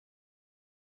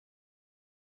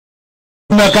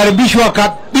mumekaribishwa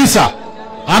kabisa.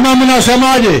 Ama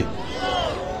mnasemaje?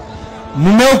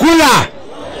 Mmeukula?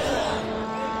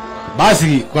 Basi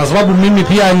kwa sababu mimi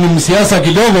pia ni msiasa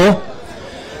kidogo,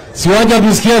 siwaja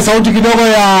kusikia sauti kidogo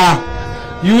ya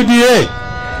UDA.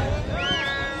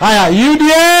 Haya,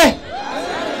 UDA.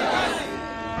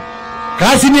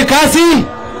 Kasi ni kasi.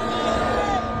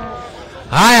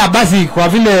 Haya basi, kwa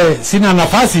vile sina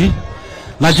nafasi,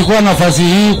 nachukua nafasi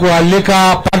hii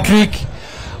kualika Patrick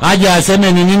aje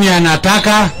aseme ni nini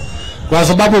anataka, kwa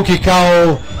sababu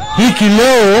kikao hiki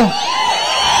leo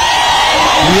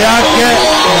yake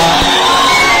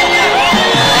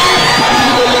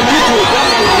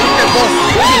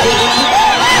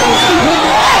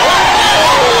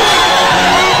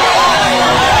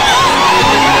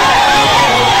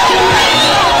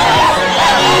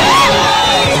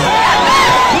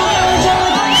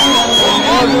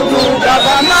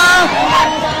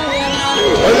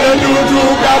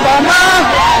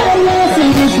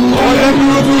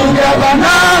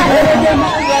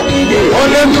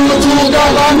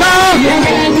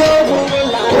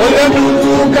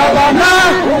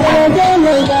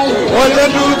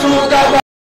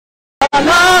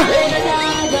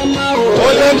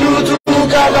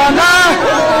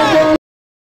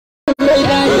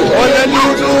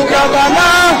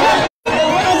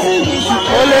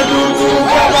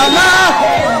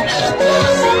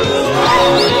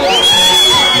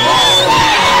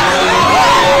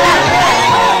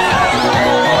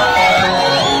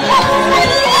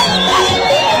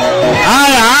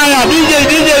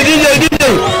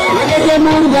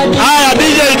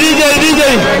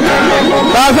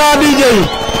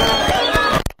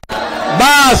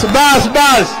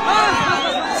Bas.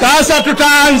 Sasa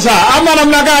tutaanza ama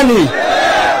namna gani?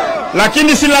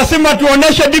 Lakini si lazima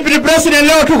tuoneshe deputy president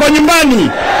leo tuko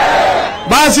nyumbani.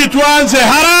 Basi tuanze.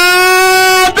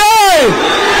 Harambee!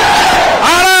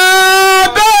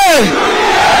 Harambee!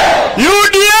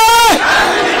 UDA!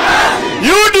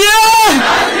 UDA!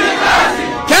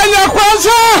 Kenya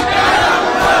kwanza!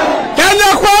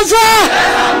 Kenya kwanza!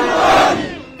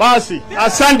 Basi,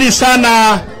 asante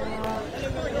sana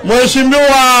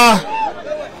Mheshimiwa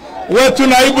wetu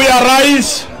naibu ya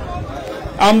rais,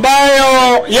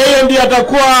 ambayo yeye ndiye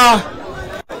atakuwa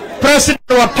president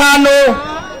wa 5,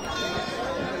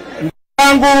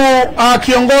 ndugu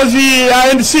kiongozi ya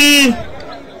ANC,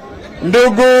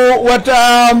 ndugu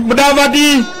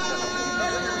Mudavadi,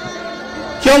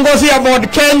 kiongozi ya board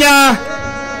Kenya,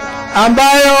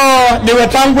 ambayo ni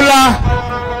Wetangula.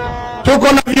 Tuko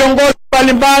na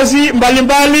viongozi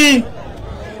mbalimbali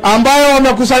ambayo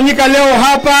wamekusanyika leo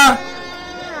hapa.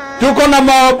 Tuko na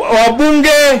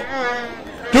wabunge,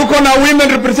 tuko na women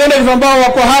representatives ambao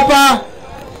wako hapa,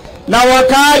 na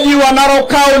wakaaji wa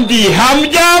Narok County.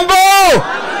 Hamjambo?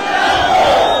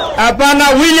 Hapana,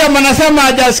 William anasema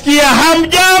hajasikia.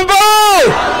 Hamjambo?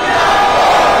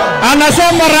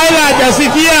 Anasema Raila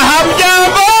hajasikia.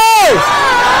 Hamjambo?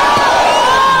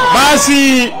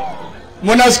 Basi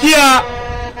mnasikia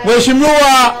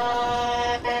Mheshimiwa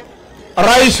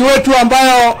rais wetu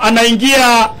ambayo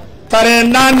anaingia tarehe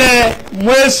 8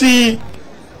 mwezi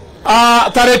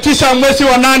tarehe 9 mwezi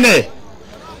wa 8,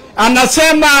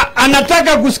 anasema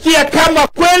anataka kusikia kama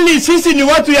kweli sisi ni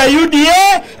watu ya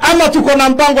UDA ama tuko na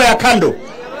mpango ya kando.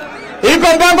 Iko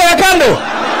mpango ya kando?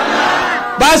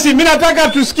 Basi mimi nataka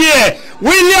tusikie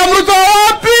William Ruto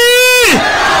wapi?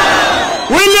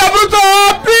 William Ruto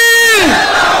wapi?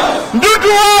 Ndugu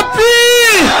wapi?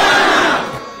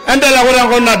 Endelea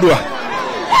kuna dua.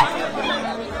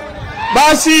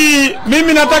 Basi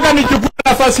mimi nataka nichukue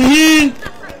nafasi hii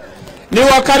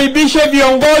niwakaribishe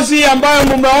viongozi ambao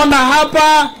mmeona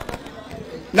hapa,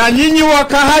 na nyinyi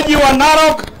wakahaji wa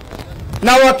Narok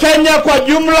na wa Kenya kwa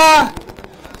jumla,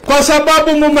 kwa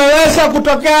sababu mmeweza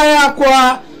kutokea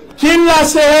kwa kila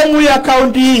sehemu ya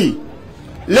kaunti hii.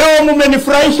 Leo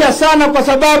mmenifurahisha sana kwa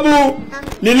sababu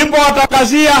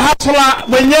nilipowatangazia Hasla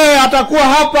mwenyewe atakuwa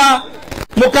hapa,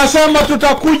 mkasema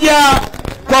tutakuja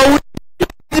kwa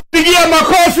pigia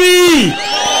makofi.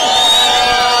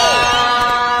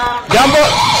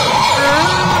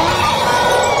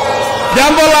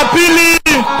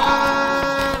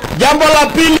 Jambo la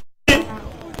pili,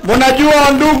 mnajua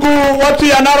ndugu watu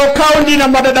ya Narok County na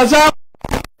madada zangu,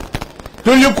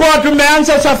 tulikuwa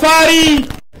tumeanza safari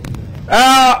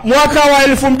mwaka wa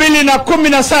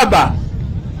 2017,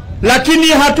 lakini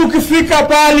hatukifika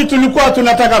pahali tulikuwa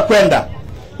tunataka kwenda.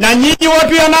 Na nyinyi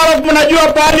watu ya Narok mnajua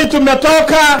pahali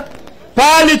tumetoka,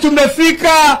 pahali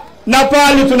tumefika na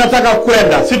pahali tunataka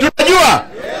kwenda. Si tunajua?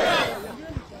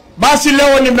 Basi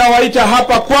leo nimewaita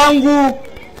hapa kwangu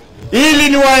ili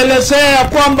niwaelezee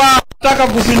kwamba nataka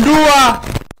kuzindua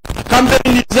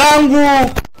kampeni zangu zangu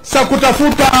za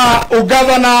kutafuta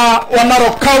ugavana wa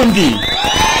Narok County.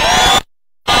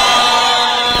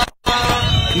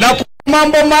 Na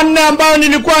mambo manne ambayo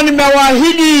nilikuwa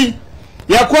nimewaahidi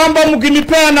ya kwamba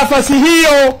mkinipea nafasi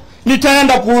hiyo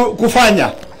nitaenda kufanya.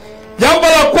 Jambo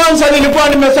la kwanza nilikuwa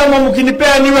nimesema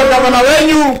mkinipea niwe gavana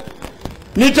wenu,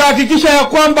 nitahakikisha ya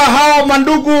kwamba hao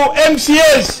mandugu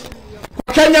MCAs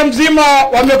kwa Kenya mzima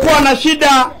wamekuwa na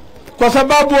shida kwa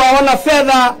sababu hawana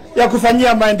fedha ya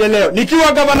kufanyia maendeleo.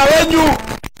 Nikiwa gavana wenu,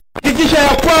 hakikisha ya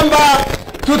kwamba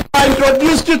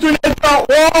introduce kitu inaitwa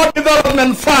World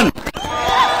Development Fund.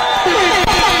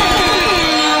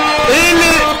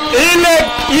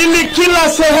 Ili kila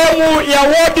sehemu ya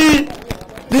wodi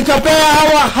nitapea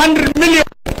hawa 100 million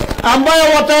ambayo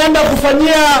wataenda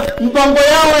kufanyia mpango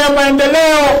yao ya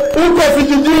maendeleo huko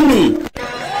vijijini.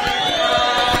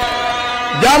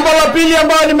 Jambo la pili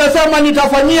ambalo nimesema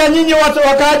nitafanyia nyinyi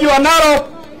wakaaji wa Narok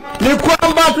ni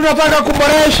kwamba tunataka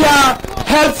kuboresha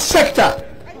health sector.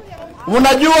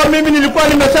 Unajua mimi nilikuwa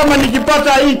nimesema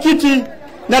nikipata hii kiti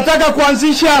nataka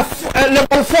kuanzisha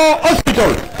level 4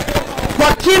 hospital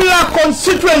kwa kila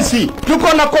constituency.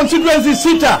 Tuko na constituency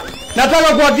 6.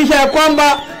 Nataka kuhakikisha ya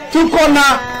kwamba tuko na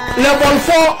level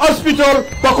 4 hospital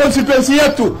kwa constituency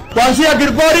yetu, kuanzia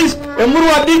Gilgoris,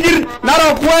 Emurua Digir,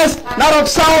 Narok West, Narok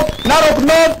South, Narok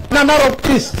North na Narok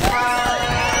East.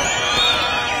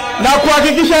 Na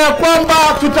kuhakikisha ya kwamba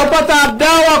tutapata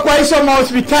dawa kwa hizo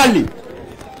mahospitali,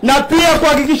 na pia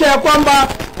kuhakikisha ya kwamba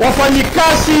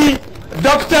wafanyikazi,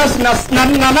 doctors na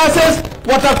nurses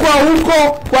watakuwa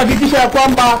huko kuhakikisha ya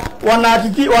kwamba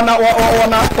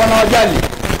wanawajali.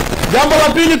 Jambo la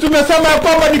pili tumesema ya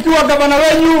kwamba nikiwa gavana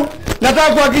wenu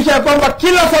nataka kuhakikisha ya kwamba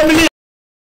kila familia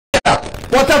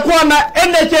watakuwa na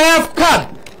NHIF card,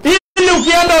 ili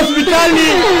ukienda hospitali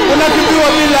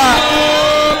unatibiwa bila.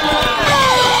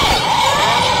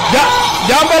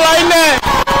 Jambo la nne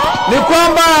ni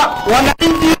kwamba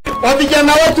wananchi wa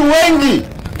vijana wetu wengi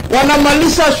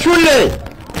wanamaliza shule,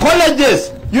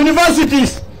 colleges,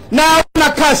 universities na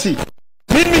hawana kazi.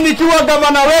 Mimi nikiwa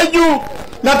gavana wenu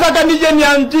nataka nije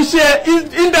nianzishe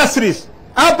industries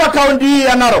hapa kaunti hii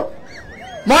ya Narok.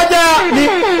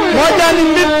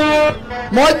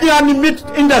 Moja ni meat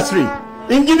industry,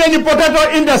 ingine ni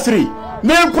potato industry,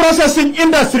 milk processing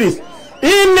industries,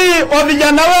 ili wa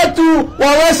vijana wetu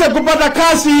waweze kupata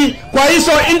kazi kwa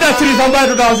hizo industries ambazo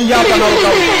tutaanzisha hapa Narok.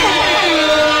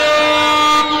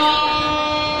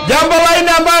 Jambo la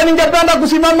nne ambalo ningependa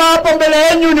kusimama hapo mbele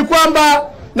yenu ni kwamba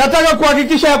nataka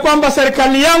kuhakikisha ya kwamba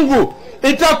serikali yangu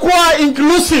itakuwa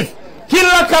inclusive.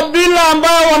 Kila kabila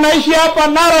ambao wanaishi hapa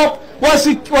Narok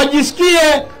wajisikie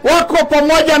wako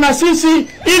pamoja na sisi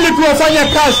ili tuwafanye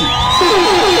kazi.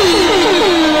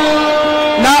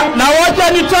 Na wacha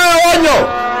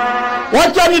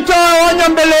nitoe onyo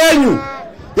mbele yenu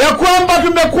ya kwamba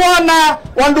tumekuwa na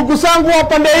wandugu zangu wa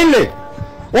pande ile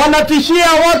wanatishia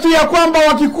watu ya kwamba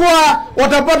wakikuwa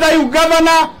watapata hii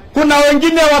gavana kuna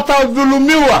wengine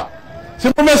watadhulumiwa. Si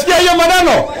mmesikia hiyo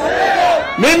maneno?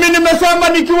 Mimi nimesema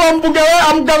nikiwa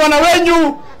mgavana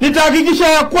wenu nitahakikisha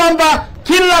ya kwamba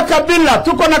kila kabila,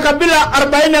 tuko na kabila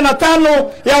 45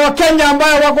 ya Wakenya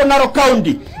ambayo wako Narok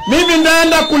County. Mimi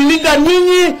ndaenda kulinda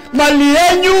ninyi, mali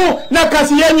yenu na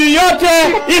kazi yenu yote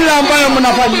ile ambayo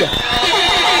mnafanya.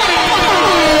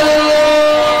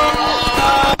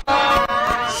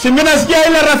 Si mnasikia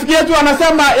ile rafiki yetu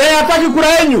anasema yeye hataki kura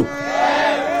yenu?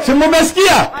 Si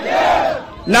mmesikia?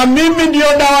 Na mimi ndio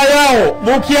dawa yao.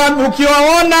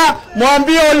 Ukiwaona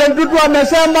mwambie Ole Ndutu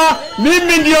amesema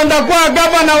mimi ndio ndakuwa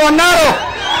gavana wa Narok.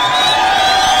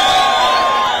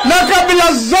 Na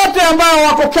kabila zote ambao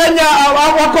wako Kenya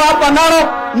wako hapa Narok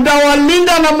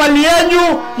ndawalinda na mali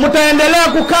yenu, mtaendelea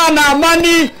kukaa na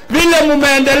amani vile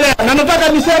mumeendelea. Na nataka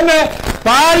niseme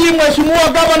pahali mheshimiwa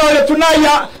gavana Ole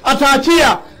Tunaya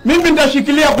ataachia, mimi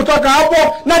nitashikilia kutoka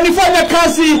hapo na nifanye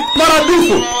kazi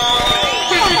maradufu.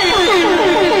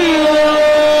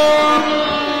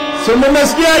 Si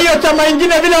mmesikia hiyo chama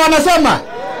ingine vile wanasema?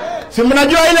 Si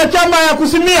mnajua ile chama ya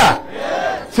kusimia?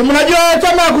 Si mnajua ile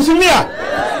chama ya kusimia?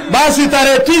 Basi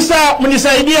tarehe 9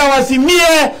 mnisaidia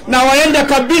wasimie na waende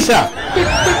kabisa.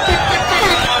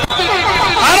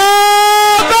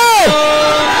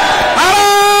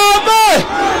 Arabe!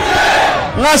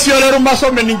 Ngasi ole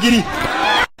rumbaso meningiri.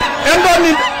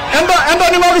 Endo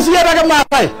ni ngogi siya daga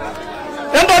mapai.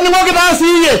 Endo ni ngogi dasi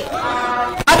iye.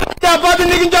 Apati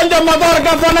nikinjanja madhara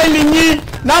gavana ilinyi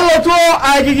nalotuo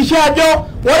aikikishajo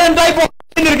wale ndaipo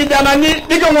kijana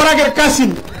niko ngorage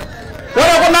kasin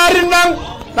wale konari nang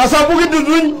nasabuki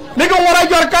dudun niko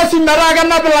ngorage kasin naraga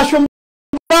na bila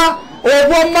shumba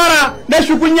obo mara na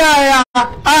shukunya ya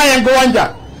aya ngwanja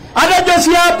ada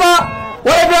josi hapa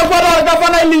wale kwa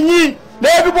gavana ilinyi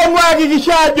na ebibonwa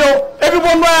hakikishajo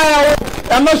ebibonwa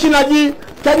anoshinaji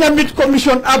Kenya Meat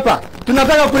Commission hapa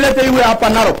tunataka kuleta iwe hapa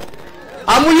Narok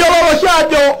amuyo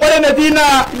washajo wale netina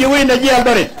diwe na ji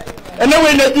Eldoret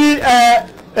enewe na ji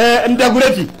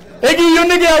Ndagureti egi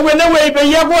yunige wenewe be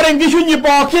yagore ngishunyi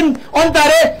bokin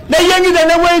ontare na yengi de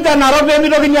newe da Narok de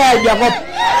mito kinya yakop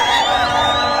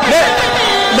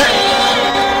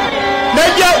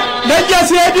Neja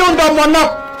siedi unda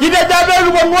monok ide jabe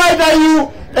kubonwa da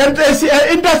yu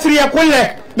industry ya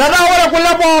kule na wala kule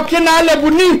bokin na ale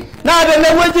buni na de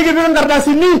newe jigi bin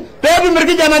kardasini bebi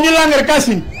mirki jana nilanger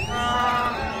kasin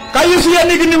kayusi ya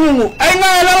nigini mungu ainga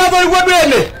elala boy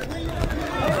godwele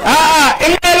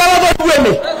inga elala boy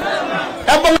godwele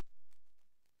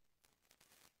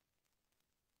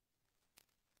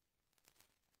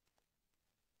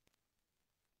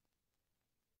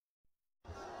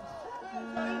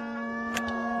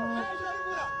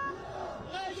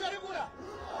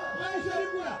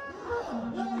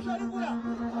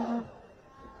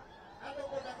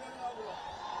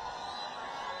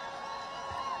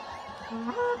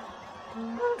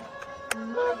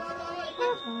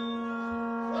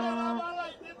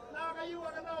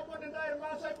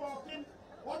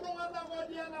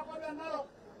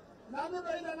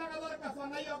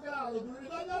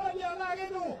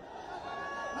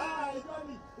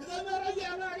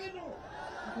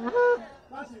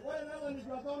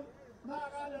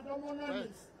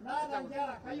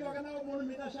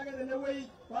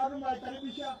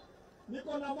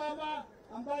Niko na mama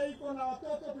ambaye iko na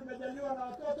watoto, tumejaliwa na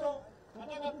watoto.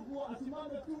 Nataka tu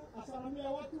asimame tu asalamia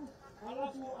watu,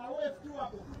 alafu awe tu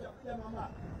hapo kuja mama.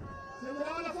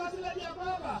 Sema nafasi ile ya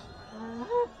baba.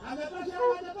 Ametosha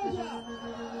au hajatosha?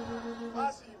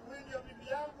 Basi huyu ndio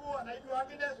bibi yangu anaitwa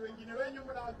Agnes, wengine wenyu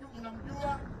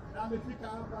mnamjua na amefika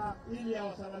hapa ili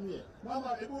awasalamie. Mama,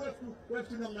 hebu wewe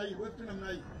tu namna hii, wewe tu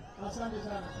namna hii. Asante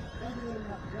sana. Thank you very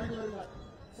much. Thank you very much.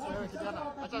 Sasa kijana,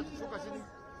 acha tushuka chini.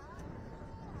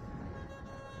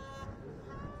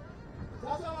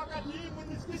 Sasa wakati hii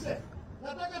munisikize,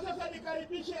 nataka sasa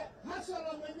nikaribishe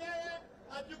Hasala mwenyewe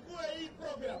achukue hii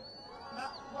program. Na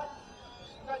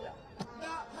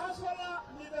Hasala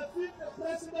ni the 5th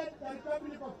president of the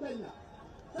Republic of Kenya.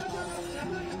 Sasa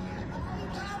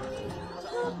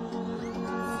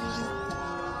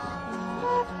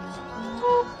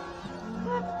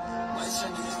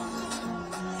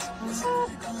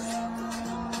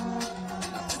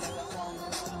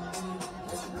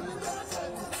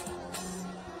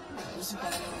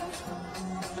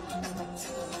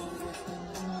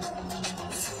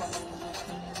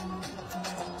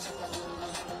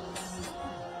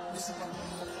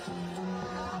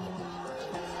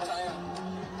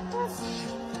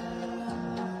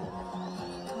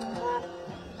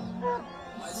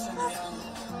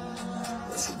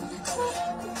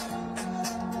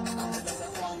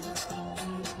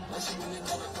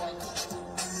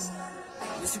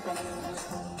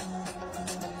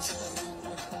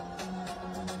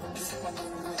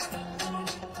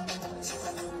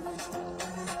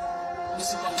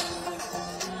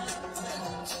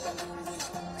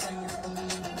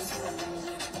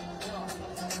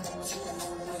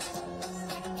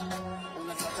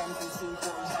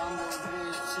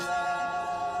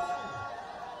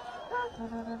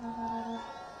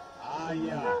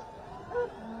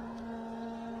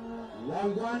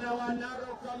wangwana wa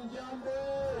Narok mjambo.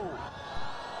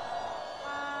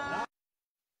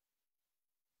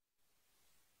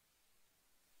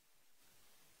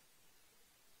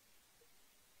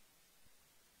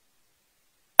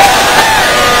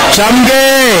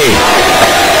 Chamge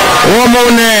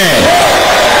Omone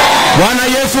Bwana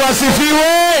Yesu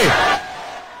asifiwe.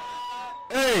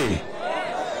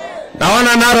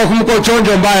 Naona Narok mko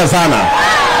chonjo mbaya sana.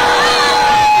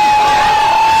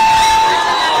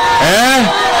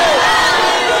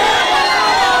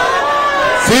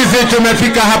 Sisi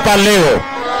tumefika hapa leo,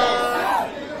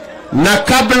 na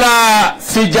kabla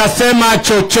sijasema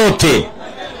chochote,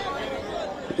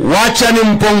 wacha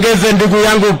nimpongeze ndugu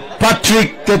yangu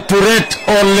Patrick Keturet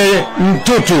Ole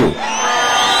Mtutu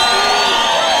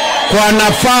kwa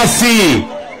nafasi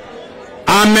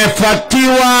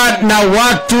amefatiwa na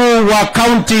watu wa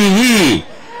kaunti hii,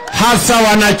 hasa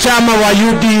wanachama wa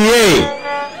UDA,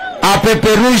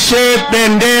 apeperushe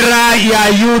bendera ya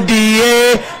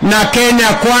UDA na Kenya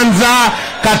Kwanza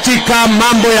katika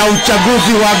mambo ya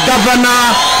uchaguzi wa gavana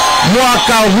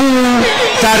mwaka huu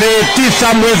tarehe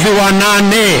 9 mwezi wa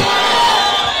 8.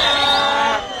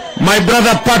 My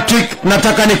brother Patrick,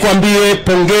 nataka nikwambie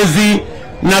pongezi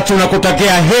na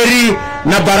tunakutakia heri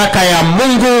na baraka ya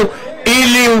Mungu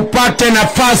ili upate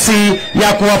nafasi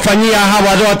ya kuwafanyia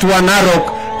hawa watu wa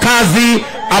Narok kazi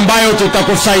ambayo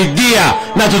tutakusaidia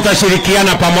na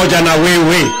tutashirikiana pamoja na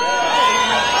wewe.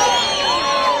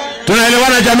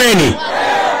 Tunaelewana jameni?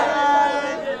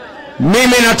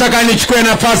 Mimi nataka nichukue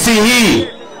nafasi hii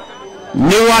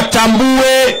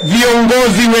niwatambue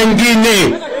viongozi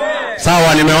wengine.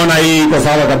 Sawa, nimeona hii iko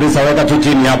sawa kabisa, weka tu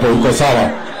chini hapo, iko sawa.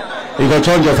 Iko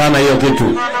chonjo sana hiyo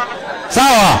kitu.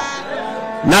 Sawa.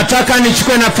 Nataka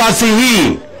nichukue nafasi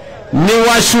hii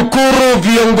niwashukuru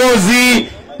viongozi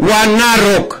wa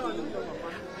Narok,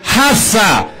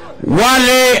 hasa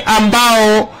wale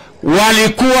ambao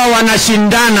walikuwa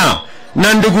wanashindana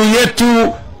na ndugu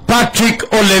yetu Patrick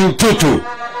Ole Ntutu.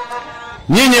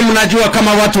 Nyinyi mnajua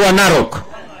kama watu wa Narok,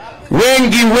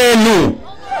 wengi wenu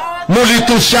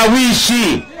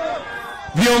mulitushawishi,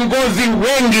 viongozi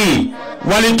wengi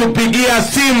walitupigia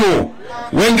simu,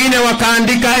 wengine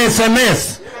wakaandika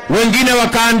SMS, wengine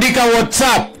wakaandika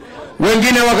WhatsApp,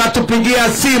 wengine wakatupigia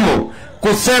simu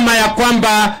kusema ya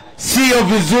kwamba sio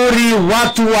vizuri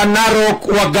watu wa Narok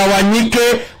wagawanyike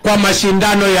kwa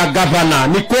mashindano ya gavana.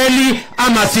 Ni kweli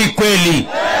ama si kweli?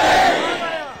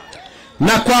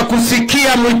 Na kwa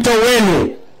kusikia mwito wenu,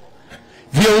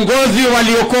 viongozi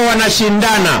waliokuwa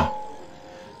wanashindana,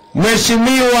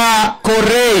 Mheshimiwa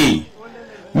Korei,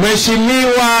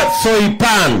 Mheshimiwa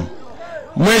Soipan,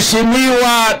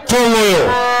 Mheshimiwa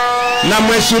Tongoyo na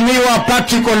Mheshimiwa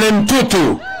Patrick Ole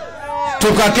Ntutu,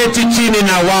 tukaketi chini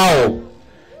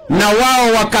na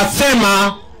wao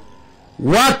wakasema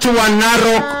watu wa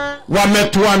Narok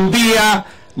wametuambia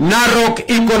Narok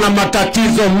iko na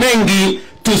matatizo mengi,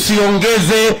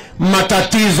 tusiongeze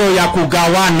matatizo ya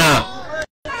kugawana.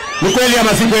 Ni kweli ama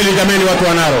si kweli jameni watu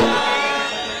wa Narok?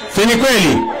 Si ni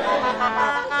kweli?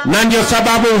 Na ndio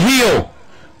sababu hiyo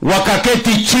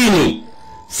wakaketi chini,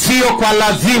 sio kwa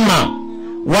lazima,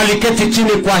 waliketi chini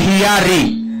kwa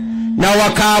hiari, na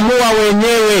wakaamua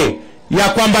wenyewe ya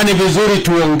kwamba ni vizuri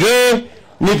tuongee,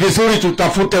 ni vizuri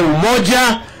tutafute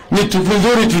umoja, ni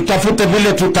vizuri tutafute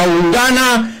vile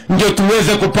tutaungana ndio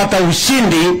tuweze kupata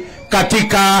ushindi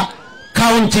katika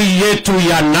kaunti yetu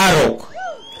ya Narok.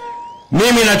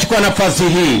 Mimi nachukua nafasi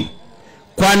hii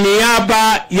kwa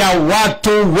niaba ya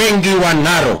watu wengi wa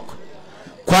Narok,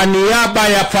 kwa niaba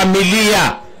ya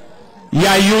familia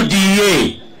ya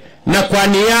UDA na kwa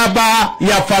niaba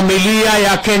ya familia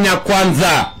ya Kenya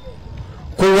Kwanza,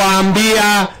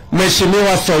 kuwaambia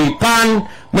Mheshimiwa Soipan,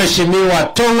 Mheshimiwa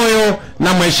Tongoyo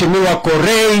na Mheshimiwa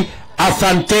Korei,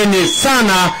 asanteni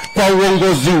sana kwa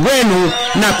uongozi wenu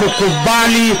na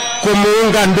kukubali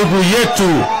kumuunga ndugu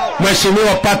yetu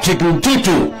Mheshimiwa Patrick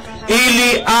Ntutu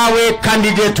ili awe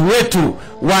candidate wetu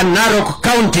wa Narok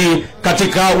County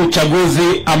katika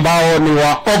uchaguzi ambao ni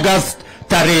wa August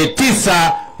tarehe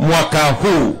 9 mwaka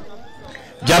huu.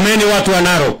 Jameni watu wa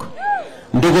Narok,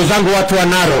 ndugu zangu watu wa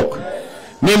Narok,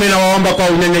 mimi nawaomba kwa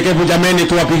unyenyekevu jameni,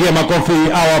 tuwapigie makofi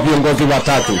hawa viongozi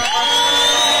watatu.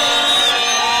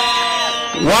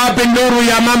 Wapi nuru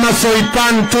ya mama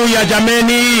Soipan tu ya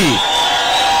jameni?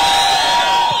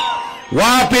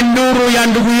 Wapi nuru ya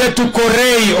ndugu yetu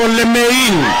Korei Ole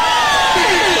Mein?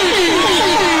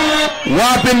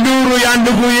 Wapi nuru ya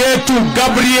ndugu yetu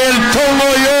Gabriel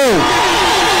Tongoyo?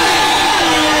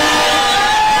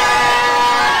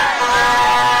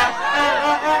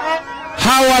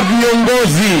 Hawa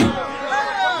viongozi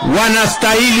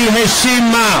wanastahili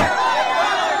heshima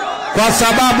kwa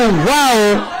sababu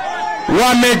wao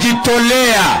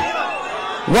wamejitolea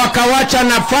wakawacha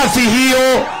nafasi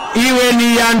hiyo iwe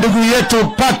ni ya ndugu yetu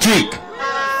Patrick.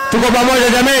 Tuko pamoja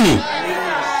jameni?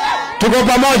 Tuko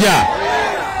pamoja?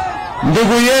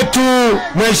 Ndugu yetu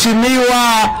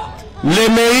Mheshimiwa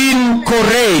Lemein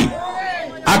Korei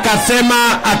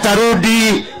akasema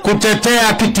atarudi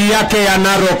kutetea kiti yake ya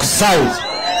Narok South.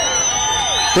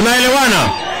 Tunaelewana?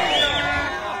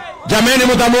 Jameni,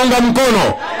 mtamuunga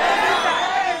mkono?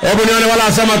 Hebu nione wala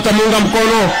asema tutamuunga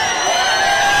mkono.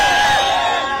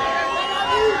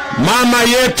 Mama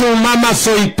yetu Mama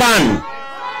Soipan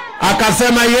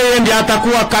akasema yeye ndiye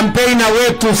atakuwa kampeni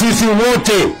wetu sisi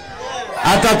wote.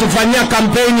 Atatufanyia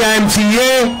kampeni ya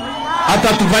MCA,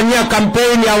 atatufanyia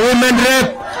kampeni ya women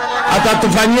rep,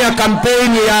 atatufanyia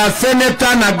kampeni ya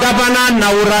senator na governor na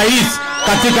urais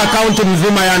katika kaunti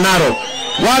mzima ya Narok.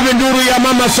 Wapi nduru ya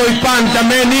Mama Soipan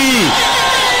jameni?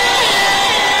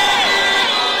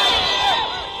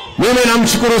 Mimi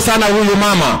namshukuru sana huyu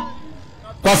mama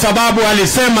kwa sababu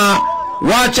alisema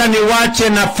wacha niwache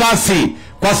nafasi,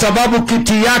 kwa sababu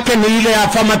kiti yake ni ile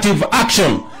affirmative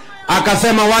action.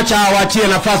 Akasema wacha awachie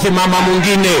nafasi mama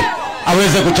mwingine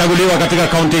aweze kuchaguliwa katika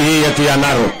kaunti hii yetu ya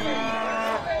Narok.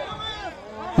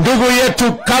 ndugu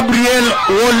yetu Gabriel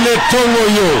Ole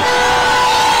Tongoyo,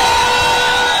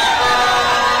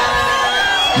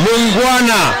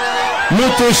 muungwana,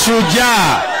 mtu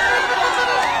shujaa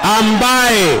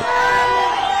ambaye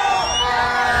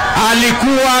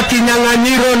alikuwa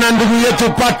kinyang'anyiro na ndugu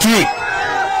yetu Patrick.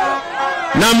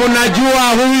 Na mnajua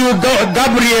huyu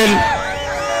Gabriel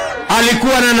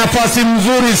alikuwa na nafasi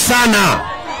mzuri sana,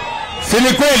 si ni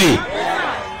kweli?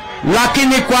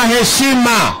 Lakini kwa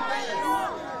heshima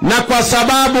na kwa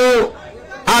sababu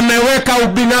ameweka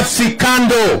ubinafsi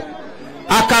kando,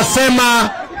 akasema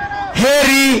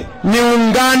heri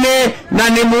niungane na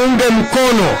nimuunge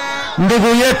mkono ndugu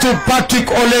yetu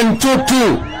Patrick Ole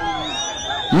Ntutu,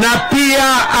 na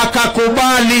pia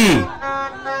akakubali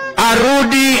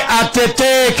arudi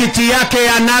atetee kiti yake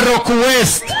ya Narok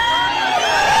West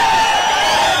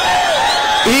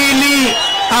ili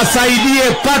asaidie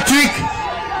Patrick,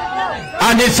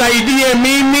 anisaidie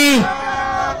mimi,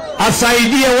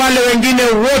 asaidie wale wengine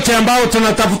wote ambao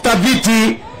tunatafuta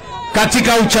viti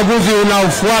katika uchaguzi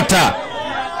unaofuata.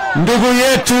 Ndugu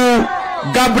yetu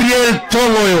Gabriel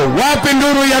Tongoyo, wapi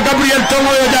nduru ya Gabriel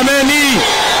Tongoyo jameni?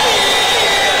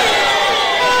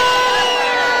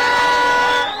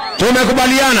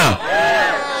 Tumekubaliana?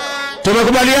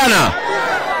 Tumekubaliana?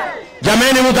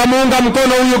 Jameni, mtamuunga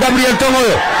mkono huyu Gabriel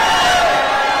Tongoyo?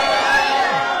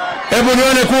 Hebu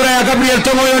nione kura ya Gabriel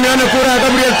Tongoyo, nione kura ya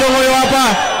Gabriel Tongoyo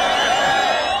hapa.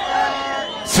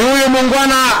 Si huyu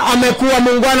muungwana amekuwa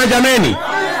muungwana jameni?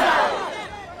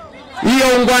 Hiyo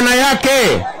ungwana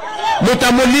yake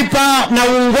mutamulipa na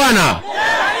ungwana,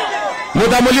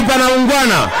 mutamulipa na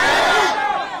ungwana.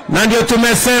 Na ndio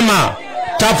tumesema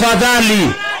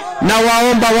tafadhali, na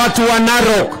waomba watu wa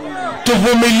Narok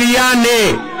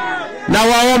tuvumiliane, na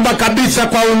waomba kabisa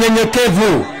kwa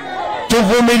unyenyekevu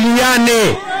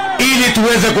tuvumiliane ili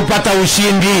tuweze kupata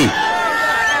ushindi.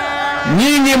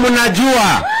 Nyinyi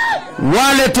mnajua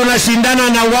wale tunashindana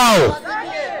na wao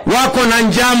wako na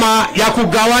njama ya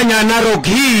kugawanya Narok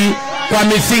hii kwa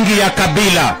misingi ya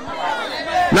kabila,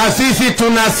 na sisi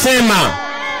tunasema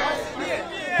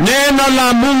neno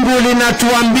la Mungu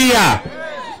linatuambia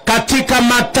katika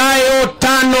Mathayo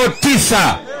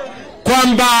 5:9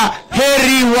 kwamba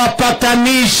heri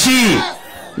wapatanishi,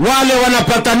 wale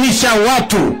wanapatanisha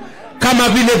watu kama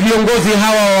vile viongozi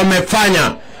hawa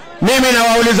wamefanya. Mimi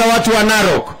nawauliza watu wa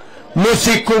Narok,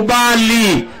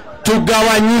 musikubali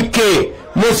tugawanyike,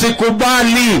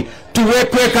 musikubali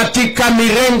tuwekwe katika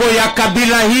mirengo ya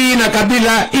kabila hii na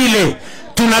kabila ile.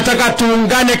 Tunataka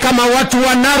tuungane kama watu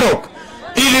wa Narok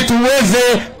ili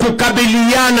tuweze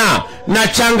kukabiliana na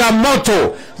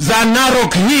changamoto za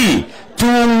Narok hii.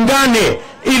 Tuungane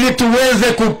ili tuweze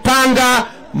kupanga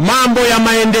mambo ya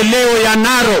maendeleo ya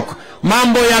Narok,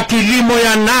 mambo ya kilimo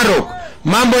ya Narok,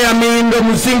 mambo ya miundo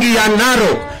msingi ya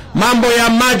Narok, mambo ya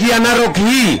maji ya Narok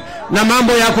hii, na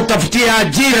mambo ya kutafutia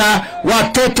ajira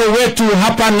watoto wetu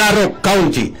hapa Narok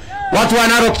County. Watu wa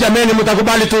Narok jameni,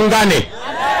 mtakubali tuungane?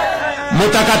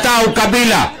 Mtakataa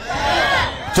ukabila?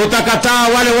 Tutakataa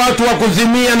wale watu wa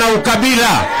kuzimia na ukabila?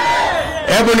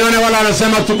 Hebu nione wala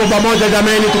wanasema tuko pamoja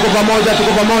jameni, tuko pamoja,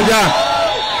 tuko pamoja.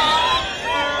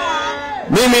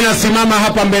 Mimi nasimama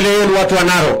hapa mbele yenu watu wa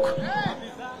Narok.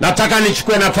 Nataka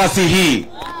nichukue nafasi hii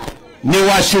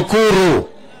niwashukuru.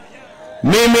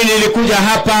 Mimi nilikuja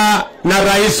hapa na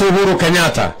Rais Uhuru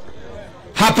Kenyatta.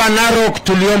 Hapa Narok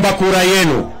tuliomba kura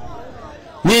yenu.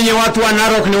 Nyinyi watu wa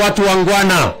Narok ni watu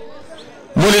wangwana.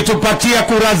 Mulitupatia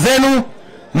kura zenu,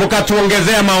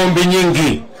 mkatuongezea maombi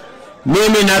nyingi.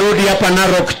 Mimi narudi hapa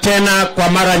Narok tena kwa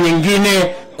mara nyingine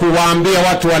kuwaambia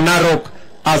watu wa Narok,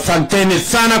 asanteni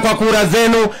sana kwa kura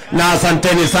zenu na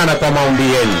asanteni sana kwa maombi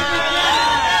yenu.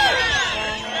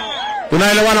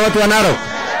 Tunaelewana watu wa Narok?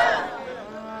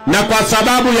 Na kwa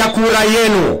sababu ya kura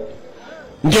yenu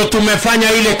ndio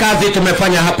tumefanya ile kazi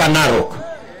tumefanya hapa Narok.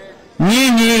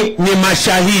 Nyinyi ni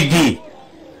mashahidi.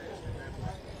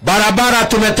 Barabara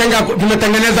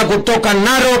tumetengeneza kutoka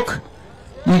Narok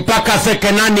mpaka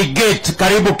Sekenani Gate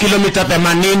karibu kilomita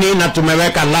 80 na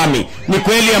tumeweka lami. Ni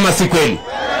kweli ama si kweli?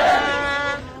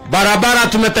 Barabara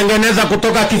tumetengeneza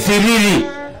kutoka Kisiriri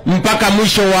mpaka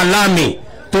mwisho wa lami.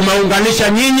 Tumeunganisha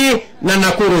nyinyi na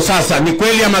Nakuru sasa. Ni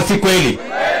kweli ama si kweli?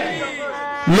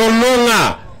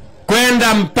 Lolonga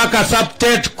kwenda mpaka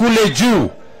Saptet kule juu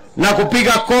na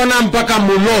kupiga kona mpaka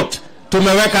Mulot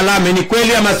tumeweka lami. Ni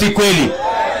kweli ama si kweli?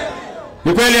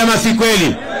 Ni kweli ama si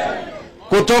kweli?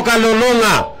 Kutoka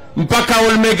Lolonga mpaka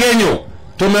Olmegenyo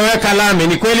tumeweka lami.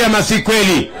 Ni kweli ama si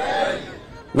kweli?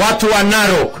 Watu wa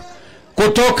Narok,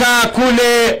 kutoka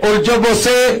kule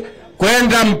Oljobose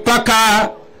kwenda mpaka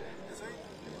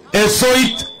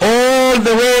Esoit all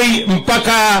the way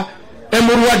mpaka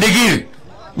Emurua Digir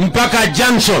mpaka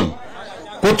junction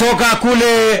kutoka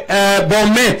kule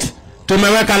Bomet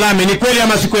tumeweka lami. Ni kweli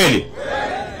ama si kweli?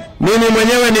 Mimi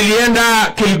mwenyewe nilienda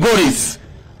Kilgoris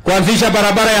kuanzisha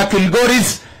barabara ya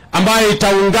Kilgoris ambayo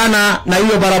itaungana na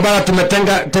hiyo barabara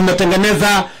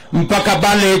tumetengeneza mpaka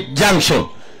Bale Junction.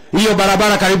 Hiyo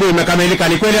barabara karibu imekamilika.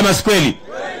 Ni kweli ama si kweli?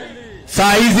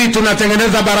 Saa hizi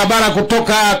tunatengeneza barabara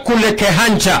kutoka kule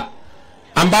Kehancha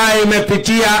ambayo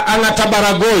imepitia Angata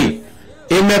Baragoi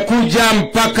imekuja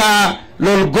mpaka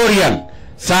Lolgorian.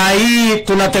 Saa hii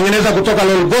tunatengeneza kutoka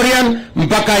Lolgorian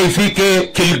mpaka ifike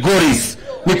Kilgoris.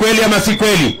 Ni kweli ama si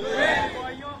kweli?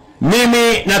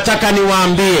 Mimi nataka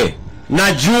niwaambie,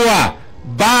 najua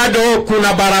bado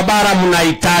kuna barabara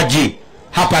mnahitaji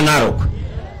hapa Narok.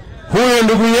 Huyu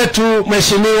ndugu yetu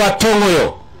Mheshimiwa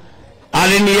Tongoyo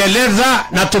alinieleza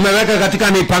na tumeweka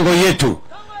katika mipango yetu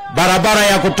barabara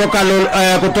ya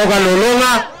kutoka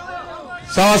Lolonga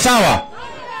sawa sawa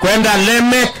kwenda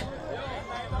Lemek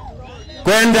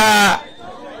kwenda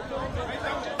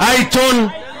Aiton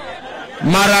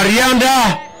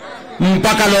Mararianda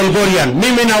mpaka Lolgorian.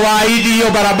 Mimi nawaahidi hiyo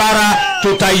barabara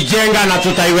tutaijenga na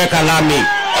tutaiweka lami.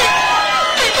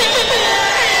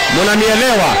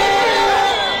 Mnanielewa?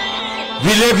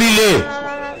 Vile vile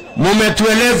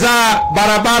mumetueleza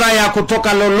barabara ya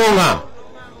kutoka Lolonga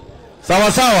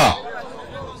sawa sawa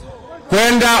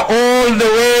kwenda all the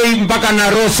way mpaka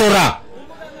Narosora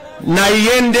na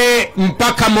iende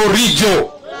mpaka Morijo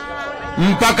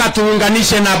mpaka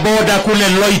tuunganishe na boda kule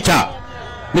Loita.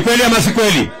 Ni kweli ama si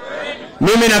kweli?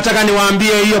 Mimi nataka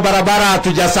niwaambie hiyo barabara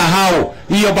hatujasahau.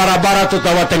 Hiyo barabara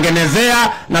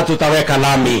tutawatengenezea na tutaweka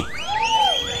lami.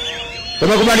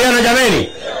 Tumekubaliana jameni?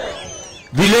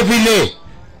 Vile vile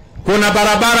kuna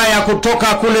barabara ya kutoka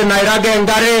kule Nairage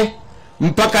Ngare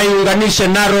mpaka iunganishe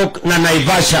Narok na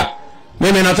Naivasha.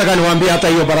 Mimi nataka niwaambie hata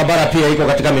hiyo barabara pia iko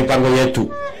katika mipango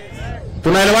yetu.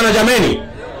 Tunaelewana jameni?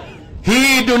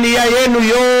 Hii dunia yenu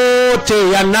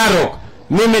yote ya Narok,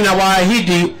 mimi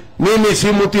nawaahidi, mimi si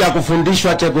mtu ya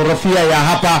kufundishwa jiografia ya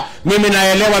hapa. Mimi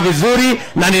naelewa vizuri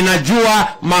na ninajua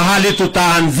mahali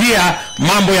tutaanzia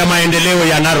mambo ya maendeleo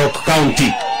ya Narok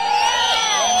County.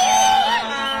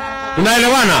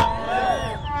 Tunaelewana?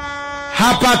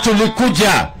 Hapa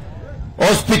tulikuja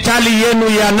hospitali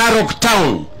yenu ya Narok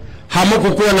Town,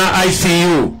 hamukukuwa na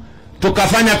ICU.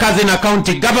 Tukafanya kazi na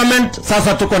county government,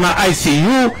 sasa tuko na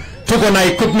ICU, tuko na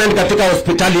equipment katika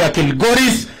hospitali ya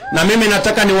Kilgoris, na mimi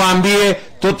nataka niwaambie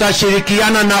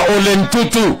tutashirikiana na Ole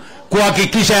Ntutu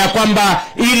kuhakikisha ya kwamba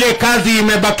ile kazi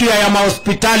imebakia ya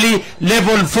mahospitali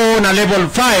level 4 na level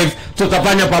 5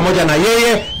 tutafanya pamoja na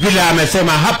yeye vile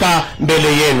amesema hapa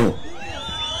mbele yenu.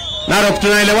 Narok,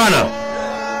 tunaelewana?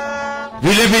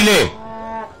 Vile vile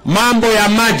mambo ya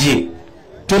maji,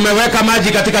 tumeweka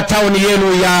maji katika tauni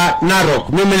yenu ya Narok.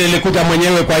 Mimi nilikuja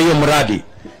mwenyewe kwa hiyo mradi.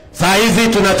 Saa hizi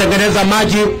tunatengeneza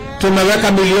maji,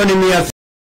 tumeweka milioni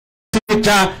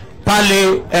 600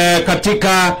 pale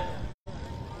katika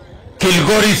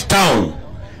Kilgoris Town,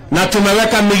 na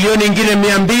tumeweka milioni ingine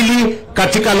 200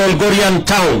 katika Lolgorian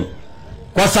Town,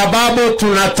 kwa sababu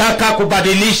tunataka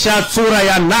kubadilisha sura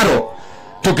ya Narok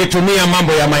tukitumia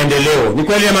mambo ya maendeleo. Ni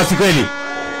kweli ama si kweli?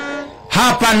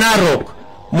 Hapa Narok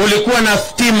mulikuwa na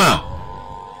stima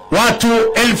watu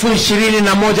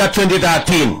 21,000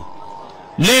 2013.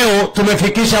 Leo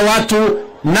tumefikisha watu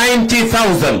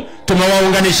 90,000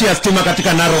 tumewaunganishia stima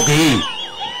katika Narok hii.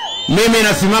 Mimi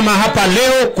nasimama hapa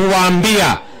leo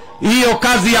kuwaambia hiyo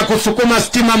kazi ya kusukuma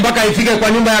stima mpaka ifike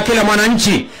kwa nyumba ya kila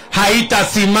mwananchi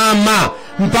haitasimama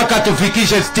mpaka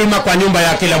tufikishe stima kwa nyumba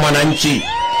ya kila mwananchi.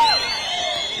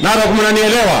 Narok,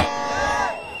 mnanielewa?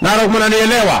 Narok,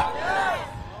 mnanielewa?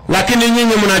 Lakini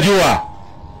nyinyi mnajua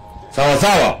sawa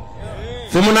sawa,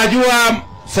 si mnajua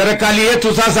serikali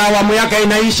yetu sasa awamu yake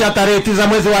inaisha tarehe 9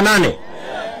 mwezi wa 8.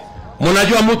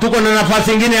 Mnajua mtu uko na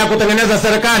nafasi nyingine ya kutengeneza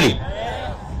serikali?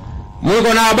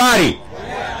 Mko na habari?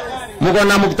 Mko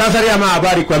na muktasari ama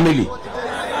habari kamili?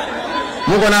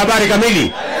 Mko na habari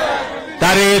kamili?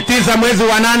 Tarehe 9 mwezi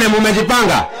wa 8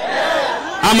 mumejipanga?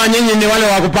 Ama nyinyi ni wale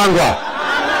wa kupangwa?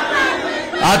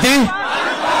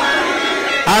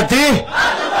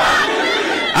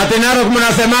 Ati Narok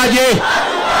mnasemaje?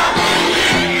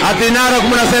 Ati Narok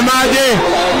mnasemaje?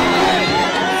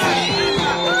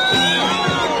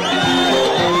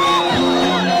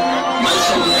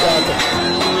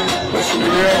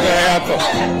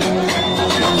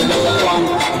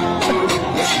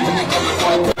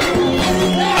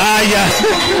 Aya.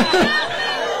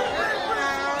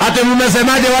 Ati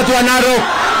mmesemaje watu wa Narok?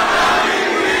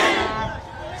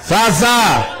 Sasa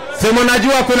si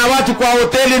mnajua kuna watu kwa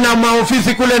hoteli na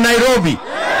maofisi kule Nairobi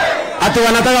ati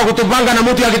wanataka kutupanga na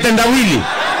mtu ya kitendawili.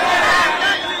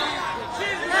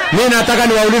 Mimi nataka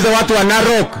niwaulize watu wa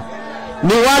Narok,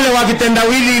 ni wale wa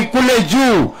kitendawili kule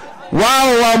juu,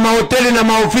 wao wa mahoteli na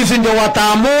maofisi ndio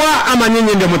wataamua ama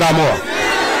nyinyi ndio mtaamua?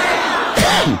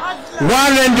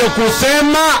 Wale ndio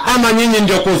kusema ama nyinyi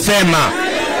ndio kusema?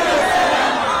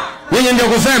 Nyinyi ndio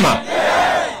kusema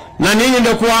na nyinyi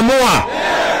ndio kuamua.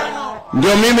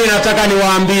 Ndio mimi nataka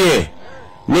niwaambie,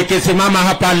 nikisimama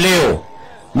hapa leo,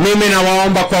 mimi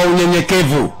nawaomba kwa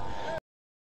unyenyekevu,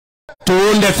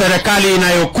 tuunde serikali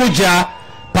inayokuja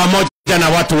pamoja na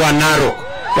watu wa Narok.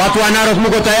 Watu wa Narok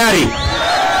mko tayari?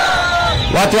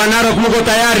 Watu wa Narok mko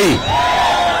tayari?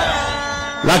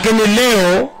 Lakini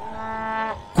leo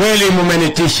kweli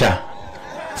mumenitisha.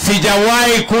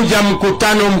 Sijawahi kuja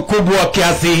mkutano mkubwa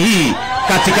kiasi hii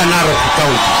katika Narok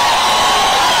County.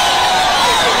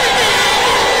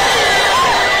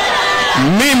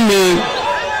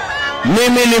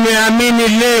 Mimi nimeamini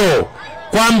leo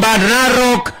kwamba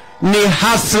Narok ni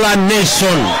hustler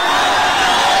nation.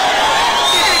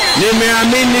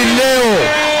 Nimeamini leo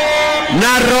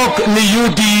Narok ni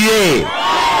UDA.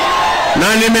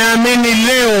 Na nimeamini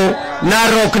leo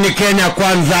Narok ni Kenya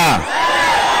kwanza.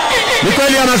 Ni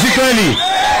kweli ama si kweli?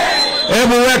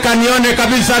 Hebu weka nione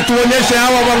kabisa, tuonyeshe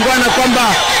hawa wangwana kwamba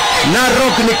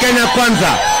Narok ni Kenya kwanza.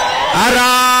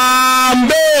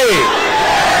 Harambee!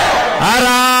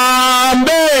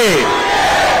 Harambee!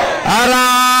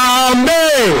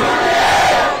 Harambee!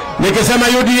 Nikisema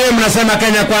UDA mnasema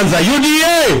Kenya kwanza.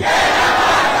 UDA!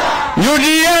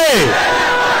 UDA!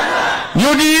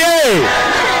 UDA!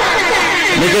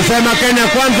 Nikisema Kenya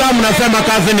kwanza mnasema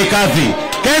kazi ni kazi.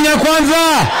 Kenya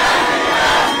kwanza!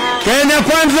 Kenya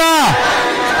kwanza!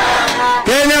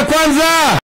 Kenya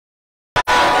kwanza!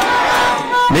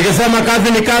 Nikisema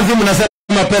kazi ni kazi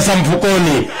mnasema pesa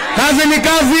mfukoni. Kazi ni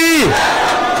kazi!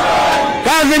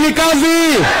 Kazi ni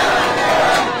kazi!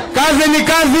 Kazi ni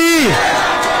kazi!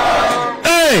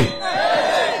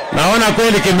 Naona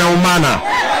kweli kimeumana.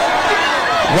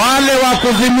 Wale wa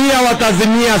kuzimia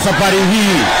watazimia safari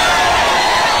hii.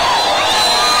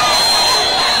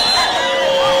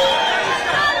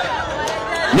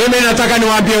 Mimi nataka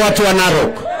niwaambie watu wa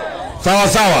Narok, sawa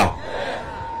sawa,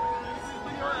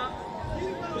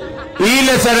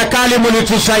 ile serikali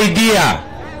mlitusaidia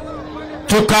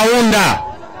tukaunda,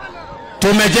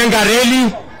 tumejenga reli,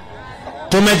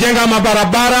 tumejenga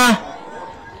mabarabara,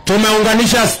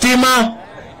 tumeunganisha stima.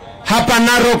 Hapa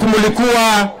Narok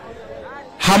mlikuwa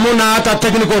hamuna hata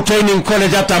technical training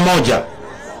college hata moja.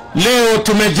 Leo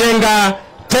tumejenga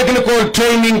technical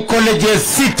training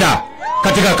colleges 6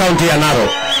 katika kaunti ya Narok.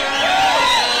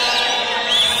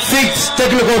 6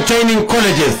 technical training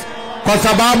colleges, kwa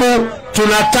sababu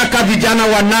tunataka vijana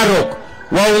wa Narok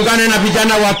waungane na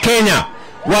vijana wa Kenya,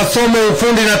 wasome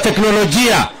ufundi na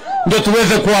teknolojia, ndio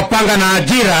tuweze kuwapanga na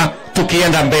ajira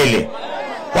tukienda mbele.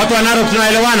 Watu wa Narok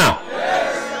tunaelewana?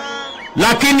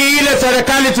 Lakini ile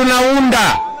serikali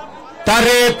tunaunda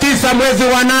tarehe 9 mwezi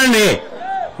wa 8,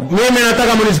 mimi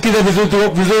nataka mnisikize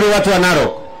vizuri watu wa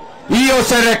Narok. Hiyo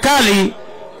serikali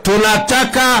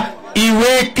tunataka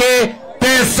iweke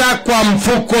pesa kwa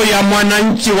mfuko ya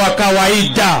mwananchi wa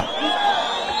kawaida.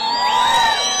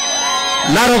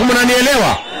 Narok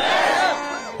mnanielewa?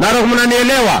 Narok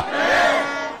mnanielewa?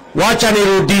 Wacha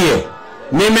nirudie.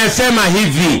 Nimesema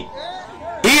hivi,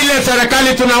 ile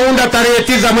serikali tunaunda tarehe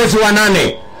 9 mwezi wa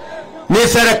 8 ni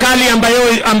serikali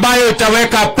ambayo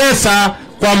itaweka pesa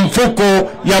kwa mfuko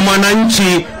ya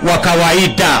mwananchi wa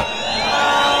kawaida.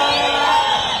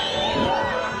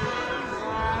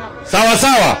 Sawa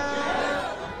sawa?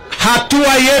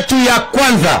 Hatua yetu ya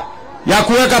kwanza ya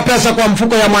kuweka pesa kwa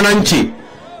mfuko ya mwananchi,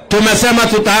 tumesema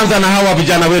tutaanza na hawa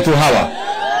vijana wetu hawa.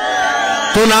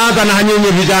 Tunaanza na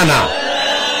nyinyi vijana.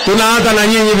 Tunaanza na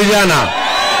nyinyi vijana.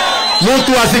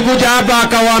 Mtu asikuja hapa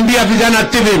akawaambia vijana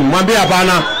TV, mwambie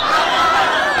hapana.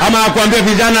 Ama akwambia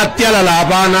vijana tialala,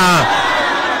 hapana.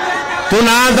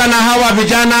 Tunaanza na hawa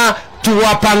vijana,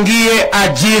 tuwapangie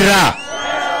ajira.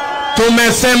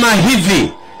 Tumesema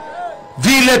hivi,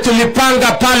 vile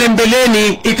tulipanga pale mbeleni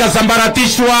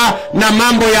ikasambaratishwa na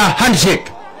mambo ya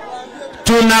handshake,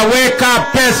 tunaweka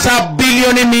pesa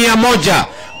bilioni 100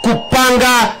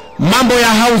 kupanga mambo ya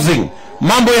housing,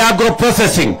 mambo ya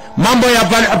agroprocessing, mambo ya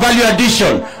value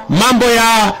addition, mambo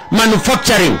ya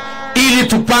manufacturing, ili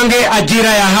tupange ajira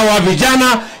ya hawa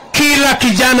vijana. Kila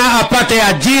kijana apate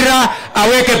ajira,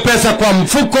 aweke pesa kwa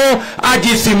mfuko,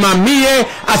 ajisimamie,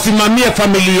 asimamie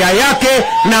familia yake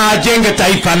na ajenge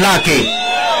taifa lake.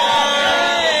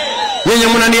 Yenye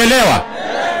mnanielewa?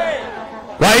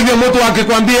 Kwa hivyo mtu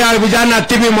akikwambia vijana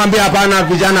TV, mwambie hapana,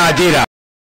 vijana ajira.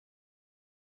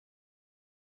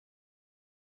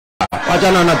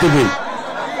 Wachana na TV.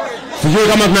 Sijui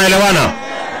kama tunaelewana.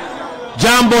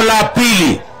 Jambo la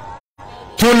pili,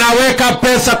 tunaweka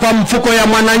pesa kwa mfuko ya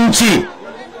mwananchi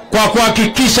kwa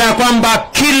kuhakikisha kwamba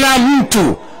kila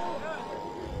mtu,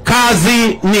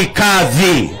 kazi ni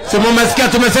kazi. Si mmesikia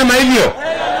tumesema hivyo?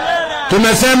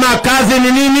 Tumesema kazi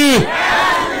ni nini?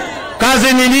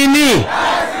 Kazi ni nini?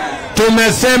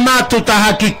 Tumesema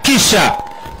tutahakikisha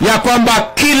ya kwamba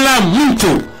kila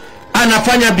mtu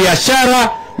anafanya biashara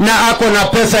na ako na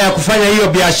pesa ya kufanya hiyo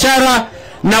biashara,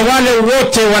 na wale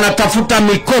wote wanatafuta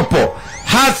mikopo,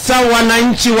 hasa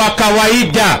wananchi wa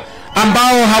kawaida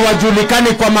ambao hawajulikani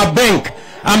kwa mabank,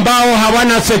 ambao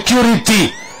hawana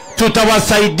security,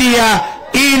 tutawasaidia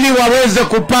ili waweze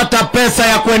kupata pesa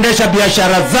ya kuendesha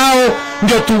biashara zao,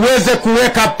 ndio tuweze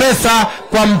kuweka pesa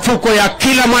kwa mfuko ya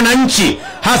kila mwananchi,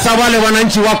 hasa wale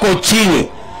wananchi wako chini.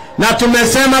 Na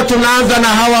tumesema tunaanza na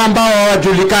hawa ambao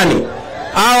hawajulikani,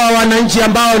 hawa wananchi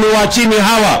ambao ni wa chini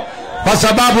hawa, kwa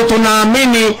sababu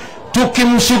tunaamini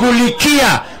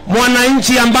tukimshughulikia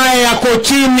mwananchi ambaye yako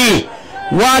chini,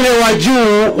 wale wa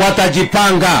juu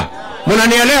watajipanga.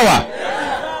 Mnanielewa?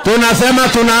 Tunasema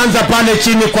tunaanza pale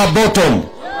chini kwa bottom,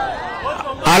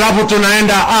 alafu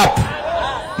tunaenda up.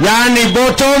 Yani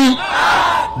bottom,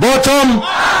 bottom,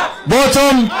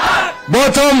 bottom,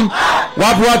 bottom.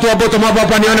 Wapo watu wa bottom up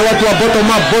hapa? Nione watu wa bottom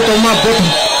up, bottom up, bottom.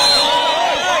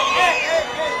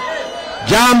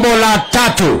 Jambo la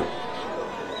tatu,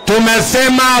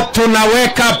 tumesema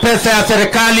tunaweka pesa ya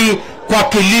serikali kwa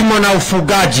kilimo na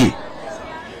ufugaji.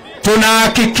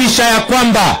 Tunahakikisha ya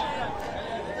kwamba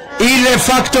ile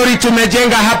factory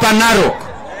tumejenga hapa Narok,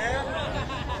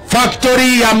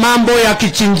 factory ya mambo ya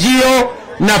kichinjio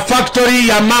na factory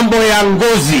ya mambo ya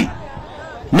ngozi,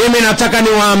 mimi nataka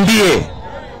niwaambie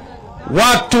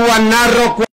watu wa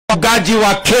Narok, wafugaji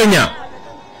wa Kenya,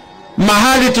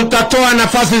 mahali tutatoa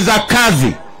nafasi za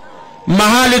kazi,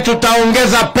 mahali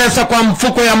tutaongeza pesa kwa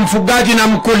mfuko ya mfugaji na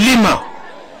mkulima,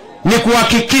 ni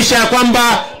kuhakikisha ya kwamba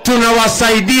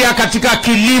tunawasaidia katika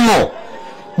kilimo,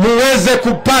 muweze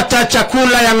kupata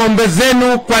chakula ya ng'ombe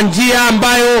zenu kwa njia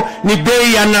ambayo ni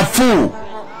bei ya nafuu.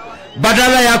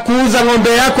 Badala ya kuuza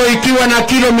ng'ombe yako ikiwa na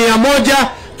kilo 100,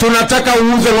 tunataka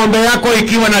uuze ng'ombe yako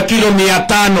ikiwa na kilo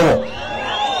 500.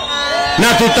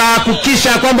 Na tutahakikisha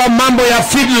kwamba mambo ya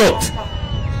feedlot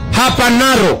hapa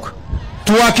Narok,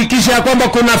 tuhakikisha kwamba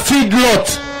kuna feedlot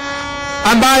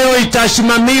ambayo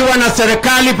itasimamiwa na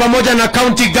serikali pamoja na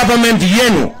county government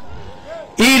yenu,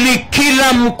 ili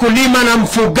kila mkulima na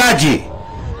mfugaji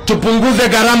tupunguze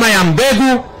gharama ya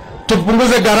mbegu,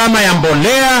 tupunguze gharama ya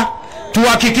mbolea,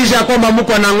 tuhakikisha kwamba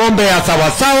mko na ng'ombe ya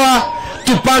sawasawa,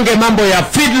 tupange mambo ya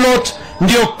feedlot,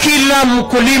 ndio kila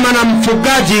mkulima na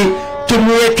mfugaji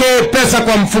tumwekee pesa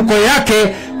kwa mfuko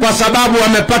yake, kwa sababu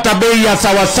amepata bei ya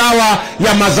sawasawa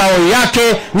ya mazao yake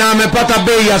na amepata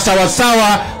bei ya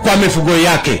sawasawa kwa mifugo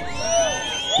yake.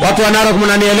 Watu wa Narok,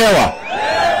 mnanielewa?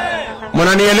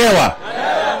 Mnanielewa?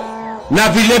 Na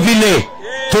vile vile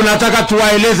tunataka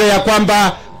tuwaeleze ya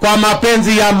kwamba kwa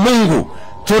mapenzi ya Mungu,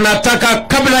 tunataka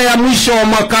kabla ya mwisho wa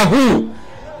mwaka huu,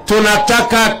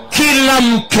 tunataka kila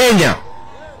Mkenya,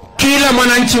 kila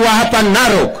mwananchi wa hapa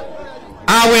Narok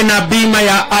awe na bima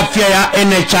ya afya ya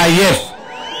NHIF.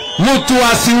 Mtu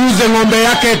asiuze ng'ombe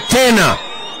yake tena,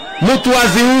 mtu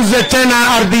asiuze tena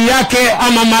ardhi yake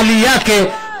ama mali yake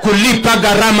kulipa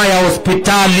gharama ya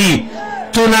hospitali.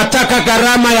 Tunataka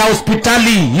gharama ya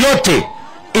hospitali yote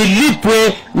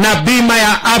ilipwe na bima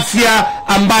ya afya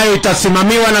ambayo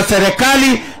itasimamiwa na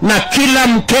serikali, na kila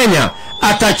Mkenya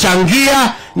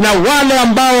atachangia, na wale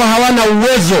ambao hawana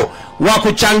uwezo wa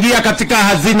kuchangia katika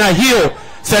hazina hiyo,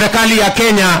 serikali ya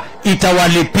Kenya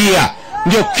itawalipia,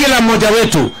 ndio kila mmoja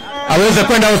wetu aweze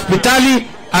kwenda hospitali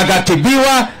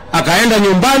akatibiwa akaenda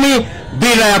nyumbani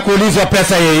bila ya kuulizwa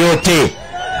pesa yoyote.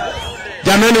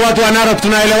 Jamani, watu wa Narok,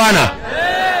 tunaelewana?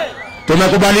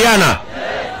 Tumekubaliana?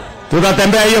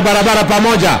 Tutatembea hiyo barabara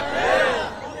pamoja.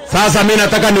 Sasa mimi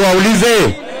nataka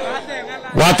niwaulize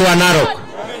watu wa Narok,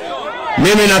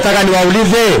 mimi nataka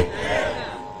niwaulize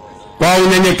kwa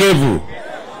unyenyekevu,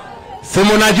 si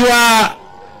mnajua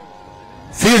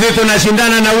sisi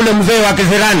tunashindana na ule mzee wa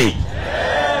Kisirani,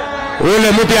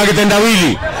 ule mtu ya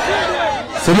kitendawili,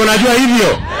 si mnajua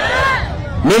hivyo?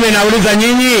 Mimi nauliza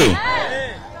nyinyi,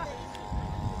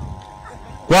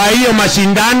 kwa hiyo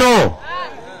mashindano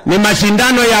ni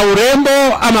mashindano ya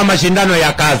urembo ama mashindano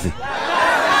ya kazi?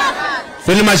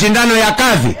 Si ni mashindano ya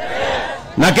kazi,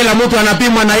 na kila mtu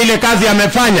anapimwa na ile kazi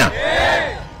amefanya.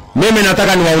 Mimi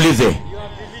nataka niwaulize,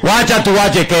 wacha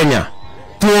tuwache Kenya,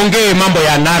 tuongee mambo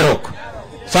ya Narok.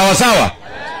 Sawa sawa?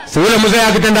 Si ule mzee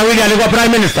akitendawili alikuwa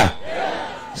prime minister?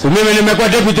 Si mimi nimekuwa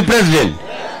deputy president?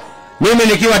 Mimi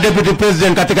nikiwa deputy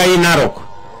president katika hii Narok,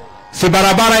 si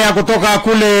barabara ya kutoka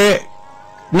kule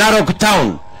Narok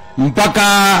Town mpaka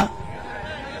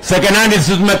Sekenani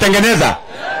tumetengeneza.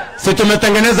 Si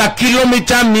tumetengeneza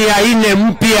kilomita 400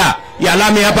 mpya ya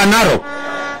lami hapa Narok.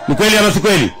 Ni kweli ama si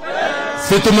kweli?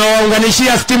 Si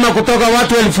tumewaunganishia stima kutoka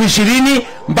watu 20,000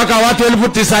 mpaka watu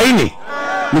 90,000.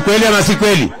 Ni kweli ama si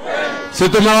kweli? Si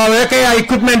tumewawekea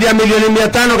equipment ya milioni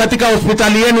 500 katika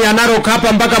hospitali yenu ya Narok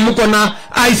hapa mpaka mko na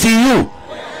ICU.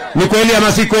 Ni kweli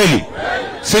ama si kweli?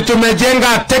 Si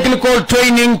tumejenga technical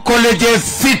training colleges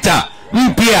 6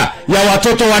 mpya ya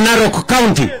watoto wa Narok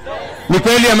County. Ni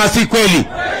kweli ama si kweli?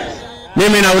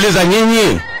 Mimi nauliza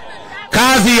nyinyi,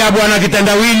 kazi ya bwana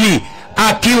Kitendawili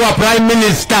akiwa prime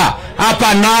minister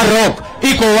hapa Narok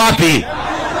iko wapi?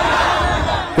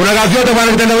 Kuna kazi yote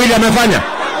bwana Kitendawili amefanya?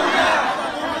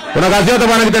 Kuna kazi yote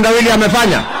bwana Kitendawili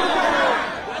amefanya?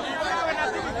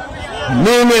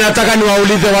 Mimi nataka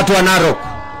niwaulize watu wa Narok,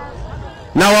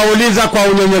 na wauliza kwa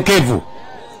unyenyekevu.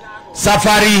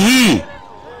 Safari hii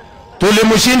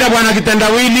tulimshinda bwana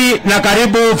Kitendawili na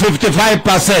karibu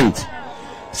 55%.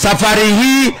 Safari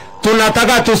hii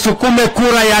tunataka tusukume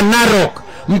kura ya Narok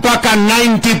mpaka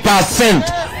 90%.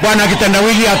 Bwana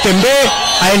Kitendawili atembee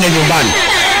aende nyumbani.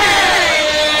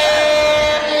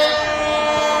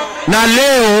 Na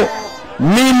leo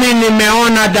mimi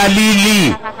nimeona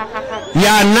dalili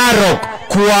ya Narok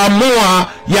kuamua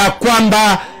ya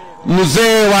kwamba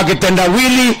mzee wa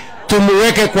Kitendawili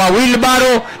tumuweke kwa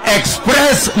wheelbarrow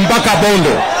express mpaka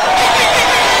Bondo.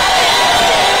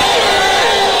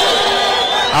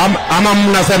 Ama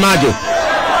mnasemaje?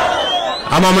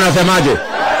 Ama mnasemaje?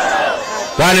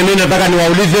 Kwani mimi nataka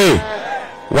niwaulize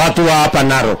watu wa hapa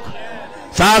Narok.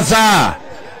 Sasa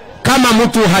kama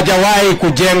mtu hajawahi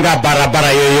kujenga barabara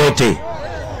yoyote,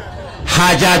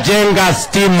 hajajenga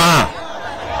stima,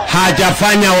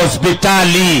 hajafanya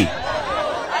hospitali,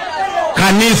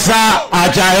 kanisa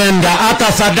hajaenda,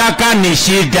 hata sadaka ni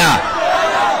shida,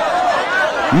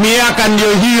 miaka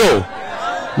ndio hiyo.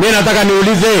 Mimi nataka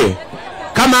niulize,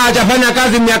 kama hajafanya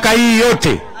kazi miaka hii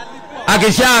yote,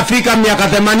 akishafika miaka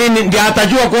 80 ndio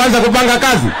atajua kuanza kupanga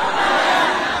kazi?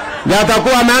 Ndio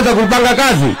atakuwa ameanza kupanga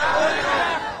kazi?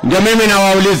 Ndio mimi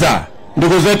nawauliza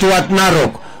ndugu zetu wa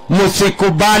Narok,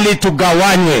 msikubali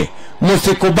tugawanye,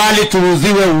 msikubali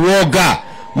tuuziwe uoga,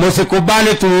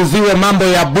 msikubali tuuziwe mambo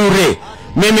ya bure.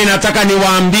 Mimi nataka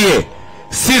niwaambie,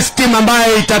 system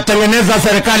ambayo itatengeneza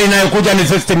serikali inayokuja ni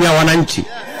system ya wananchi.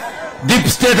 Deep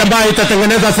state ambayo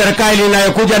itatengeneza serikali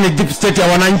inayokuja ni deep state ya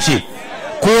wananchi.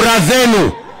 Kura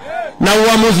zenu na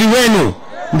uamuzi wenu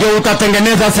ndio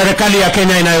utatengeneza serikali ya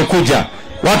Kenya inayokuja.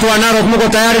 Watu wa Narok, mko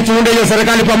tayari tuunde hiyo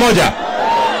serikali pamoja?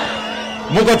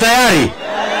 Mko tayari?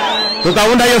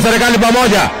 Tutaunda hiyo serikali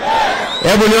pamoja?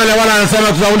 Hebu nione wala anasema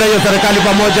tutaunda hiyo serikali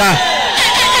pamoja.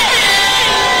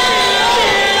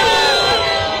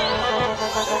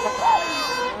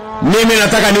 Mimi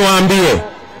nataka niwaambie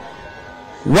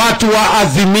watu wa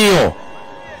Azimio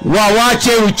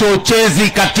wawache uchochezi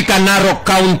katika Narok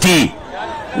County.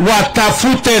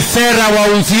 Watafute sera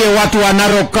wauzie watu wa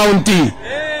Narok County.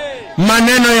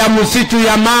 Maneno ya msitu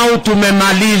ya Mau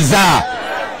tumemaliza.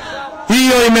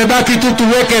 Hiyo imebaki tu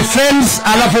tuweke fence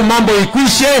alafu mambo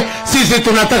ikwishe. Sisi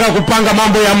tunataka kupanga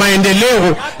mambo ya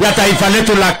maendeleo ya taifa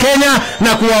letu la Kenya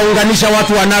na kuwaunganisha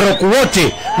watu wa Narok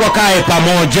wote wakae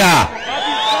pamoja.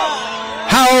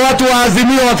 Hao watu wa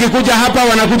Azimio wakikuja hapa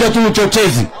wanakuja tu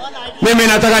uchochezi. Mimi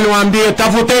nataka niwaambie,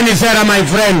 tafuteni sera my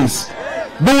friends.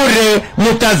 Bure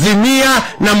mutazimia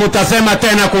na mutasema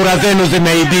tena kura zenu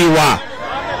zimeibiwa.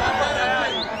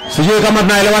 Sijui kama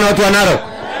tunaelewana watu wa Narok.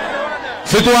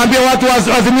 Situwaambie watu wa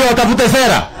Azimio watafute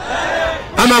sera?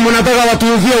 Ama mnataka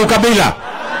watuuzie ukabila?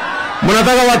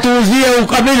 Mnataka watuuzie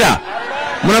ukabila?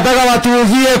 Mnataka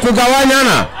watuuzie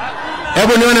kugawanyana?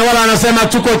 Hebu nione wala anasema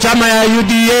tuko chama ya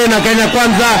UDA na Kenya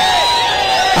Kwanza.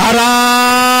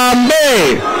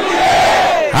 Harambe!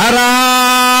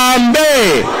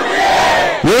 Harambe!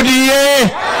 UDA!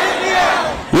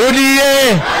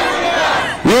 UDA!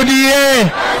 UDA!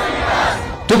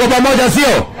 Tuko pamoja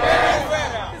sio?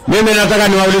 Mimi nataka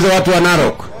niwaulize watu wa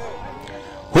Narok.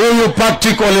 Huyu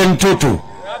Patrick Ole Ntutu,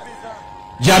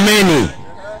 jameni,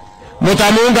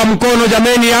 mtamuunga mkono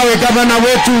jameni awe gavana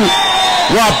wetu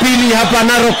wa pili hapa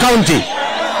Narok County?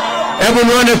 Hebu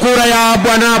nione kura ya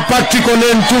bwana Patrick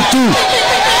Ole Ntutu.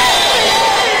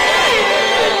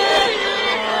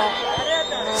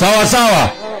 Sawa sawa.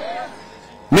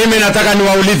 Mimi nataka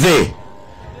niwaulize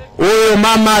huyu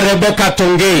mama Rebecca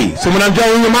Tongei. Si mnamjua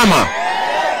huyu mama?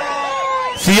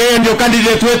 Si yeye ndio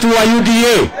candidate wetu wa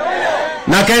UDA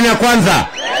na Kenya Kwanza?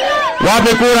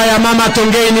 Wape kura ya mama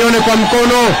Tongei nione kwa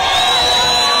mkono.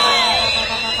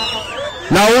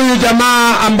 Na huyu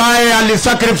jamaa ambaye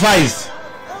alisacrifice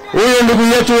huyo ndugu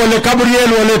yetu Ole Gabriel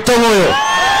Ole Tongoyo.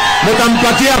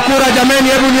 Mtampatia kura jameni,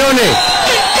 hebu nione.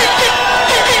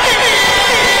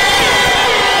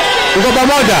 Tuko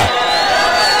pamoja?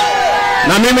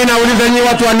 Na mimi nauliza nyinyi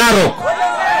watu wa Narok,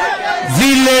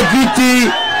 zile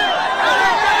viti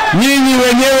nyinyi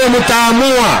wenyewe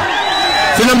mtaamua.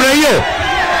 Si namna hiyo?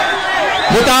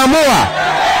 Mtaamua?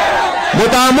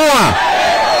 Mtaamua?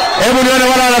 Hebu nione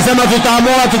wala wanasema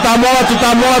tutaamua.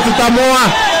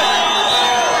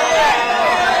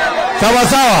 Sawa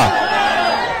sawa.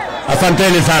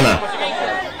 Asanteni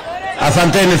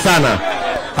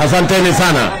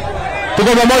sana.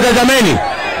 Tuko pamoja jameni?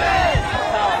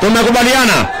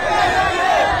 Tumekubaliana?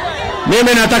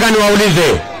 Mimi nataka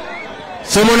niwaulize.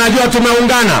 Si mnajua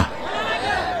tumeungana?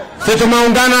 Si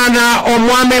tumeungana na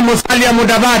Omwami Musalia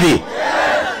Mudavadi?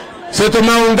 Si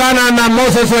tumeungana na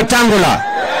Moses Wetangula?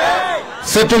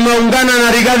 Si tumeungana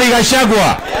na Rigathi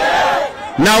Gachagua?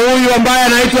 Na huyu ambaye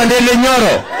anaitwa Ndele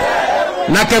Nyoro?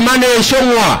 Na Kimani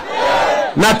Ichung'wah?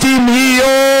 Na timu hii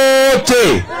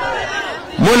yote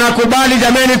mnakubali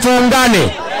jameni tuungane?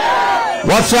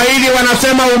 Waswahili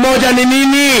wanasema umoja ni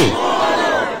nini?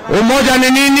 Umoja ni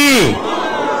nini?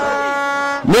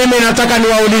 Mimi nataka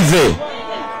niwaulize,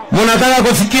 mnataka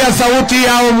kusikia sauti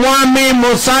ya Omwami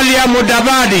Musalia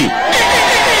Mudavadi?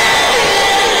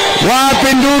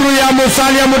 Wapi nduru ya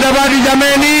Musalia Mudavadi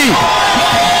jameni?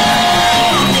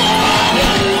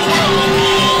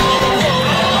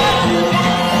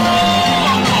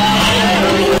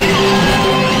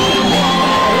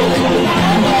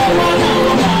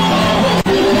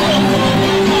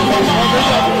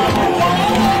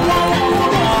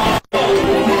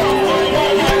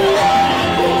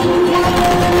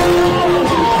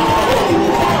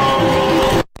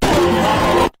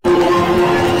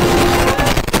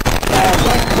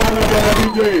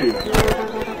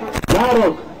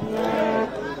 Narok,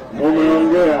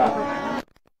 mumeongea.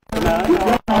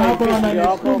 Hapa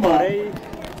wananisukuma.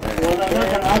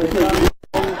 Wanataka action.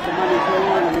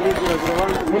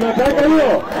 Unataka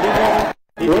hiyo?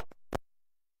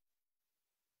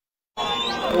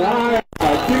 Haya,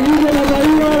 kinguza na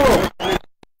hiyo.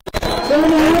 Sema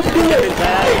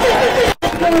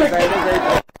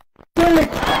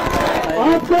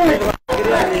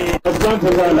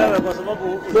asante sana.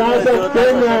 Sasa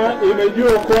Kenya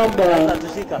imejua kwamba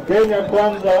Kenya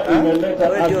kwanza imeleta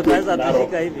action.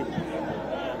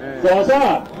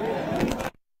 Sasa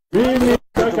mimi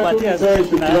nataka tutoe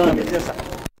shukrani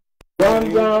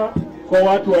kwanza kwa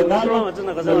watu wa Narok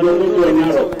na viongozi wa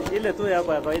Narok.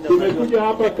 Tumekuja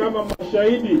hapa kama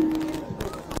mashahidi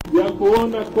ya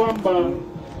kuona kwamba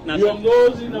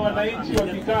viongozi na wananchi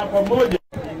wakikaa pamoja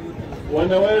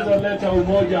wanaweza leta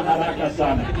umoja haraka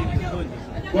sana.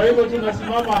 Kwa hivyo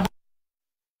tunasimama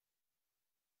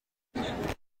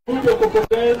kuja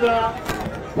kupongeza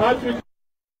Patrick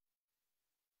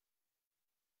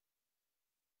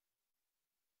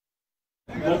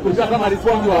na kusema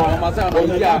alikwamba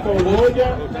wanataka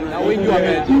umoja na wengi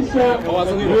wametisha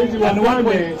mwezi wa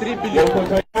 8 wako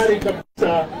tayari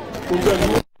kabisa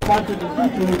kuchagua Patrick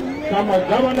kama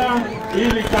gavana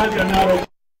ili kazi ya Narok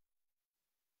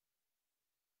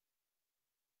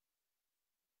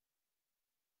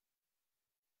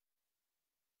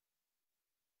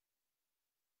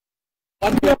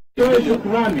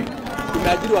shukrani.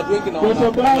 Tumeajiri watu wengi na kwa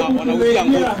sababu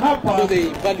tumeingia hapa so they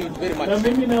value it very much. Na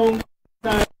mimi naungana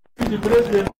na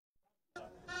president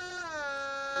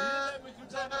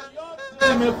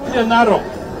nimekuja Narok.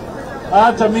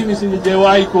 Hata mimi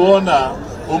sijawahi kuona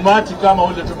umati kama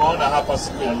ule tumeona hapa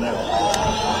siku ya leo.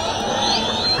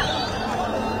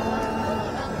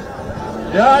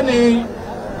 Yaani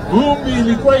vumbi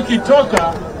ilikuwa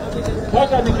ikitoka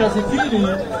mpaka nikafikiri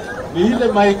ni ile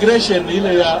migration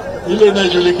ile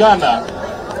inajulikana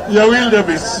ya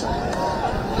wildebeest.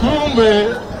 Kumbe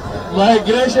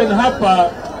migration hapa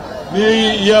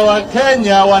ni ya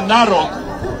Wakenya wa Narok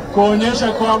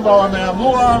kuonyesha kwamba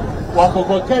wameamua wako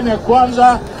kwa Kenya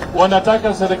kwanza,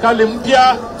 wanataka serikali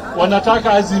mpya,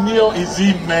 wanataka Azimio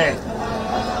izime.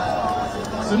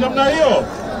 Si namna hiyo?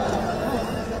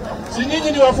 Si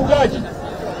nyinyi ni wafugaji?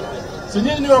 Si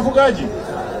nyinyi ni wafugaji?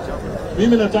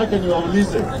 Mimi nataka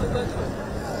niwaulize,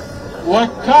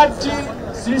 wakati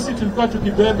sisi tulikuwa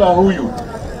tukibeba huyu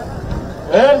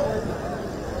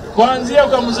kuanzia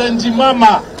kwa mzee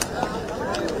Ntimama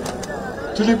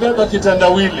tulibeba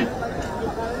kitandawili,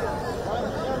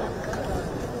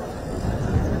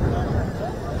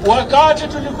 wakati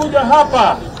tulikuja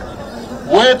hapa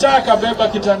Weta akabeba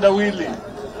kitandawili,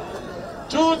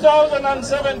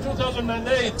 2007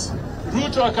 2008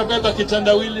 Ruto akabeba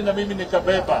kitandawili na mimi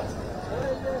nikabeba.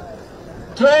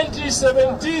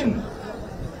 2017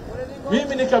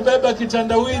 Mimi nikabeba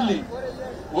kitandawili,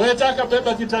 Wetaka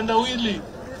beba kitandawili,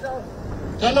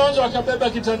 Kalonzo akabeba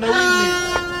kitandawili,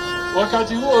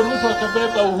 wakati huo Ruto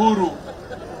akabeba uhuru.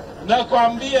 Na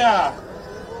kuambia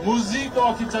mzigo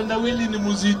wa kitandawili ni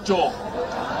mzito.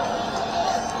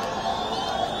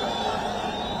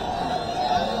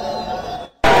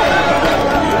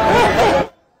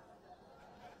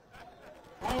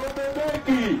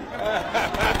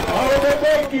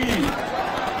 Hawabebeki.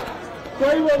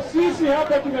 Kwa hivyo sisi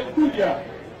hapa tumekuja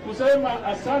kusema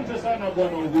asante sana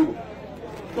Bwana Uhuru,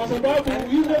 kwa sababu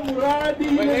ile mradi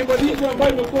ile mzigo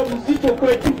ambayo imekuwa mzito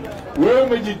kwetu, wewe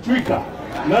umejitwika,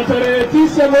 na tarehe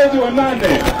 9 mwezi wa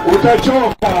 8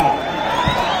 utachoka.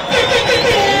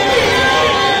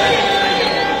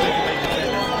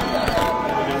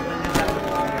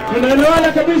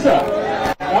 Tunaelewana kabisa?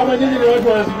 Ama nyinyi ni watu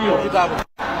wa Azimio?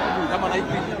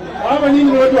 Ama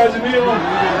nyinyi ni watu wa Azimio?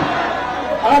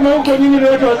 Ama huko nyinyi ni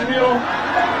watu wa Azimio?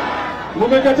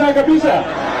 Mumekataa kabisa?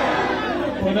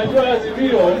 Unajua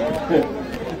Azimio,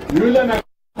 yule na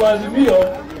kwa Azimio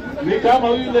ni kama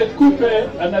yule kupe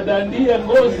anadandia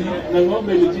ngozi na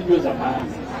ng'ombe ilichinjwa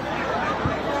zamani.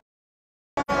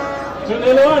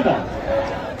 Tunaelewana?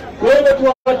 Kwa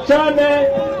hivyo tuachane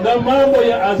na mambo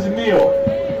ya Azimio.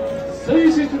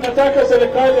 Sisi tunataka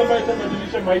serikali ambayo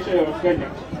itabadilisha maisha ya Wakenya.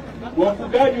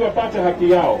 Wafugaji wapate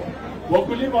haki yao,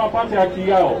 wakulima wapate haki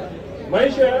yao,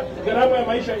 gharama ya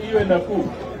maisha iwe nafuu.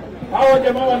 Hawa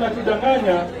jamaa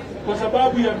wanatudanganya kwa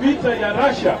sababu ya vita ya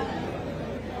Russia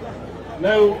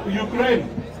na Ukraine,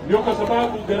 ndio kwa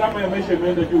sababu gharama ya maisha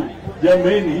imeenda juu.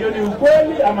 Jameni, hiyo ni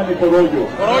ukweli ama ni porojo?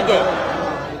 Porojo.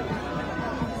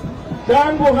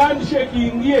 Tangu handshake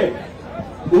ingie,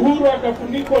 Uhuru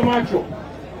akafunikwa macho,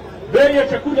 bei ya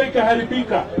chakula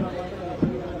ikaharibika.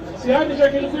 Si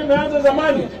handshake ilikuwa imeanza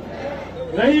zamani,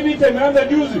 na hii vita imeanza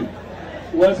juzi.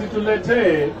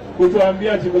 Wasituletee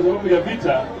kutuambia ati kwa sababu ya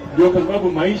vita ndio kwa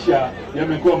sababu maisha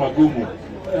yamekuwa magumu.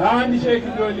 Handshake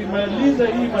ndio ilimaliza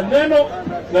hii maneno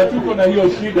na tuko na hiyo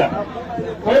shida.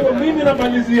 Kwa hivyo mimi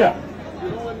namalizia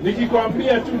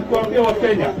nikikwambia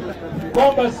Wakenya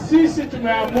kwamba sisi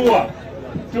tumeamua,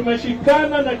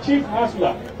 tumeshikana na Chief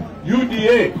Hustler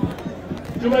UDA,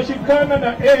 tumeshikana na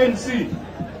ANC,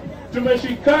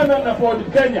 tumeshikana na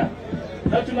Ford Kenya,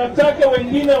 na tunataka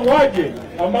wengine waje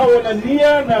ambao wana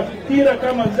nia na fikira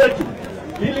kama zetu,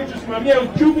 ili tusimamie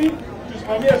uchumi,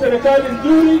 tusimamie serikali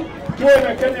nzuri, tuwe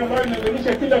na Kenya ambayo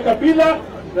inaunganisha kila kabila,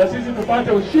 na sisi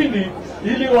tupate ushindi,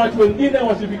 ili watu wengine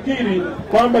wasifikiri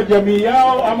kwamba jamii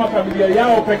yao ama familia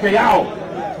yao peke yao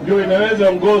ndio inaweza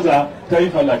ongoza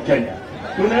taifa la Kenya.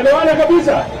 Tunaelewana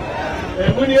kabisa?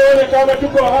 Hebu nione kama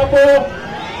tuko hapo.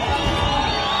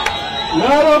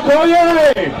 Narok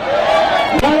oye!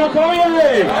 Narok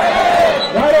oye!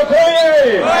 Narok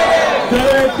oye!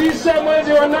 Tarehe 9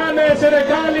 mwezi wa 8,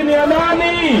 serikali ni ya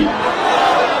nani?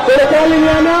 Serikali ni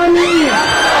ya nani?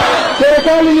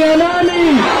 Serikali ni ya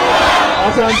nani?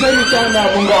 Asanteni sana,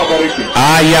 Mungu awabariki.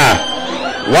 Aya,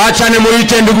 wacha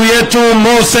nimuite ndugu yetu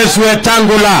Moses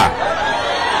Wetangula,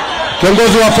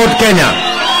 kiongozi wa Ford Kenya.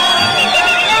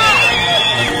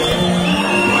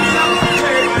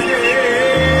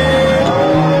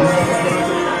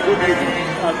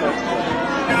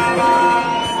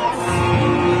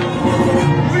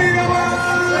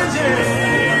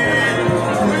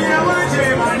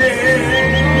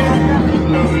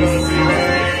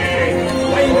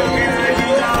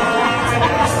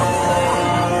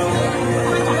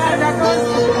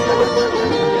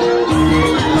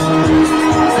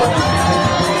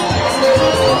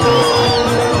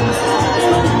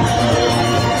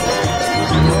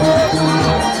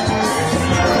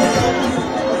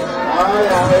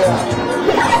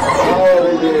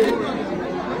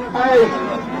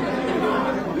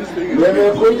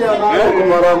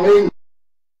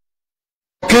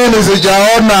 Lakini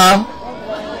sijaona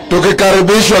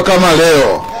tukikaribishwa kama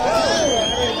leo.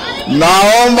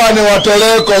 Naomba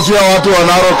niwatolee kofia watu wa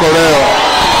Narok leo.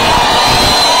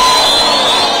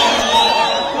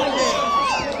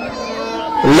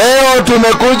 Leo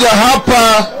tumekuja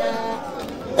hapa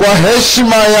kwa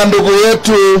heshima ya ndugu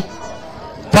yetu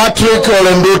Patrick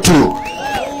Ole Ndutu.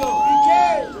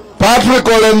 Patrick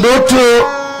Ole Ndutu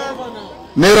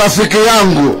ni rafiki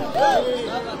yangu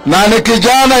na ni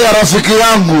kijana ya rafiki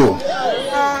yangu.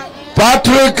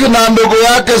 Patrick na ndugu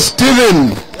yake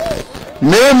Steven,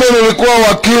 mimi nilikuwa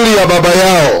wakili ya baba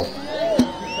yao.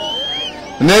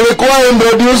 Nilikuwa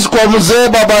introduce kwa mzee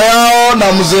baba yao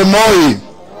na mzee Moi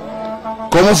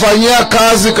kumfanyia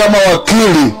kazi kama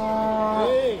wakili,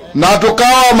 na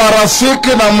tukawa marafiki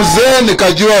na mzee,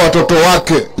 nikajua watoto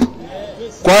wake.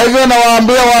 Kwa hivyo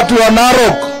nawaambia watu wa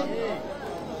Narok,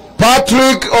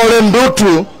 Patrick Ole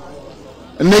Ndutu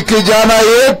ni kijana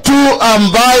yetu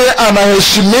ambaye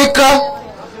anaheshimika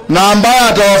na ambaye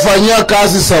atawafanyia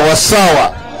kazi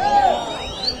sawasawa.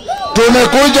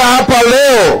 Tumekuja hapa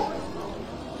leo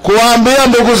kuambia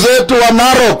ndugu zetu wa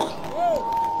Narok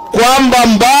kwamba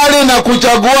mbali na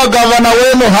kuchagua gavana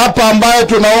wenu hapa ambaye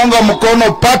tunaunga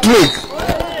mkono Patrick,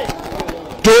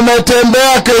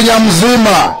 tumetembea Kenya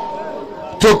mzima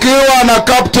tukiwa na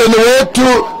kapteni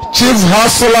wetu Chief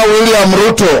Hustler William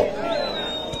Ruto.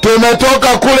 Tumetoka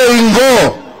kule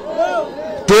Ingo,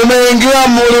 tumeingia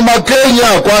Mlima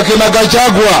Kenya kwa kina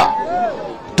Gachagua,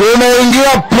 tumeingia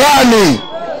Pwani,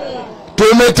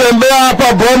 tumetembea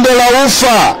hapa Bonde la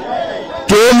Ufa,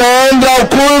 tumeenda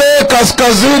kule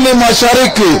kaskazini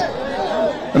mashariki.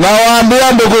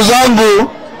 Nawaambia ndugu zangu,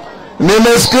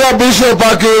 nimesikia Bishop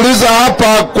akiuliza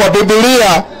hapa kwa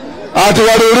Biblia, ati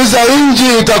waliuliza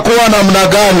inji itakuwa namna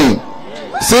gani.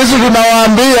 Sisi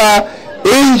tunawaambia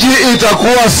inji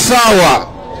itakuwa sawa,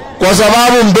 kwa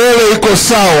sababu mbele iko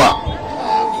sawa.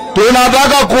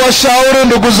 Tunataka kuwashauri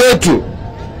ndugu zetu,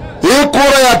 hii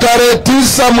kura ya tarehe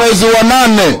 9 mwezi wa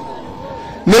 8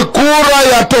 ni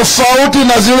kura ya tofauti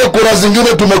na zile kura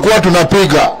zingine tumekuwa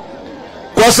tunapiga,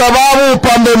 kwa sababu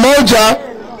upande moja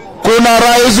kuna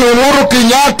Rais Uhuru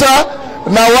Kenyatta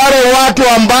na wale watu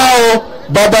ambao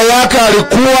baba yake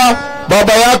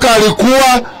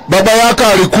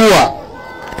alikuwa,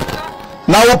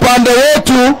 na upande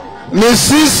wetu ni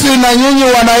sisi na nyinyi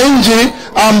wananchi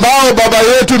ambao baba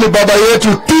yetu ni baba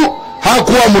yetu tu,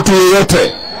 hakuwa mtu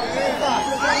yeyote.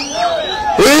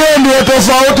 Hiyo ndio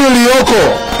tofauti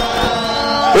iliyoko.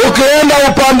 Ukienda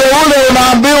upande ule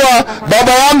unaambiwa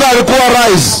baba yangu alikuwa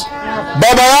rais,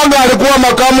 baba yangu alikuwa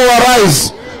makamu wa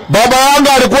rais, baba yangu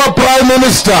alikuwa prime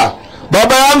minister,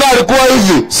 baba yangu alikuwa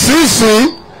hivi. Sisi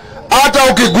hata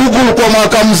ukigoogle kwa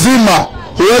mwaka mzima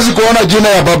huwezi kuona jina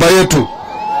ya baba yetu.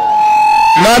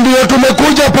 Na ndio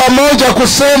tumekuja pamoja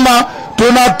kusema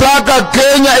tunataka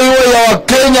Kenya iwe ya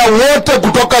Wakenya wote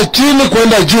kutoka chini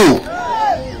kwenda juu.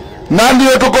 Na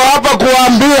ndio tuko hapa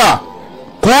kuambia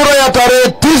kura ya tarehe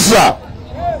 9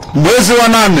 mwezi wa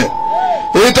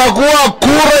 8 itakuwa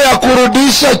kura ya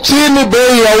kurudisha chini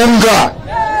bei ya unga,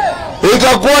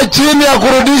 itakuwa chini ya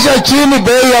kurudisha chini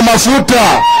bei ya mafuta,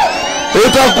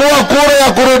 itakuwa kura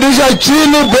ya kurudisha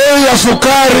chini bei ya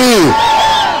sukari,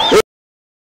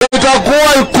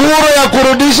 itakuwa kura ya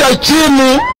kurudisha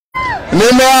chini.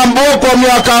 Nimeambiwa kwa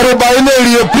miaka 40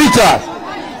 iliyopita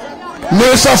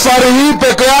ni safari hii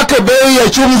peke yake bei ya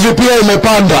chumvi pia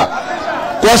imepanda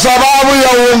kwa sababu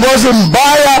ya uongozi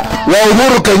mbaya wa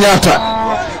Uhuru Kenyatta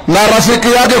na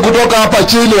rafiki yake kutoka hapa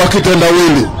chini wa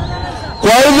kitendawili.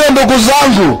 Kwa hivyo ndugu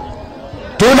zangu,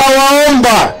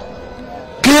 tunawaomba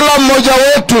kila mmoja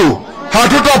wetu,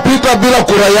 hatutapita bila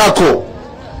kura yako.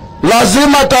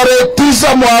 Lazima tarehe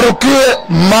 9 mwarukie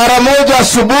mara moja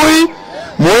asubuhi,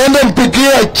 muende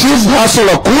mpigie Chief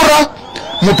Hustler kura,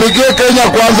 mpigie Kenya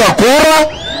Kwanza kura,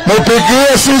 mpigie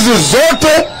sisi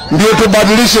zote, ndio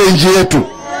tubadilishe nchi yetu.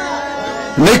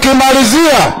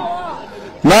 Nikimalizia,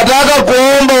 nataka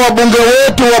kuomba wabunge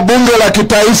wetu wa bunge la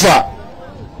kitaifa,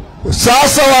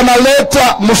 sasa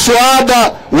wanaleta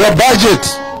mswada wa budget,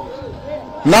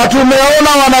 na tumeona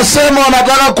wanasema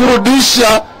wanataka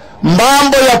kurudisha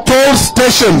mambo ya toll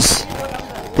stations.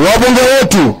 Wabunge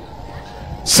wetu,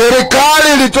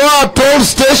 serikali ilitoa toll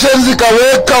stations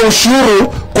ikaweka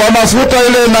ushuru kwa mafuta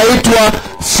ile inaitwa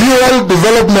Fuel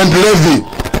Development Levy.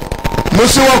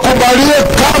 Msiwakubalie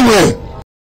kamwe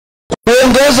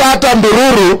kuongeza hata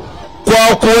ndururu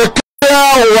kwa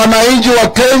kuwekea wananchi wa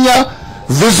Kenya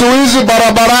vizuizi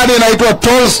barabarani inaitwa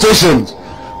toll stations,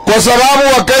 kwa sababu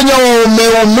Wakenya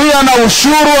wameumia na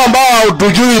ushuru ambao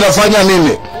hatujui inafanya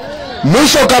nini.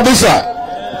 Mwisho kabisa,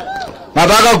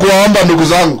 nataka kuwaomba ndugu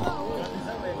zangu,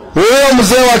 huyo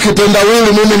mzee wa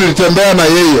kitendawili mimi nilitembea na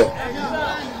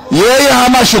yeye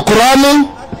hana shukrani,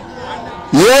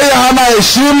 yeye hana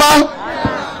heshima,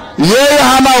 yeye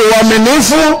hana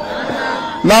uaminifu,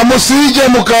 na msije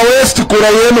mkawesti kura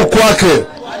yenu kwake,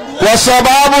 kwa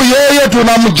sababu yeye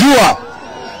tunamjua.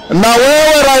 Na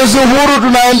wewe Rais Uhuru,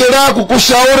 tunaendelea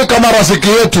kukushauri kama rafiki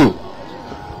yetu.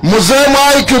 Mzee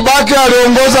Mwai Kibaki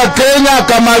aliongoza Kenya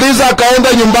akamaliza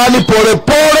akaenda nyumbani pole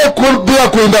bila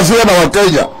kuindafia na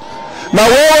Wakenya. Na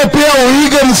wewe pia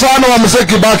uige mfano wa mzee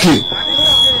Kibaki.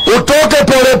 Utoke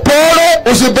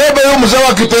pole, usibebe huyo mzee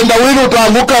wa kitendawili,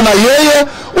 utaanguka na yeye,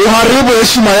 uharibu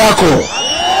heshima yako.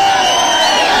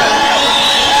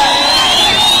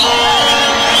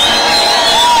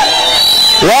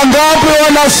 Wangapi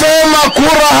wanasema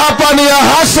kura hapa ni ya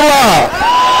Hustler?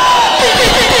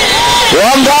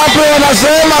 Wangapi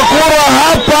wanasema kura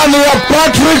hapa ni ya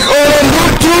Patrick Ole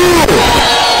Ruto?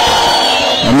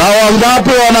 Na wangapi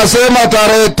wanasema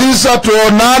tarehe 9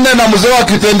 tuonane na mzee wa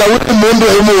kitendawili mundu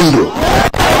himundu?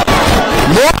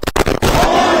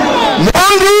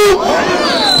 Mundu?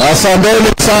 Asanteni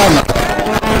sana.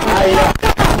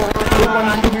 Tuko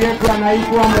na ndugu yetu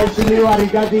anaitwa Mheshimiwa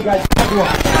Rigathi Gachagua.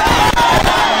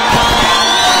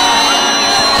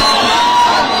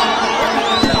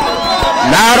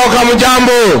 Narok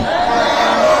hamjambo.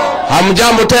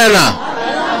 Hamjambo tena.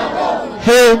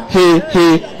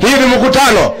 Hii ni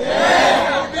mkutano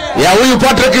ya huyu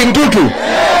Patrick Ntutu.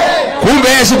 Kumbe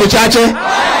siku chache.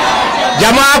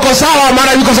 Jamaa ako sawa,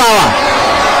 mara yuko sawa.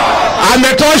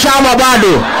 Ametosha ama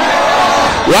bado?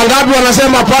 Wangapi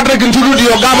wanasema Patrick Ntutu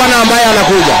ndio gavana ambaye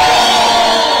anakuja?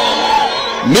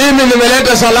 Mimi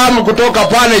nimeleta salamu kutoka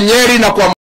pale Nyeri na kwa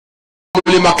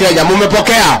Mlima Kenya.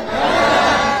 Mumepokea?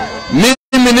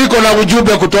 Mimi niko na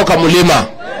ujumbe kutoka mlima.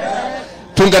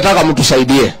 Tungetaka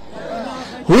mtusaidie.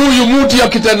 Huyu mtu ya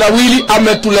kitendawili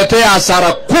ametuletea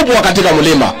hasara kubwa katika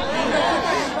mlima.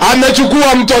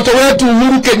 Amechukua mtoto wetu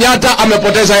Uhuru Kenyatta,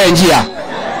 amepoteza yeye njia.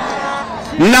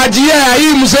 Na njia ya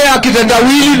hii mzee ya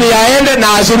kitendawili ni aende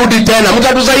na asirudi tena.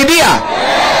 Mtatusaidia?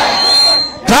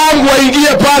 Tangu waingie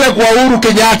pale kwa Uhuru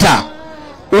Kenyatta,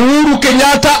 Uhuru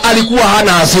Kenyatta alikuwa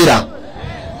hana hasira.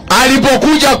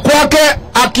 Alipokuja kwake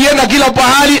akienda kila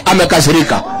pahali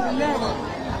amekasirika.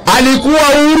 Alikuwa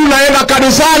Uhuru naenda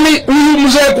kanisani, huyu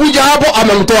mzee kuja hapo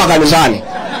amemtoa kanisani.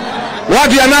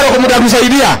 Watu ya Narok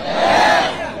mtatusaidia?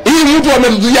 Hii mtu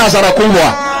ametutia hasara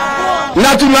kubwa.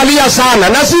 Na tunalia sana.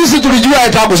 Na sisi tulijua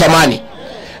tangu zamani.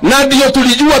 Na ndio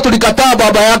tulijua tulikataa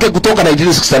baba yake kutoka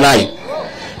 1969.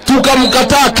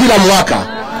 Tukamkataa kila mwaka.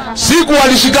 Siku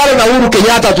walishikana na Uhuru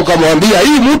Kenyatta tukamwambia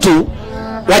hii mtu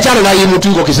wachana na hii mtu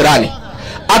yuko kisirani.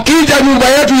 Akija nyumba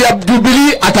yetu ya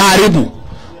Jubilee ataharibu.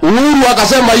 Uhuru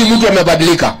akasema hii mtu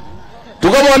amebadilika.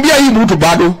 Tukamwambia hii mtu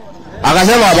bado.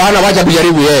 Akasema bwana wacha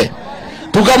kujaribu yeye.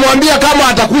 Tukamwambia kama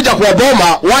atakuja kwa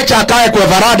boma wacha akae kwa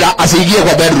varanda asiingie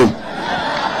kwa bedroom.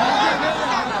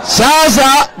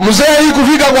 Sasa mzee hii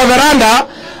kufika kwa veranda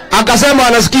akasema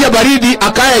anasikia baridi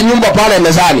akae nyumba pale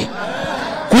mezani.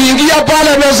 Kuingia pale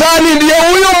mezani ndiye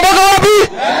huyo mpaka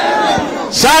wapi?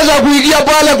 Sasa kuingia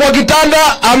pale kwa kitanda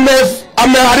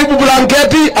ameharibu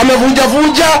blanketi, amevunja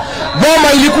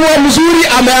boma ilikuwa mzuri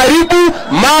ameharibu,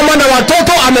 mama na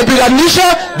watoto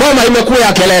amepiganisha, boma imekuwa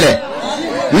ya kelele.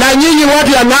 Na nyinyi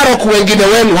watu ya Narok wengine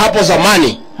wenu hapo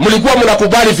zamani mlikuwa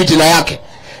mnakubali fitina yake.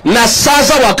 Na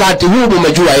sasa wakati huu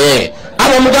mmejua yeye.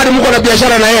 Ama mgani mko na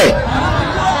biashara na yeye?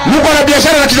 Mko na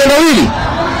biashara na kitendawili?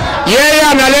 Yeye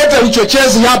analeta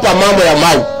uchochezi hapa mambo ya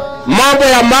mau. Mambo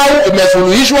ya mau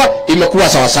imesuluhishwa, imekuwa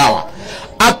sawa sawa.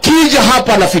 Akija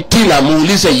hapa na fitina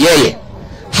muulize yeye.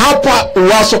 Hapa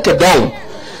Uwaso Kedong,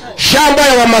 shamba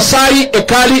ya Wamasai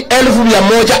ekali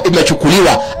 1,100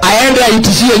 imechukuliwa. Aende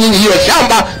aitishie nyinyi hiyo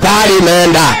shamba pahali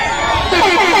imeenda.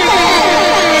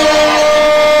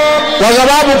 Kwa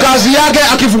sababu kazi yake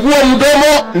akifungua mdomo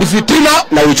ni fitina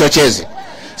na uchochezi.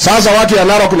 Sasa watu ya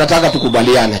Narok nataka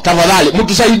tukubaliane. Tafadhali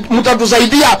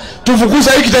mtatusaidia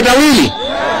tufukuze hiki kitendawili.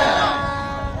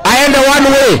 Aende one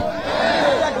way.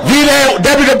 Vile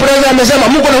Deputy President amesema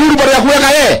mko na huru ya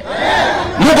kuweka yeye.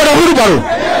 Mko na huru.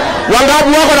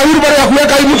 Wangapi wako na huru ya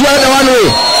kuweka hii mtu aende one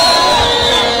way?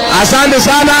 Asante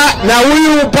sana. Na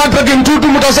huyu Patrick Ntutu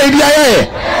mtasaidia yeye.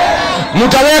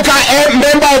 Mtaweka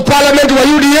member of parliament wa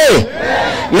UDA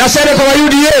na senator wa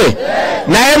UDA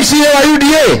na MCA wa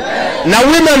UDA na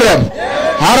women rep.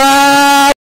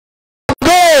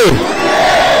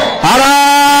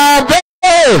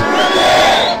 Harambee!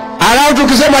 Alafu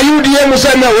tukisema UDA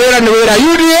mseme wera ni wera.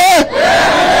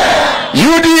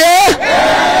 UDA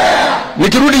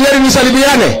nikirudi Nyeri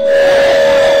nisalimiane.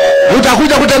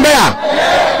 Mtakuja kutembea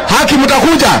haki,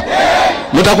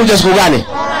 mtakuja siku gani?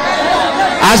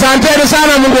 Asanteni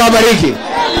sana, Mungu awabariki.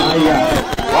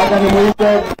 Hapa ni mwito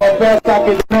Profesa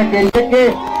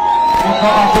Kithure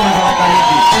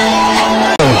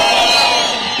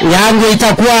yangu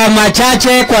itakuwa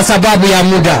machache kwa sababu ya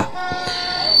muda.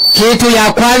 Kitu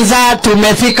ya kwanza,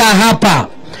 tumefika hapa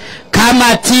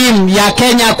kama timu ya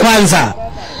Kenya Kwanza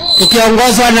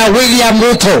tukiongozwa na William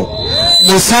Ruto,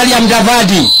 Musalia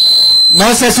Mudavadi,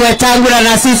 Moses Wetangula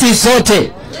na sisi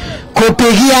sote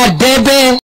kupigia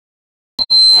debe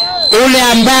ule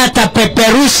ambaye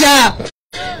atapeperusha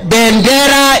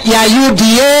bendera ya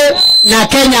UDA na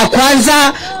Kenya Kwanza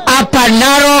hapa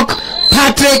Narok,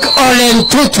 Patrick Ole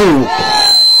Ntutu.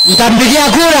 Mtampigia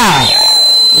kura?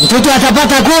 Ntutu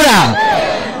atapata kura?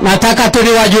 Nataka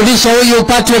tuliwajulishe huyu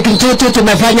Patrick Ntutu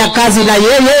tumefanya kazi na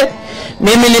yeye.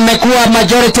 Mimi nimekuwa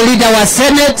majority leader wa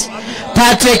Senate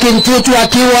Patrick Ntutu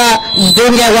akiwa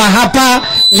mbunge wa hapa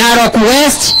Narok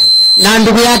West, na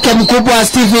ndugu yake mkubwa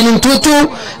Stephen Ntutu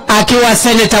akiwa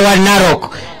senator wa Narok.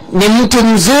 Ni mtu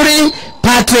mzuri.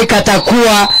 Patrick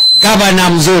atakuwa gavana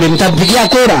mzuri. Mtampigia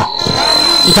kura?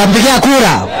 Mtampigia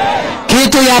kura?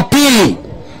 Kitu ya pili,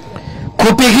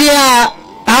 kupigia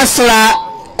asla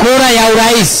kura ya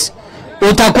urais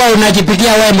utakuwa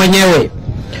unajipigia wewe mwenyewe.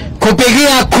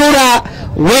 Kupigia kura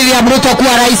William Ruto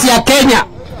kuwa rais ya Kenya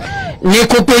ni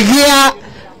kupigia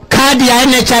kadi ya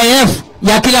NHIF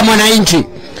ya kila mwananchi.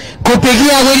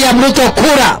 Kupigia William Ruto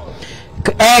kura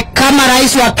kama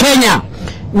rais wa Kenya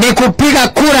ni kupiga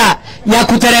kura ya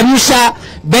kuteremsha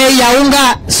bei ya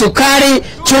unga, sukari,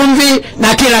 chumvi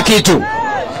na kila kitu.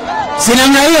 Si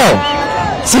namna hiyo?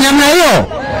 Si namna hiyo?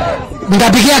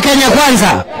 Mtapigia Kenya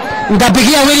kwanza?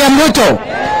 Mtapigia William Ruto?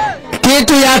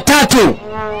 Kitu ya tatu,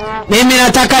 mimi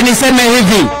nataka niseme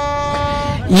hivi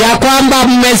ya kwamba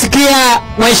mmesikia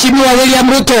Mheshimiwa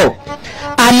William Ruto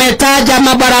ametaja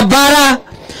mabarabara,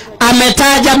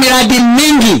 ametaja miradi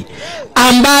mingi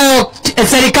ambayo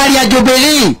serikali ya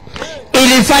Jubilee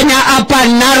ilifanya hapa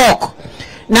Narok,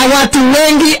 na watu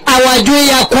wengi hawajui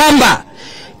ya kwamba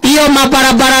hiyo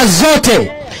mabarabara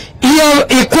zote, hiyo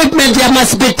equipment ya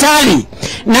hospitali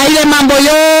na ile mambo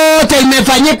yote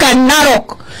imefanyika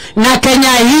Narok, na Kenya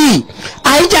hii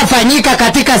haijafanyika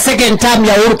katika second term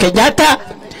ya Uhuru Kenyatta.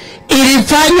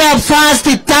 Ilifanywa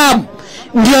first term,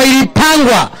 ndio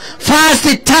ilipangwa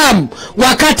first term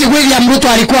wakati William Ruto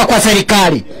alikuwa kwa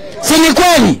serikali. Si ni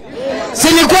kweli? Si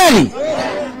ni kweli?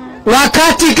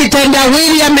 Wakati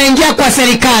kitendawili ameingia kwa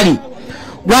serikali,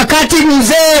 wakati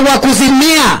mzee wa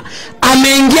kuzimia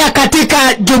ameingia katika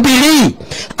Jubilee,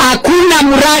 hakuna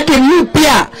mradi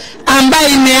mpya ambayo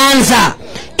imeanza.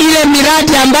 Ile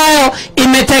miradi ambayo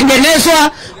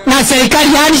imetengenezwa na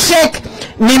serikali ya handshake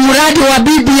ni mradi wa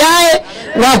BBI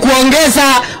wa kuongeza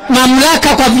mamlaka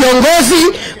kwa viongozi,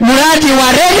 mradi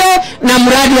wa rege na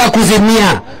mradi wa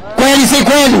kuzimia. Kweli si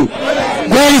kweli?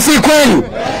 Kweli si kweli?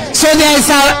 So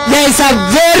there is a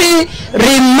very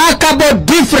remarkable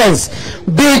difference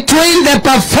between the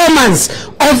performance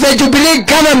of the Jubilee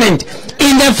government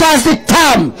in the first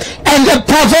term and the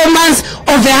performance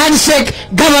of the handshake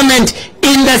government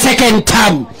in the second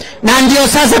term. Na ndio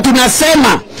sasa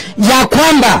tunasema ya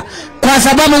kwamba kwa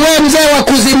sababu wewe mzee wa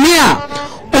kuzimia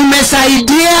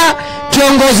umesaidia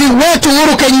kiongozi wetu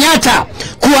Uhuru Kenyatta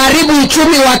kuharibu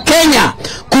uchumi wa Kenya,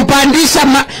 kupandisha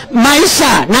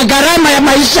maisha na gharama ya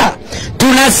maisha,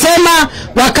 tunasema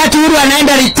wakati Uhuru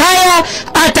anaenda retire,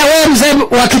 hata wewe mzee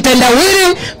wa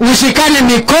kitendawili mshikane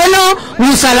mikono,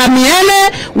 msalamiane,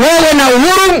 wewe na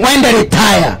Uhuru mwende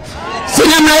retire. Si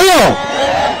namna hiyo?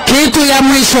 Kitu ya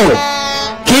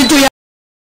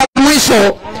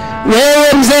mwisho,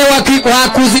 wewe mzee wa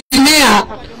kuzimia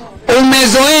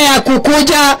umezoea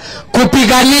kukuja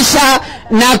kupiganisha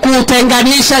na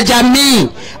kutenganisha jamii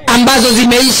ambazo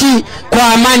zimeishi kwa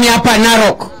amani hapa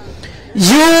Narok.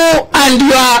 You and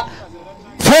your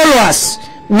followers,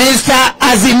 Mr.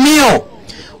 Azimio,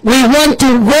 we want to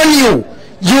warn you,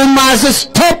 you must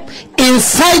stop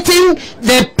inciting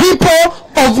the people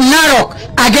of Narok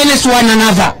against one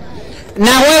another.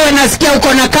 Na wewe nasikia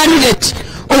uko na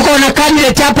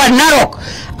candidate hapa Narok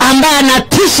ambaye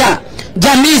anatisha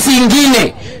jamii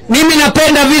zingine. Mimi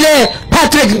napenda vile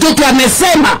Patrick Ntutu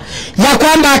amesema ya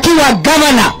kwamba akiwa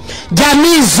governor,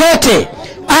 jamii zote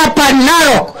hapa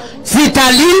Narok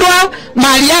zitalindwa,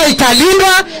 mali yao italindwa,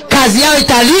 kazi yao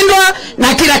italindwa,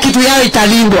 na kila kitu yao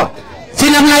italindwa. Si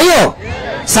namna hiyo?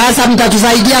 Sasa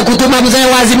mtatusaidia kutuma mzee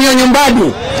wa Azimio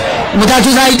nyumbani?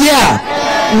 Mtatusaidia?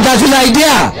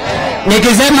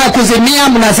 Nikisema kuzimia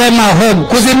mnasema home.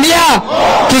 Kuzimia,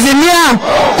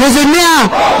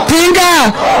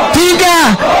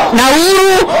 tinga, na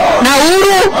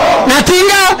Uhuru, na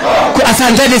tinga.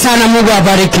 Asanteni sana, Mungu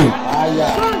awabariki.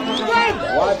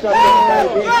 Wacha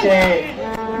tumkaribishe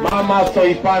Mama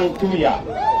Soipan Tuya.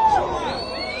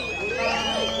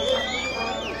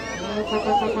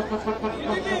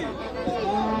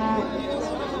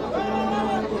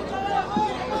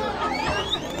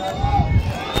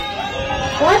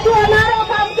 Watu wa Narok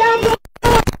hamjambo.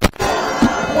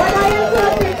 Bwana Yesu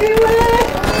asifiwe.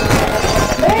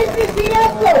 Basi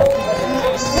siapo.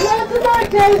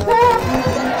 Tunataka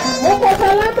uko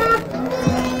salama.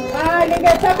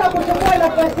 Ningetaka kuchukua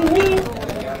nafasi hii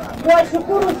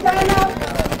kuwashukuru sana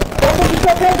kwa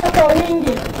kujitokeza kwa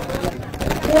wingi.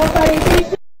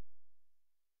 Kuwakaribisha.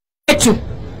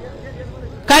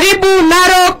 Karibu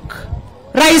Narok,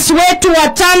 rais wetu wa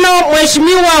 5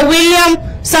 Mheshimiwa William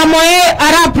Samoei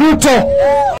Ruto.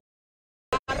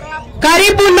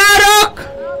 Karibu Narok,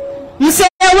 mzee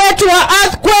wetu wa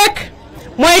earthquake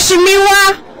Mheshimiwa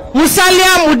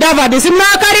Musalia Mudavadi.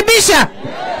 Simnawakaribisha.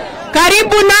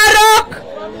 Karibu Narok.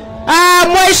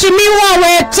 Mheshimiwa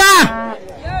Weta,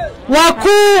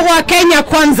 wakuu wa Kenya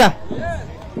Kwanza.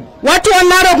 Watu wa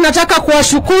Narok nataka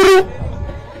kuwashukuru.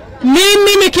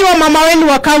 Mimi nikiwa mama wenu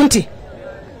wa county,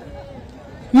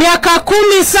 miaka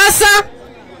 10 sasa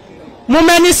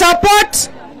mumenisupport.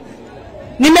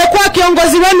 Nimekuwa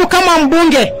kiongozi wenu kama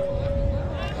mbunge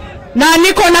na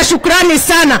niko na shukrani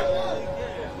sana.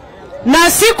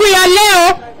 Na siku ya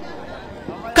leo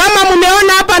kama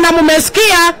mumeona hapa na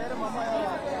mumesikia,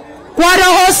 kwa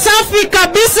roho safi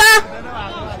kabisa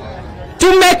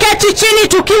tumeketi chini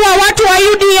tukiwa watu wa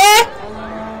UDA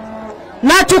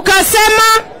na tukasema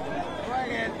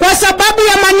kwa sababu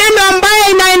ya maneno ambayo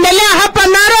inaendelea hapa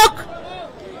Narok,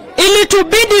 ili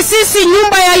tubidi sisi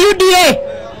nyumba ya UDA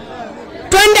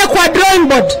twende kwa drawing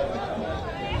board.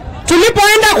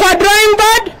 Tulipoenda kwa drawing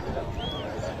board,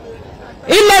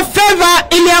 ile favor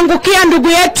iliangukia ndugu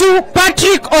yetu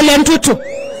Patrick Ole Ntutu.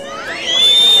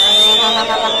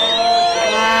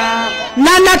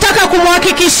 Na nataka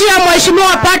kumhakikishia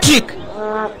Mheshimiwa Patrick,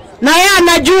 na yeye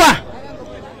anajua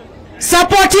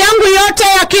support yangu yote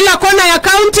ya kila kona ya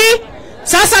county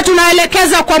sasa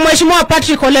tunaelekeza kwa Mheshimiwa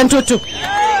Patrick Ole Ntutu.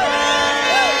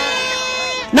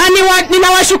 Na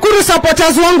ninawashukuru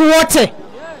supporters wangu wote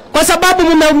kwa sababu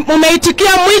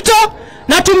mumeitikia mwito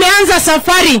na tumeanza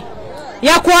safari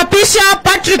ya kuapisha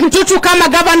Patrick Ntutu kama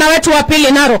gavana wetu wa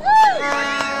pili Narok.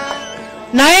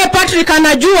 Na yeye Patrick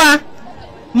anajua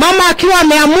mama akiwa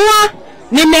ameamua,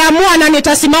 nimeamua na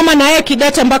nitasimama na yeye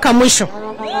kidete mpaka mwisho.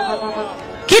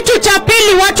 Kitu cha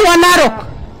pili, watu wa Narok,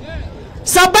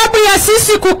 sababu ya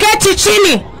sisi kuketi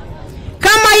chini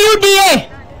kama UDA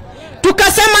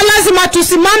tukasema lazima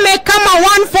tusimame kama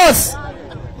one force,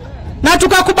 na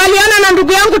tukakubaliana na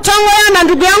ndugu yangu Tongoya na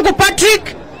ndugu yangu Patrick,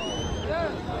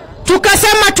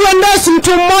 tukasema tuendose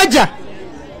mtu mmoja.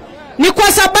 Ni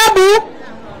kwa sababu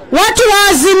watu wa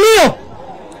Azimio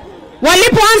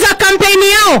walipoanza kampeni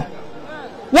yao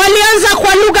walianza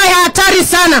kwa lugha ya hatari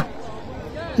sana,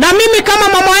 na mimi kama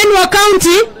mama wenu wa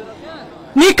county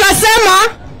nikasema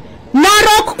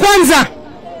Narok kwanza,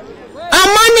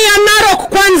 amani ya Narok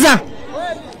kwanza.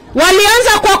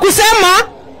 Walianza kwa kusema,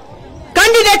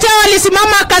 candidate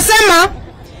walisimama akasema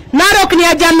Narok ni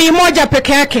ya jamii moja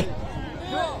peke yake.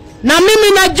 Na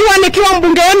mimi najua nikiwa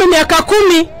mbunge wenu miaka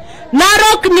 10,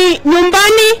 Narok ni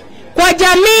nyumbani kwa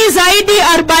jamii zaidi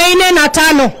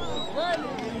 45.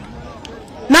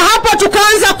 Na hapo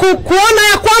tukaanza kuona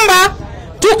ya kwamba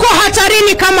tuko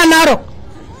hatarini kama Narok.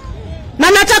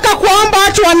 Na nataka kuomba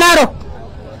watu wa Narok,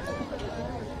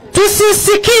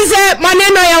 tusisikize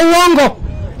maneno ya uongo.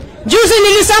 Juzi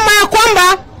nilisema ya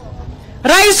kwamba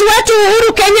rais wetu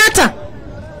Uhuru Kenyatta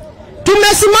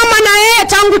tumesimama na yeye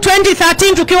tangu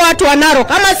 2013 tukiwa watu wa Narok,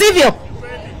 kama sivyo?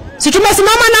 Si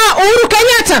tumesimama na Uhuru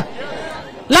Kenyatta?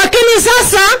 Lakini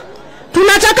sasa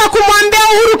tunataka kumwambia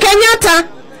Uhuru Kenyatta,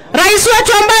 rais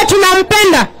wetu ambaye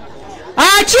tunampenda,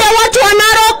 aachie watu wa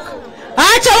Narok,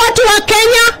 aache watu wa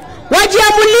Kenya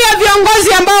wajiamulie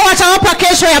viongozi ambao watawapa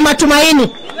kesho ya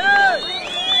matumaini.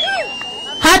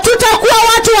 Hatutakuwa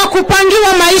watu wa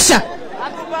kupangiwa maisha.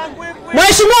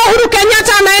 Mheshimiwa Uhuru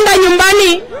Kenyatta anaenda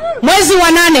nyumbani mwezi wa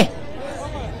 8.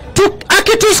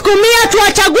 Akitusukumia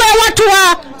tuwachague watu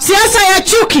wa siasa ya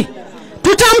chuki,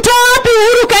 tutamtoa wapi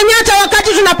Uhuru Kenyatta wakati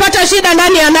tunapata shida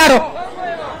ndani ya Narok?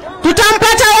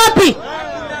 Tutampata wapi?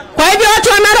 Kwa hivyo watu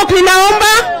wa Narok, ninaomba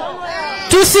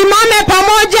tusimame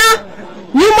pamoja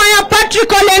nyuma ya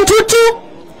Patrick Ole Ntutu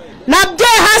na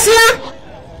Hasla.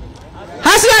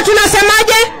 Hasla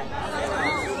tunasemaje?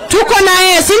 Tuko na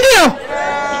yeye, si ndio?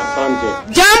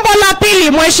 Jambo la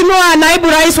pili, Mheshimiwa Naibu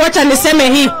Rais, wacha niseme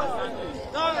hii.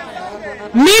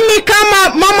 Mimi kama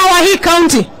mama wa hii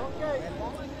county,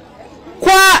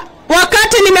 kwa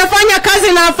wakati nimefanya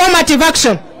kazi na affirmative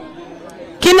action,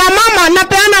 kina mama,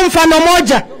 napeana mfano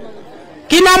moja.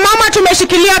 Kina mama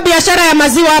tumeshikilia biashara ya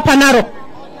maziwa hapa Narok.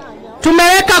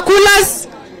 Tumeweka coolers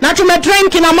na tumetrain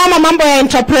kina mama mambo ya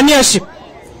entrepreneurship.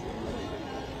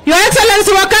 Your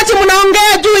Excellency, wakati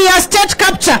mnaongea juu ya state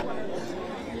capture,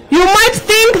 you might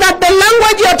think that the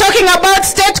language you're talking about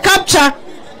state capture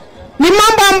ni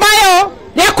mambo ambayo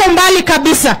yako mbali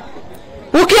kabisa.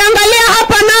 Ukiangalia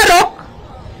hapa Narok,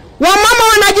 wamama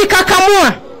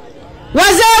wanajikakamua,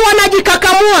 wazee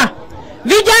wanajikakamua,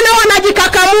 vijana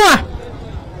wanajikakamua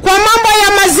kwa mambo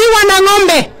ya maziwa na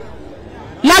ng'ombe.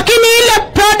 Lakini ile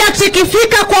product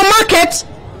ikifika kwa market,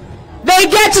 they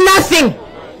get nothing.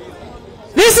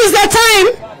 This is the time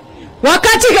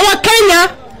wakati wa Kenya,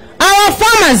 our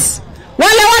farmers,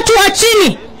 wale watu wa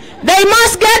chini, they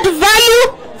must get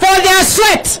value for their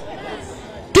sweat.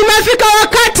 imefika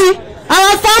wakati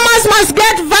our farmers must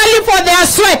get value for their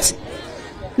sweat.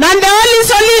 And the only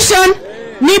solution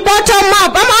ni bottom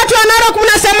up. Ama watu wa Narok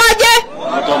mnasemaje?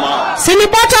 Bottom up. Si ni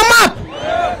bottom up?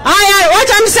 Aya,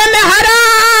 wacha mseme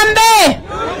harambe.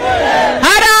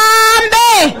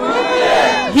 Harambe.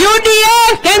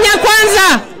 UDA Kenya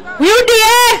kwanza.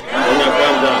 UDA Kenya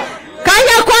kwanza.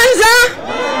 Kenya kwanza.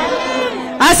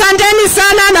 Asanteni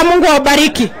sana na Mungu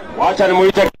awabariki. Wacha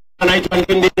nimuite anaitwa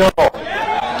Ndinyo.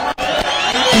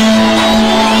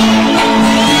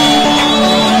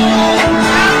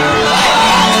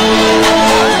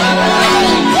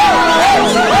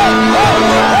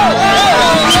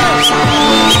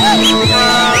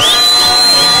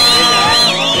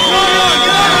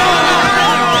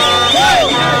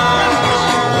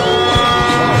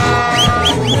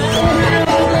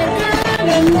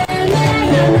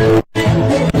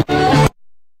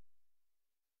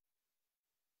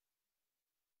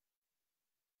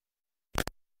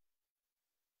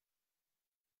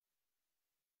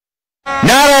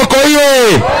 Narok oye!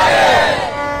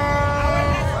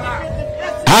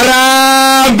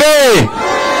 Harambe!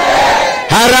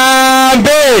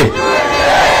 Harambe!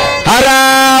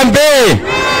 Harambe!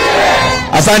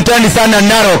 Asanteni sana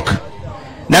Narok.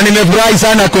 Na nimefurahi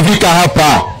sana kufika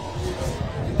hapa.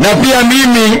 Na pia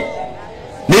mimi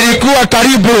nilikuwa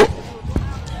karibu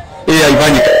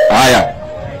haifanyika. Haya.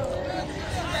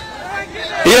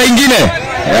 Ile ingine.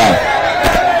 Yeah.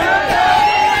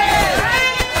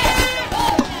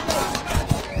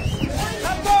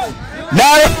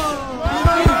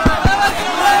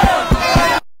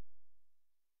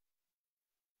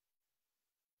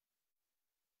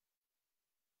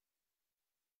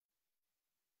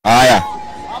 Haya.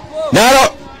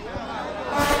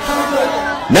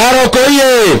 Narok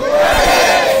oye!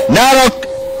 Narok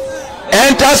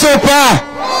enter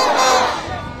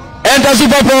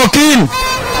super pokin.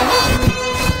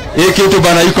 Hii kitu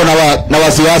bana iko na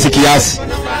wasiwasi kiasi.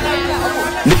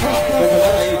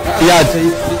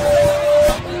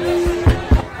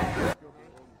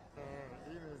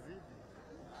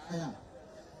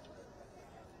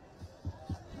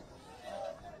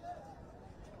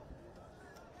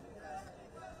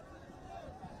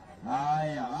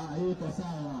 Haya, hii iko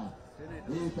sawa.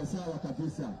 Hii iko sawa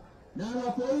kabisa.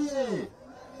 Narok oye!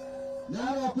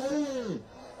 Narok oye!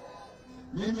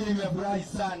 Mimi nimefurahi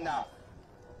sana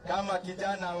kama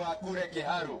kijana wa kule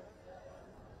Kiharu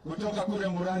kutoka kule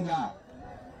Murang'a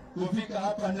kufika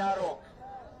hapa Narok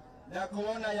na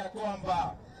kuona ya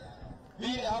kwamba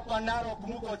vile hapa Narok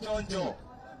mko chonjo,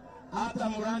 hata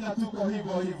Murang'a tuko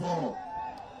hivyo hivyo.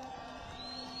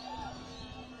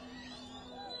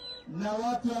 Na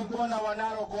watu wangona wa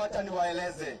Narok, wacha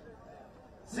niwaeleze.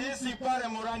 Sisi pale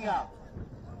Murang'a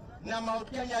na Mount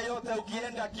Kenya yote,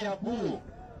 ukienda Kiambu,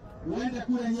 uende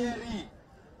kule Nyeri,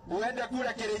 uende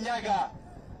kule Kirinyaga,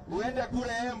 uende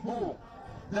kule Embu,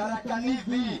 Tharaka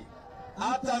Nithi,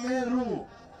 hata Meru,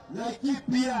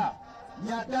 Laikipia,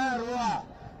 Nyandarua,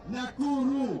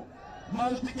 Nakuru,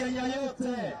 Mount Kenya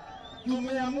yote,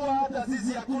 tumeamua hata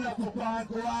sisi hakuna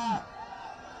kupangwa.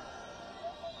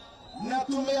 Na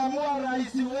tumeamua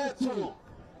rais wetu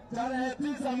tarehe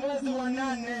 9 mwezi wa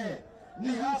 8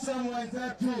 ni hasa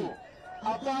mwenzetu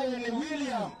ambaye ni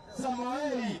William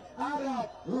Samoei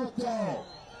Ruto.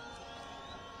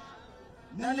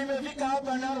 Na nimefika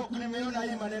hapa Narok, nimeona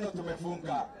hii maneno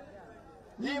tumefunga.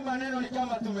 Hii maneno ni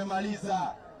kama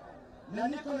tumemaliza. Na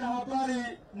niko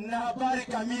na habari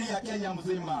kamili ya Kenya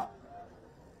mzima.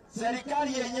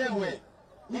 Serikali yenyewe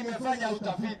imefanya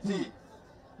utafiti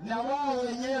na wao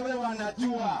wenyewe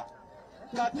wanajua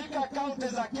katika kaunti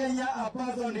za Kenya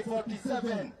ambazo ni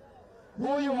 47,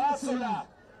 huyu Hasula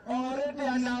already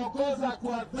anaongoza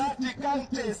kwa 30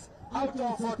 counties out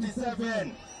of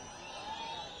 47.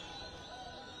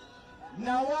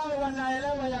 Na wao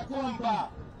wanaelewa ya kwamba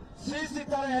sisi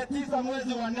tarehe 9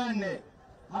 mwezi wa 8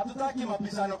 hatutaki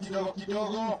mapishano kidogo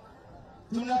kidogo.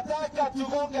 Tunataka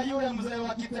tugonge yule mzee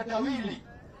wa kitendawili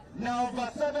na over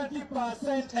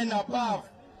 70% and above.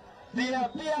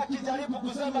 Pia akijaribu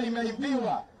kusema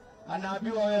imeimbiwa,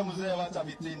 anaambiwa wewe mzee wacha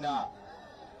vitina.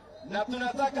 Na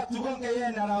tunataka tugonge yeye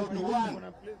na round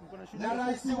 1. Na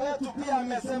rais wetu pia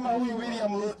amesema, huyu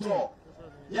William Ruto,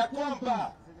 ya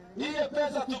kwamba ile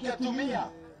pesa tuketumia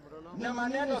na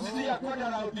maneno sisi ya kwenda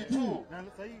round 2,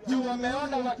 tu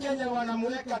wameona Wakenya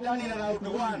wanamweka ndani na round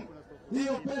 1.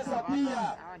 Hiyo pesa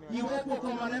pia iwepo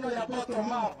kwa maneno ya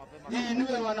bottom up,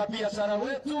 iinue wanabiashara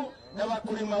wetu na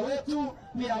wakulima wetu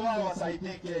pia wao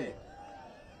wasaidike.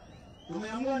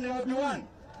 Tumeamua ni round 1.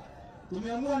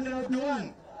 Tumeamua ni round 1.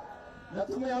 Na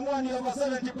tumeamua ni over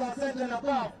 70% na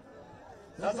above.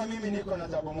 Sasa mimi niko na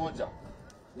jambo moja.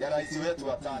 ya rais wetu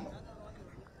wa 5.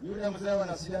 Yule mzee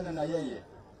wanashindana na yeye,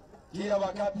 kila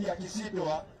wakati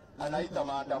akishindwa anaita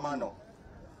maandamano,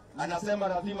 anasema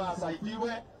lazima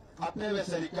asaidiwe, apewe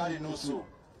serikali nusu.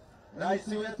 Rais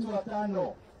wetu wa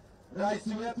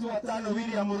 5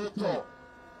 William Ruto,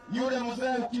 yule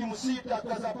mzee ukimshika,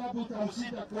 kwa sababu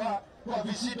utamshika kwa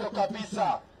vishindo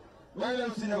kabisa, wewe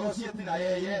usinegotiate na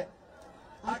yeye.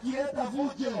 Akileta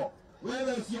vujo,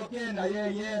 wewe usiongee na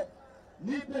yeye.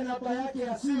 Nipe namba yake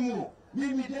ya simu,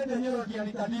 mimi Dede Nyoro ndiye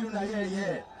nitadilu na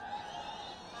yeye,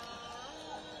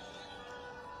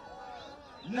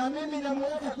 na mimi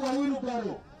namweka kwa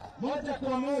wheelbarrow moja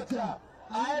kwa moja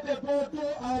aende Bodo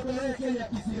aodolee Kenya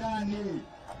kisirani.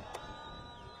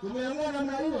 Tumeamua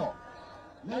namna hiyo.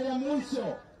 Na ya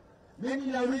mwisho, mimi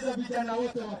nauliza vijana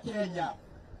wote wa Kenya,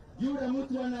 yule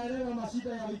mtu anaelewa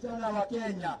mashida ya vijana wa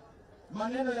Kenya,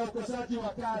 maneno ya ukosaji wa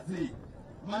kazi,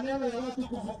 maneno ya watu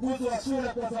kufukuzwa shule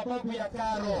kwa sababu ya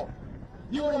karo,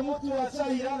 yule mtu wa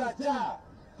Shailala cha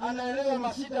anaelewa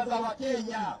mashida za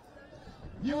Wakenya,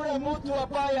 yule mtu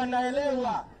ambaye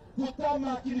anaelewa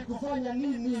kutamaki ni kufanya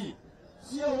nini,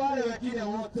 sio wale wengine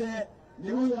wote. Ni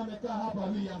huyu amekaa hapa,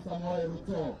 William Samoei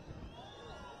Ruto.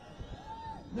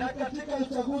 Na katika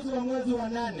uchaguzi wa mwezi wa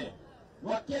 8,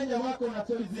 Wakenya wako na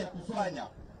choice ya kufanya.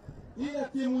 Ile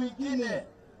timu ingine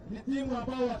ni timu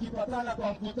ambao wakipatana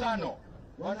kwa mkutano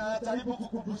wanajaribu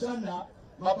kukumbushana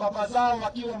mababa zao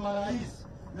wakiwa marais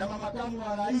na mamakamu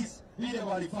wa rais vile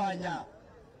walifanya.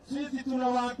 Sisi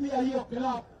tunawaambia hiyo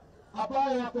club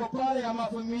ambayo wako pale ya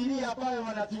mafamilia ambayo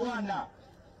wanajuana,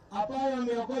 ambayo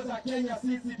wameongoza Kenya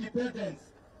since independence,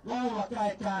 wao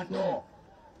wakae kando.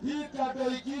 Hii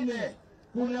kando ingine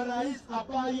kuna rais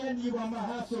ambaye ni wa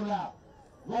mahasula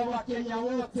wa Wakenya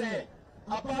wote,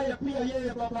 ambaye pia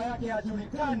yeye baba yake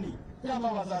hajulikani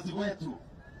kama wazazi wetu,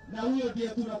 na huyo ndiye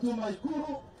tunatuma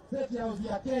Ikulu State House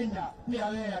ya Kenya, pia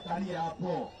yeye akalia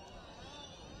hapo.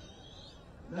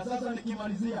 Na sasa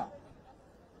nikimalizia,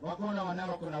 wakona wanao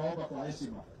kuna waomba kwa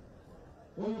heshima,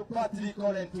 huyu Patrick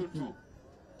Ole Ntutu,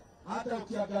 hata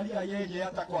ukiangalia yeye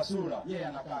hata kwa sura yeye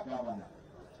anakaa gavana.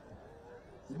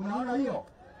 Si mnaona hiyo?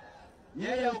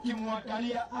 Yeye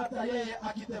ukimwangalia hata yeye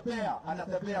akitembea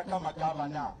anatembea kama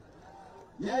gavana.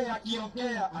 Yeye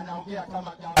akiongea anaongea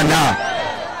kama gavana.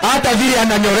 Hata vile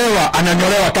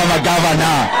ananyolewa kama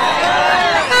gavana.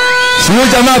 Sio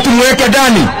jamaa tumweke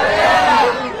ndani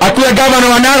akuwe gavana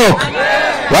wa Narok.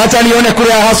 Wacha nione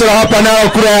kura ya hasara hapa nao,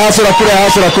 kura ya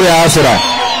hasara.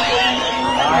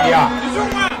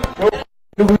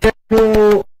 Ndugu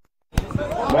yetu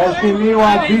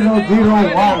Mheshimiwa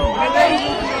 001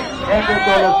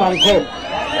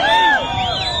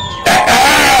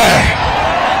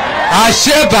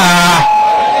 Asheba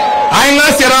ainga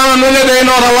sirana nule de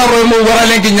no rawa romu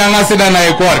waralengi nyanga sida na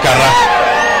ekor kara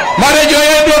mare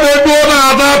joye do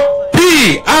na da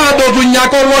pi ado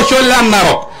dunyako wosho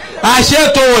Narok.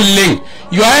 Asheto Ling,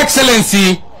 Your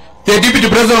Excellency, the Deputy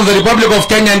President of the Republic of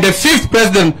Kenya and the 5th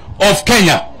President of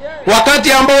Kenya.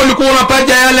 Wakati ambao ulikuwa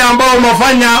unataja yale ambao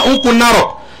umefanya huku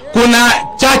Narok, kuna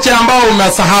chache ambao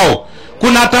umesahau.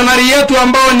 Kuna tanari yetu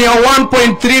ambao ni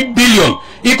 1.3 billion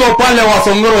iko pale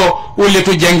Wasongoro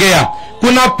ulitujengea.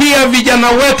 Kuna pia vijana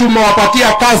wetu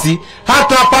umewapatia kazi,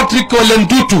 hata Patrick Ole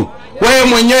Ntutu wewe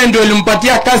mwenyewe ndio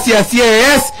ulimpatia kazi ya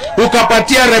CAS,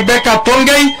 ukapatia Rebecca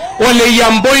Tongei. Ole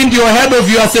Yamboi ndio head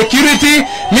of your security.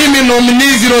 Mimi nominee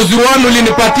 001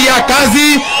 ulinipatia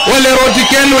kazi. Ole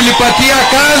Rotiken ulipatia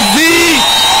kazi,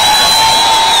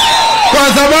 kwa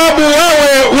sababu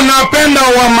wewe unapenda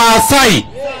wa Maasai.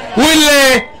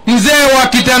 Ule mzee wa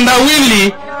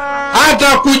kitandawili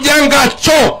hata kujenga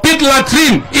choo pit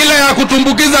latrine ile ya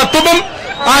kutumbukiza tubum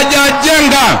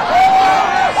hajajenga.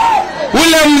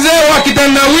 Ule mzee wa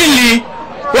kitandawili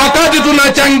wakati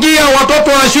tunachangia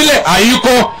watoto wa shule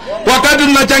hayuko, wakati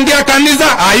tunachangia kanisa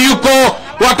hayuko,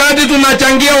 wakati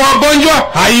tunachangia wagonjwa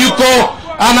hayuko.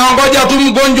 Anaongoja tu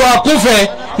mgonjwa akufe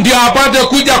ndio apate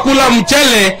kuja kula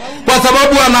mchele, kwa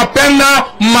sababu anapenda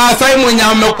Maasai mwenye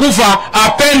amekufa,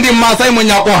 apendi Maasai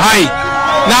mwenye ako hai.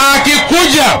 Na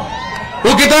akikuja,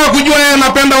 ukitaka kujua yeye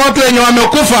anapenda watu wenye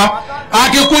wamekufa,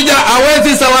 akikuja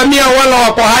hawezi salamia wala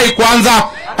wako hai kwanza.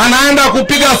 Anaenda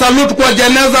kupiga salute kwa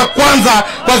jeneza kwanza,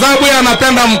 kwa sababu yeye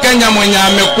anapenda Mkenya mwenye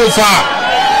amekufa.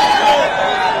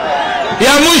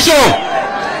 Ya mwisho,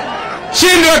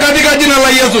 shindwe katika jina la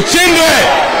Yesu,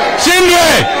 shindwe.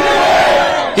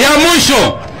 Ya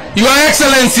mwisho, Your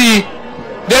Excellency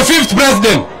the 5th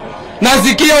President,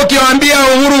 nasikia ukiwaambia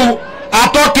Uhuru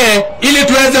atoke ili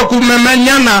tuweze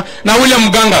kumemenyana na ule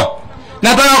mganga.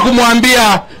 Nataka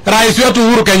kumwambia rais wetu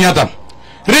Uhuru Kenyatta,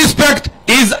 respect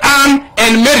is earned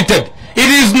and merited. It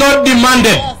is not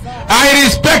demanded. I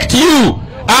respect you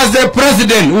as the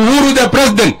president, Uhuru the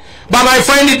president, but I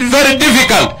find it very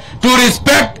difficult to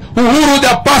respect Uhuru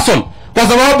the person, kwa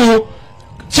sababu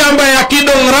shamba ya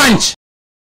Kidong Ranch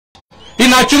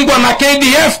inachungwa na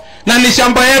KDF na ni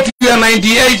shamba yetu ya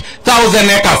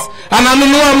 98,000 acres.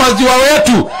 Ananunua maziwa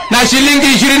wetu na shilingi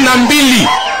 22,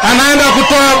 anaenda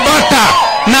kutoa bata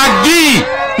na ghee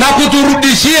na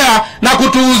kuturudishia na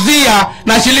kutuuzia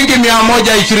na shilingi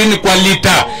 120 kwa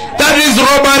lita. That is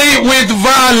robbery with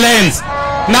violence.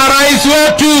 Na rais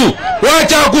wetu,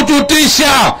 wacha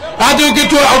kututisha. Hadi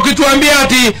ukituambia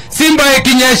ati simba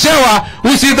ikinyeshewa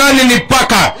usidhani ni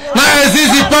paka. Na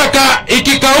sisi paka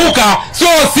ikikauka sio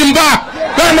simba.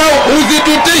 Kana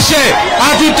usitutishe,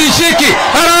 hatutishiki.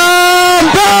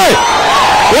 Harambe!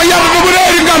 Waya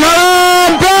mbubureri ngam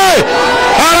harambe!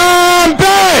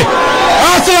 Harambe!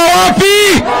 Asla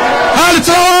wapi?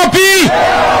 Alsa wapi?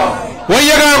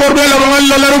 Waya ga gorbela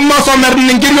ngalla larumma somer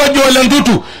ningirio jole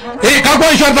ndutu.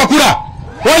 Kakwa ishwarta kura.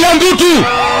 Wala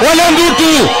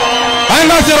ndutu.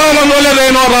 Anga sirala nole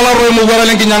reno rala roe mugwara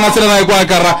lengi nyanga sira na kwa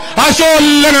kara. Asho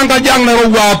lenga ngajang na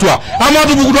rowa atwa.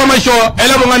 Amatu bukudwa maisho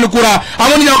ele ngani kura.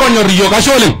 Amoni nyako nyoriyo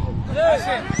kasho lengi.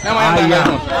 Haya,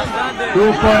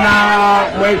 tuko na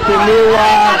mheshimiwa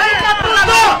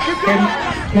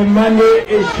Kimani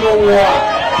Ichung'wah.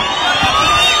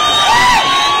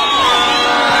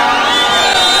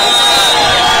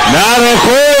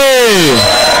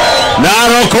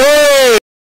 Narok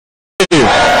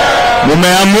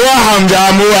mumeamua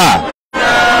hamjaamua?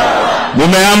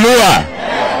 Mumeamua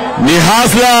ni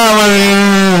hasla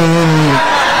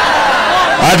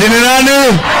ati ni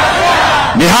nani?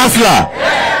 Ni hasla.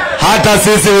 Hata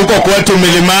sisi huko kwetu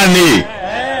milimani,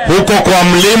 huko kwa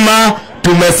mlima,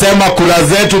 tumesema kura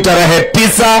zetu tarehe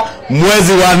 9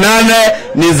 mwezi wa 8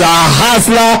 ni za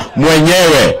hasla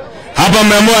mwenyewe. Hapa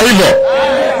mmeamua hivyo?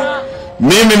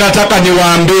 Mimi nataka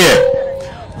niwaambie,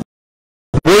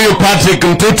 huyu Patrick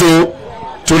Mtutu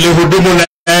tulihudumu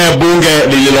na bunge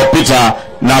lililopita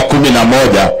na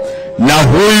 11, na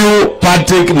huyu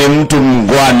Patrick ni mtu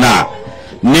mngwana,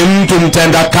 ni mtu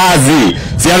mtenda kazi.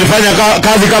 Si alifanya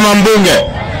kazi kama mbunge?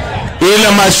 Ile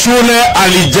mashule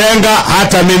alijenga,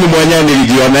 hata mimi mwenyewe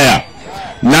nilijionea,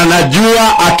 na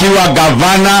najua akiwa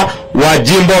gavana wa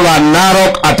jimbo la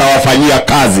Narok atawafanyia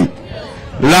kazi.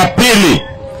 La pili,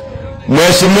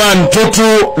 Mheshimiwa Mtutu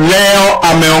leo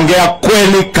ameongea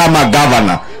kweli kama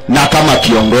gavana na kama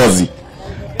kiongozi.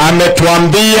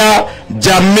 Ametuambia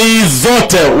jamii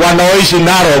zote wanaoishi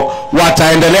Narok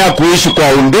wataendelea kuishi kwa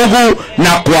undugu na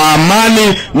kwa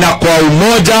amani na kwa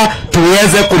umoja,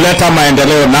 tuweze kuleta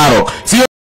maendeleo Narok. Sio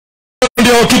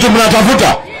ndio kitu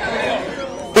mnatafuta?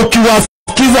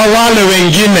 Ukiwasikiza wale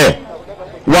wengine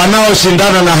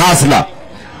wanaoshindana na hasla,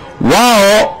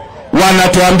 wao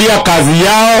wanatuambia kazi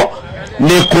yao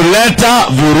ni kuleta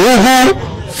vurugu,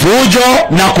 fujo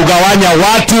na kugawanya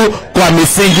watu kwa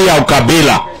misingi ya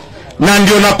ukabila. Na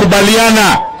ndio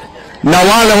nakubaliana na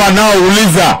wale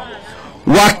wanaouliza,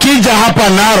 wakija hapa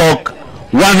Narok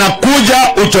wanakuja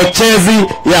uchochezi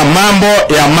ya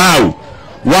mambo ya Mau,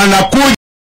 wanakuja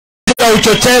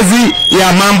uchochezi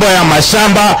ya mambo ya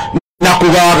mashamba na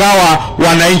kugawagawa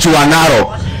wananchi wa Narok.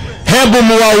 Hebu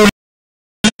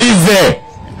muwaulize,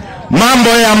 mambo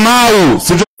ya Mau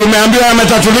si tumeambiwa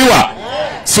yametatuliwa?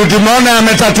 Si tumeona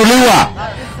yametatuliwa?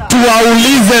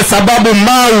 Tuwaulize sababu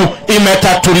Mau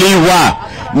imetatuliwa.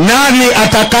 Nani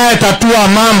atakaye tatua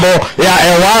mambo ya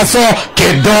Ewaso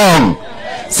Kidong?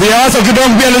 Si Ewaso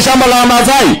Kidong pia ni shamba la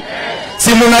Masai? Si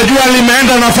mnajua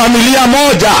limeenda na familia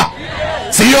moja?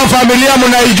 Si hiyo familia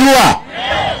mnaijua?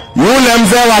 Yule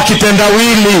mzee wa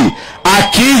kitendawili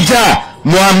akija,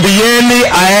 mwambieni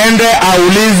aende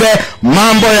aulize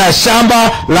mambo ya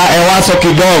shamba la Ewaso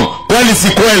Kidong. Kweli si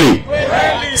kweli?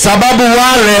 Sababu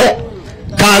wale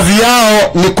kazi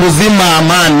yao ni kuzima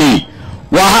amani.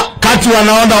 Wakati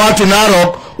wanaona watu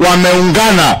Narok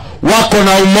wameungana, wako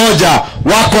na umoja,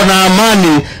 wako na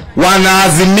amani,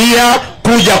 wanaazimia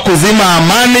kuja kuzima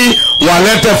amani,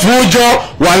 walete fujo,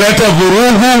 walete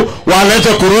vurugu, walete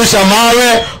kurusha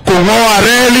mawe, kung'oa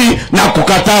reli na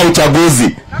kukataa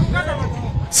uchaguzi.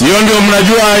 Sio ndio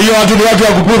mnajua hiyo watu ni watu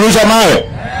wa kupurusha mawe?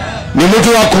 Ni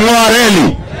mtu wa kung'oa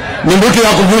reli, ni mtu wa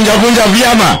kuvunja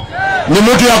vyama, ni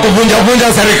mtu wa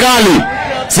kuvunja serikali.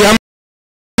 Si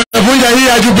amevunja hii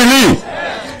ya Jubilee?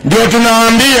 Ndio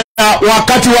tunawaambia,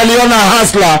 wakati waliona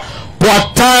hasla kwa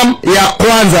term ya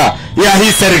kwanza ya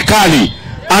hii serikali,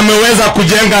 ameweza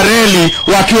kujenga reli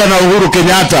wakiwa na Uhuru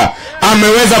Kenyatta,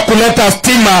 ameweza kuleta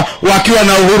stima wakiwa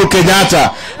na Uhuru Kenyatta,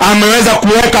 ameweza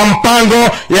kuweka mpango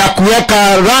ya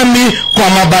kuweka rami kwa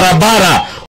mabarabara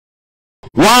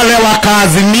wale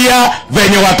wakaazimia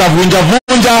venye watavunja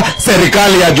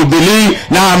serikali ya Jubilee,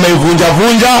 na ameivunja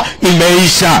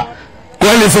imeisha.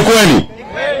 Kweli si kweli?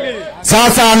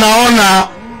 Sasa anaona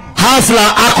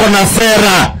Hasla ako na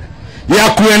sera ya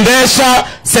kuendesha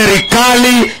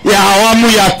serikali ya awamu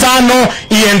ya 5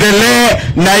 iendelee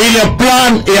na ile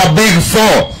plan ya Big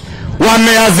 4.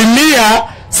 Wameazimia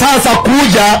sasa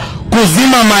kuja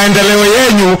kuzima maendeleo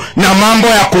yenyu na mambo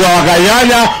ya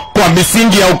kuwagawanya kwa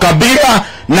misingi ya ukabila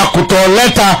na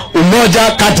kutoleta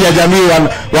umoja kati ya jamii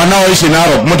wanaoishi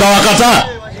Narok. Mtawakataa?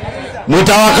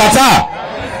 Mtawakataa?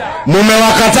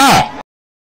 Mumewakataa?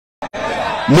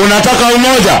 Munataka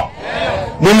umoja?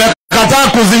 Mumekataa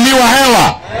kuzimiwa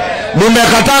hewa?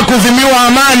 Mumekataa kuzimiwa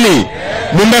amani?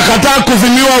 Mumekataa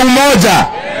kuzimiwa umoja?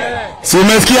 Si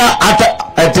umesikia hata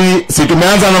ati si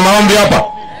tumeanza na maombi hapa?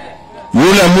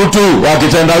 Yule mtu wa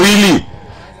kitendawili,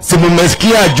 si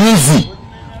mumesikia juzi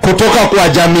kutoka kwa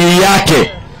jamii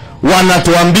yake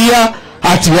wanatuambia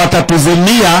ati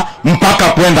watatuzimia mpaka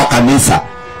kwenda kanisa,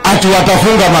 ati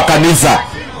watafunga makanisa,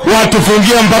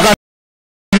 watufungie mpaka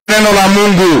neno la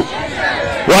Mungu.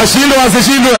 Washindwe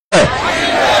wasishindwe?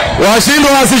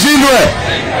 Washindwe wasishindwe?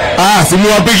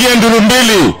 Simuwapigie nduru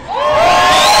mbili. 1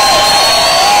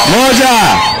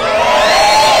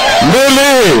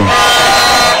 2.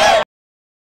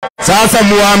 Sasa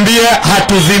muambie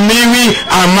hatuzimiwi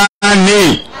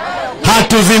amani,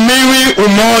 hatuzimiwi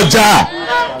umoja,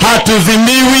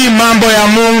 hatuzimiwi mambo ya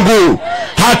Mungu,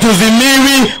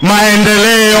 hatuzimiwi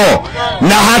maendeleo,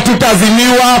 na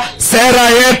hatutazimiwa sera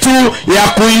yetu ya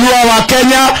kuinua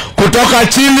Wakenya kutoka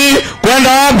chini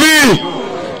kwenda wapi?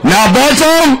 Na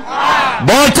bottom.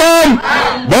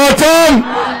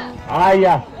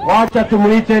 Haya, wacha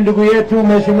tumuite ndugu yetu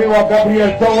Mheshimiwa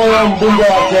Gabriel Tongoyo, mbunge wa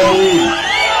Samoei.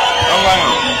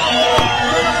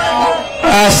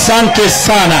 Asante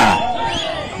sana.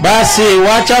 Basi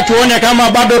wacha tuone kama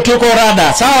bado tuko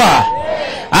rada. Sawa?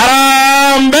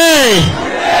 Arambe!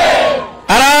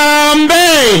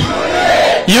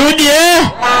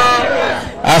 UDA!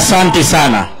 Asante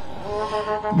sana.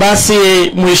 Basi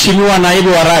Mheshimiwa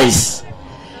Naibu wa Rais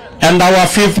and our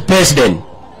 5th President,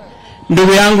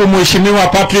 ndugu yangu Mheshimiwa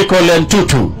Patrick Ole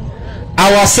Ntutu,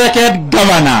 our 2nd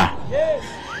Governor,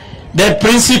 the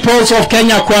principles of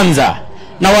Kenya Kwanza,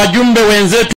 na wajumbe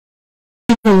wenzetu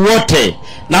wote,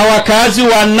 na wakazi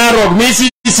wa Narok,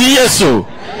 Misisi Yesu.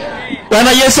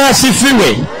 Bwana Yesu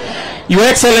asifiwe. Your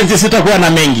Excellency, sitakuwa na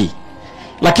mengi,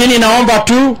 lakini naomba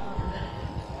tu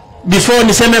before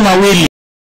niseme mawili.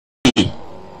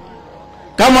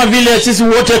 Kama vile sisi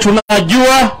wote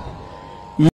tunajua,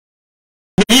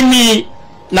 mimi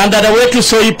na dada wetu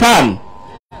Soipan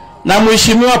na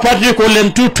Mheshimiwa Patrick Ole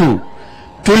Ntutu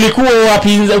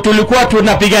tulikuwa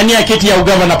tunapigania kiti ya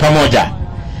ugavana pamoja.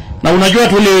 Na unajua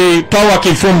tulitoa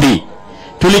kifumbi,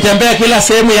 tulitembea kila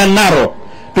sehemu ya Narok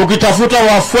tukitafuta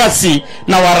wafuasi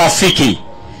na warafiki,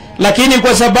 lakini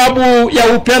kwa sababu ya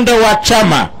upendo wa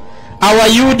chama,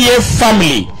 our UDA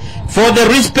family, for the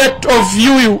respect of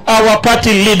you, our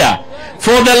party leader,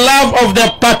 for the love of the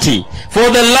party,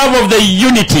 for the love of the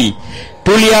unity,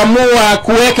 tuliamua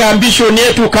kuweka ambition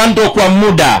yetu kando kwa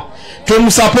muda,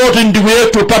 tumsupport ndugu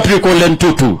yetu Patrick Ole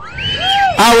Ntutu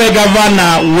awe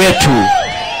gavana wetu.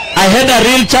 I had a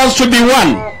real chance to be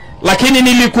one, lakini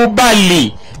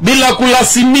nilikubali bila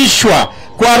kulasimishwa,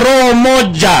 kwa roho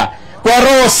moja, kwa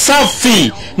roho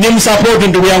safi, ni msupport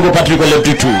ndugu yangu Patrick Ole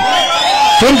Ntutu.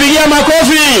 Tumpigia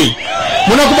makofi.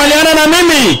 Mnakubaliana na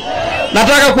mimi?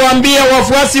 Nataka kuambia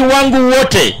wafuasi wangu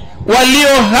wote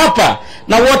walio hapa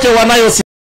na wote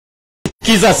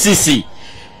wanayosikiza sisi,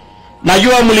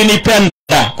 najua mlinipenda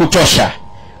kutosha,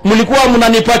 mlikuwa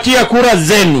mnanipatia kura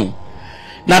zenu.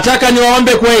 Nataka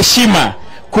niwaombe kwa heshima,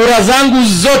 kura zangu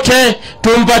zote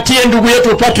tumpatie ndugu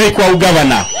yetu Patrick kwa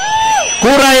ugavana.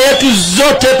 Kura yetu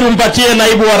zote tumpatie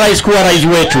naibu wa rais kuwa rais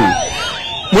wetu.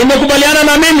 Mmekubaliana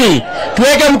na mimi?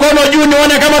 Tuweke mkono juu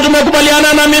nione kama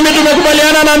tumekubaliana na mimi.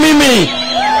 Tumekubaliana na mimi.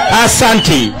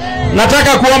 Asante.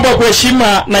 Nataka kuomba kwa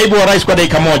heshima naibu wa rais kwa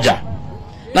dakika moja.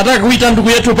 Nataka kuita ndugu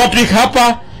yetu Patrick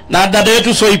hapa na dada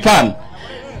yetu Soipan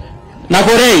na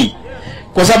Korei,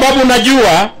 kwa sababu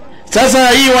najua sasa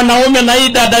hii wanaume na hii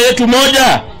dada yetu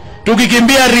moja,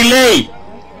 tukikimbia relay,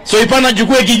 Soipan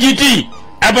achukue kijiti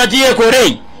apatie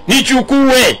Korei,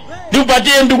 nichukue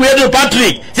tupatie ndugu yetu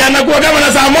Patrick, si anakuwa kama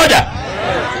na saa moja.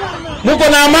 Muko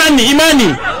na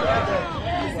imani.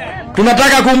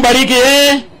 Tunataka kumbariki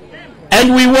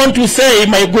and we want to say,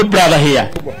 my good brother here,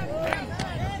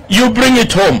 you bring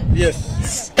it home. Yes.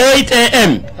 8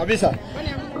 a.m. Kabisa.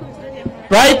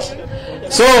 Right?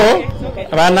 So,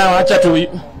 rana wacha tu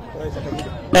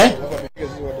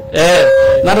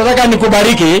nataka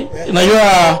nikubariki.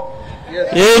 Unajua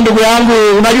ndugu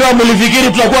yangu, unajua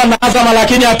mlifikiri tutakuwa na azama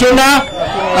lakini hatuna.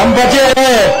 Nampatie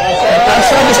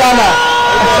asante sana.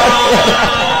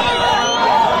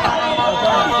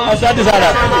 Asante sana.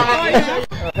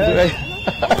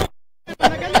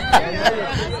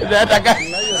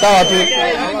 Sawa tu.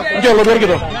 Njoo lo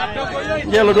dorkito.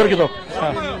 Njoo lo dorkito.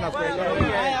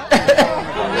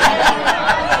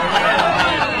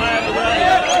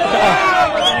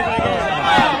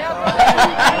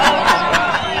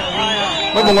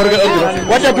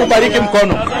 Wacha tubariki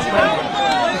mkono.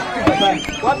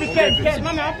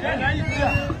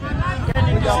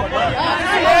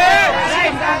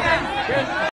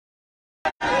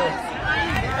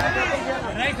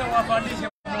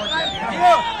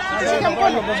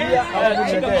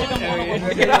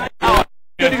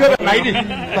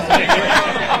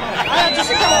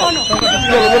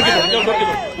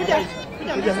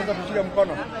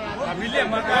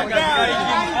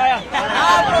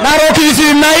 Narok is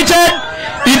united.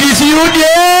 It is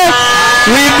UDA.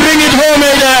 We bring it home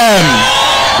again.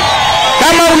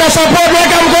 Kama una support,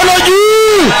 weka mkono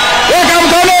juu. Weka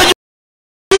mkono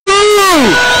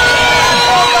juu.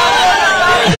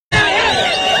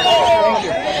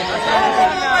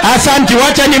 Asante,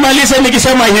 wacha nimalize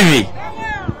nikisema hivi.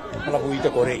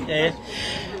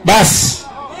 Bas.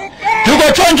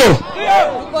 Tuko chonjo.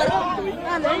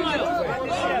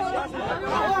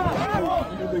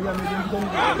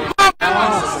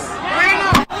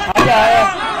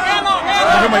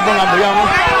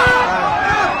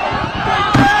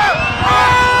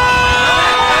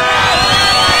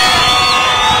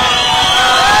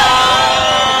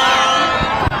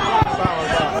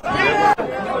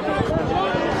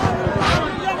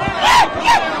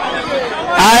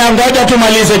 Ngoja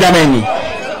tumalize jameni.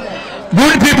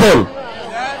 Good people,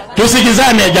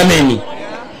 tusikizane jameni.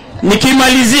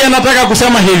 Nikimalizia nataka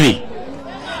kusema hivi.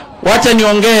 Wacha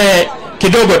niongee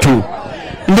kidogo tu.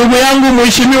 Ndugu yangu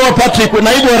Mheshimiwa Patrick,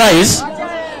 naibu rais,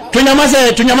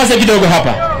 tunyamaze kidogo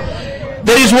hapa.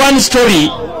 There is one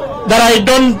story that I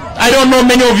don't know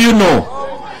many of you know.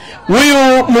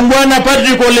 Huyu Mungwana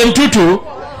Patrick Ole Ntutu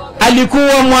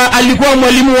alikuwa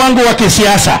mwalimu wangu wa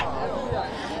kisiasa.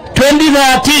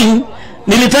 2013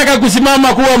 nilitaka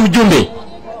kusimama kuwa mjumbe.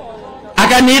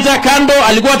 Akaniita kando,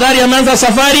 alikuwa tayari ameanza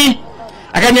safari.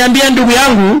 Akaniambia, ndugu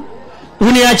yangu,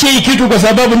 uniachie kitu kwa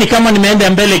sababu ni kama nimeenda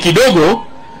mbele kidogo,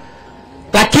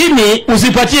 lakini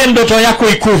usipatie ndoto yako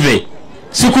ikuve.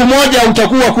 Siku moja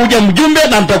utakuwa kuja mjumbe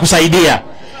na nitakusaidia.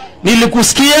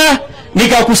 Nilikusikia,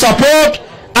 nikakusupport,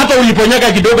 hata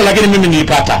uliponyaka kidogo lakini mimi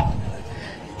nilipata.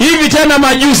 Hivi tena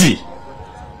majuzi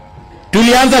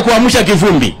tulianza kuamsha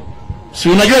kivumbi. Si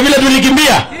unajua vile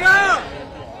tulikimbia?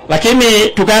 Lakini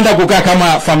tukaenda kukaa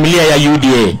kama familia ya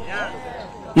UDA.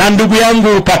 Na ndugu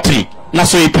yangu Patrick na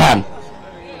Soipan.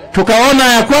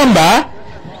 Tukaona ya kwamba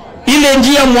ile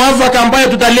njia mwafaka ambayo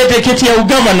tutalete kiti ya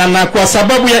ugavana, na kwa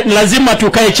sababu lazima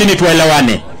tukae chini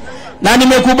tuelewane. Na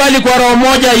nimekubali kwa roho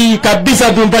moja hii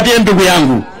kabisa tumpatie ndugu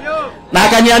yangu. Na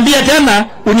akaniambia tena,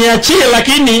 uniachie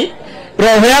lakini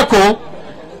roho yako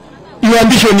your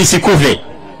ambition isikuve.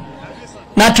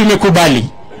 Na tumekubali.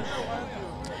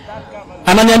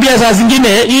 Ananiambia saa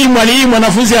zingine hii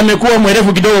mwanafunzi amekuwa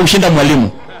mwerevu kidogo kushinda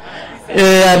mwalimu.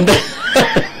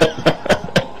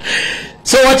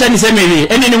 So wacha niseme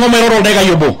hivi, ni ngome roro ndega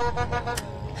yobo.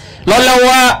 Lola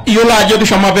wa yola jodu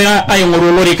shamapena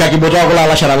ayongoro lori kakiboto akola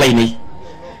la shara laini.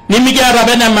 Nimikia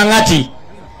rabena mangati.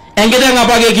 Engede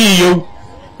ngapage kiyo.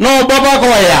 No baba ko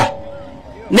ya.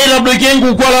 Nila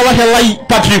blokengu kwa la lai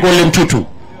Patrick Ole Ntutu.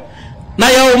 Na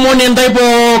ya umone ndaibo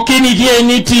kini tie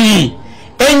niti.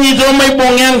 Enyi to mai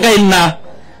bongenga ina.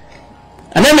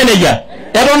 Anemeneja.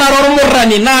 Erona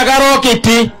rorumurani na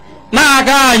garokiti na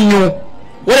aganyu.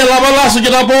 Wale labala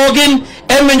sujita bogin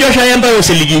emenjosha yenda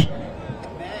yosiligi.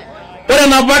 Wale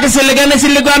nabaki siligane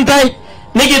siligantai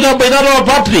nikita bedaro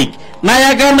Patrick na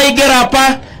yagana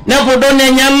igerapa na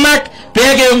kudone nyanak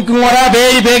pege ngora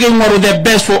the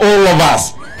best for all of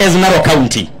us as Narok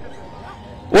County.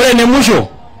 Wale ne musho.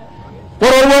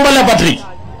 Koro rumbala Patrick.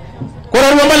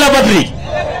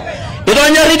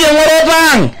 Idonya ridi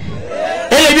ngorotang.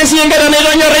 Ele bisi ngera na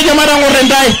idonya ridi mara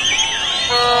ngorendai.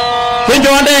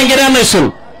 Kunjo anda ngera na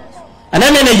sul.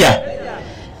 Anameneja.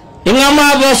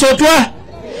 Ingama basotwa.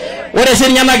 Ore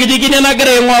senya na gidikine na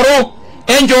gere ngoro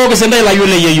enjo kesendai la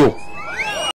yule yeyo.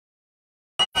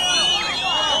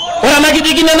 Ora na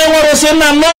gidikine na ngoro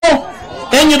sena no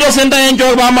enyo do senda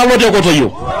enjo ba malote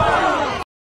kotoyo.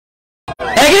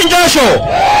 Egin Joshua,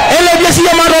 ele bisi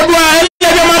ya marodwa.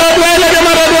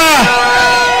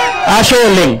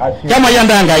 Asholing, kama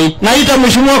yanda ngai, naita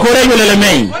mheshimiwa Koreyo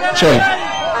lelemei. Sure.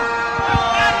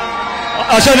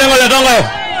 Asholengo le dongo.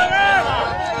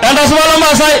 Enda subala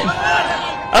Masai.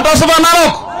 Enda subala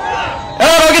Narok.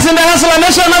 Rogi sinde National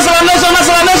Nation.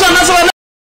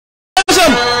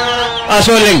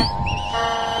 Asholeng.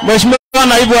 Mheshimiwa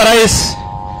Naibu wa Rais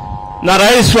na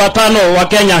Rais wa 5 wa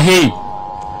Kenya hii.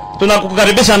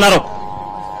 Tunakukaribisha Narok.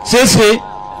 Sisi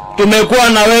tumekuwa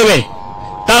na wewe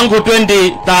tangu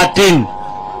 2013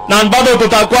 na bado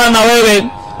tutakuwa na wewe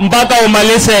mpaka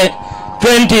umalize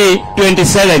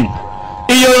 2027.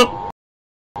 Hiyo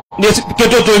ni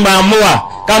kitu tumeamua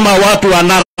kama watu wa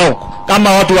Narok,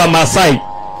 kama watu wa Masai.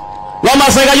 Wa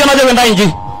Masai kayo na jenda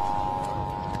inji.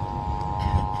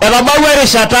 Erabawe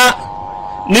rishata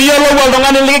niyo lo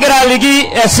waldongani ligira ligi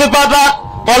esipata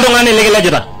waldongani ligila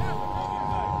jita.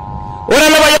 Ora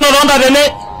le bayo no ronda dene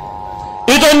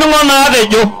ito ndungo na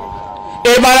adejo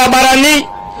e barabarani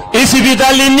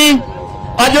isibitalini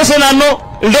ajo senano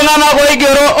ndongana ko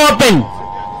igero open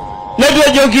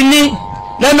nedwe jogini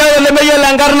nemelo meyo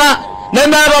langarna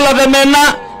nemelo la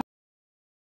demena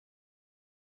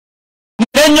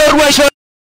nenyorwe sho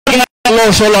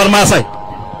lo solor Masai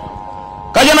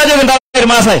kajo na joginda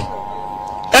Masai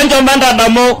enjo menda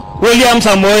damo William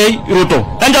Samoei Ruto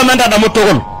enjo menda damo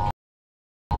togol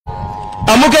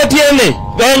amuke tiene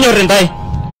benyor ndai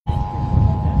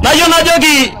na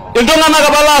jogi indonga na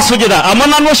kabala sujida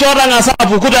amana no shora ngasa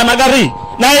bukuta na gari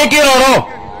na ikiroro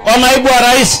ona Naibu wa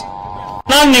Rais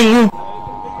na ningu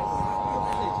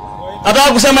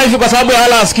nataka kusema hivi kwa sababu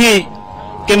hala asikii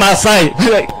Kimasai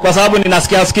kwa sababu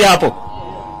ninasikia hapo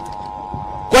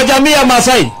kwa jamii ya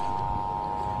Masai.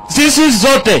 Sisi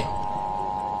zote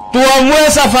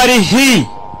tuamue safari hii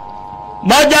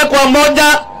moja kwa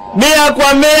moja, mia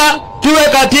kwa mia, tuwe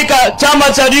katika chama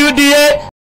cha UDA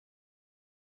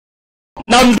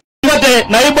na mwote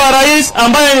Naibu wa Rais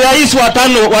ambaye ni Rais wa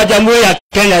 5 wa Jamhuri ya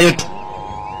Kenya yetu.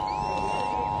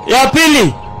 Ya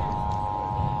pili,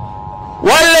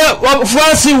 wale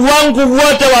wafuasi wangu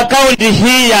wote wa kaunti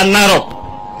hii ya Narok,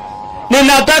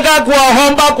 ninataka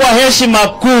kuwaomba kwa heshima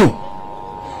kuu,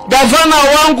 gavana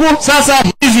wangu sasa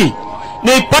hivi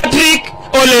ni Patrick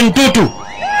Ole Ntutu.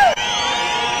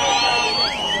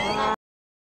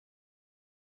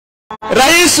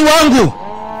 Rais wangu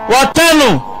wa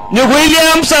 5 ni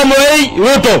William Samoei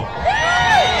Ruto.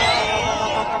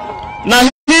 Na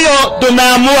hiyo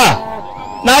tumeamua,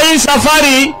 na hii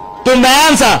safari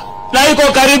tumeanza na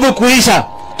iko karibu kuisha.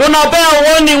 Tunapea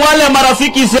warning wale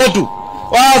marafiki zetu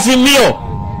wa Azimio,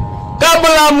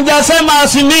 kabla mjasema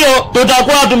Azimio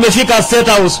tutakuwa tumefika State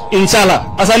House inshallah.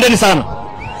 Asanteni sana.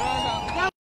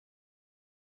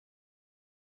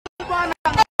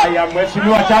 Haya,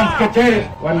 Mheshimiwa Charles Ketere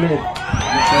wale.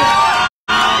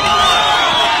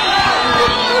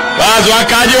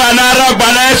 Wakaji wa Narok,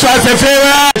 Bwana Yesu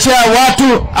asifiwe.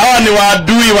 Watu hawa ni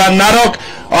waadui wa Narok,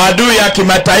 waadui ya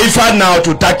kimataifa, na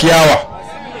tutaki hawa.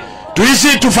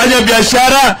 Tuishi, tufanye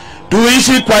biashara,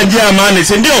 tuishi kwa njia amani,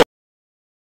 si ndio?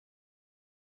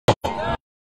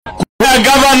 Kura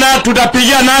gavana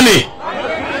tutapigia nani?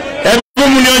 Hebu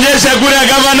mnionyeshe kura ya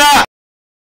gavana.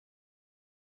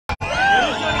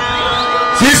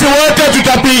 Sisi wote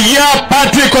tutapigia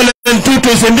Patrick Ole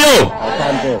Ntutu, si ndio?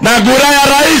 Na kura ya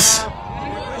rais,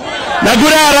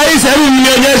 hebu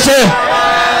mnionyeshe.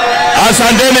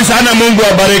 Asanteni sana, Mungu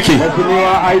awabariki.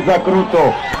 Mheshimiwa Isaac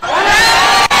Ruto.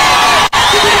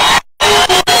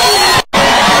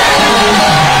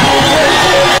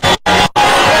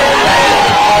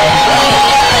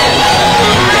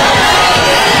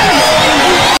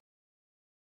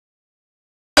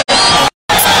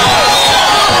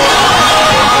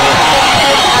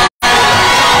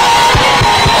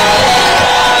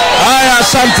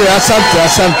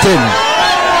 Asanteni.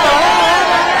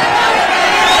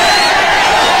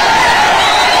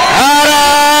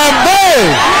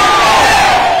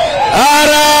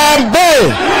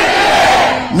 Arambe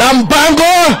na mpango.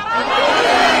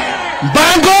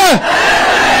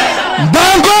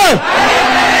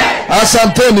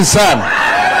 Asanteni sana.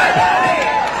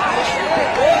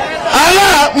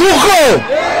 Ala muko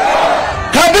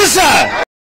kabisa.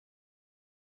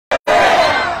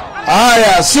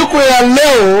 Haya, siku ya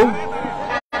leo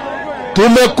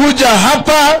tumekuja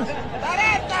hapa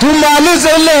tumalize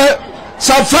ile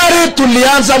safari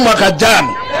tulianza mwaka jana.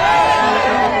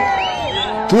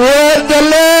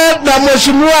 Tuendelee na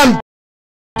Mheshimiwa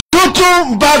Ntutu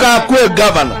mpaka akuwe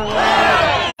gavana.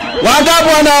 Wangapi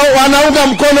wanaunga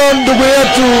mkono ndugu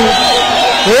yetu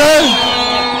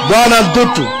Bwana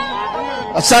Ntutu?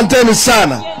 Asanteni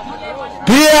sana.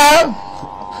 Pia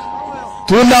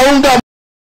tunaunga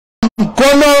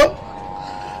mkono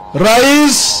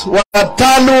Rais wa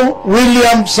 5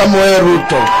 William Samoei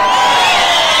Ruto.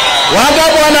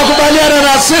 Wangapi wanakubaliana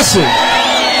na sisi?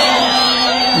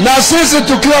 Na sisi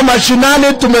tukiwa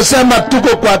mashinani tumesema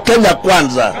tuko kwa Kenya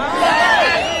kwanza.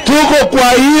 Tuko kwa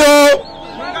hiyo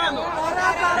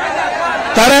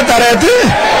tareti.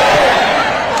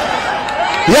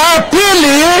 Ya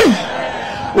pili,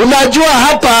 unajua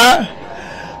hapa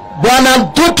Bwana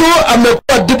Mtutu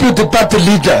amekuwa deputy party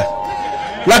leader,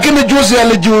 lakini juzi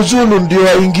alijiuzulu ndio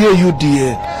aingie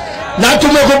UDA, na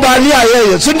tumekubalia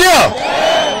yeye, si ndio?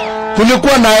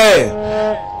 Tulikuwa na yeye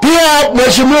pia.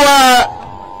 Mheshimiwa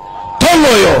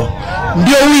Tongoyo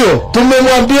ndio huyo,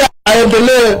 tumemwambia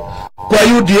aendelee kwa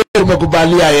UDA,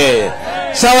 tumekubalia yeye,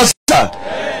 sawa sawa.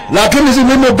 Lakini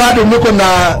mimi bado niko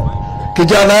na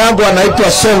kijana yangu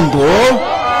anaitwa Songo,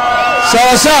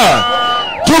 sawa sawa.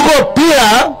 Tuko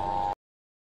pia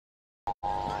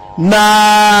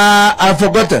na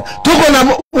tuko na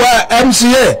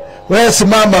MCA. Wewe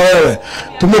simama wewe,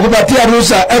 tumekupatia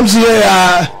ruhusa. MCA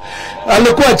ya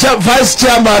alikuwa vice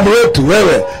chairman wetu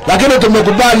wewe, lakini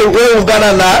tumekubali wewe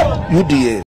ungana na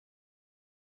UDA,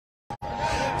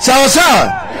 sawa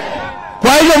sawa.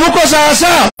 Kwa hiyo mko sawa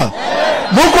sawa,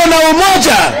 mko na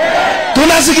umoja,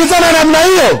 tunasikizana namna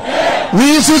hiyo.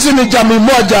 Sisi ni jamii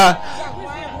moja.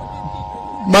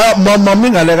 Mama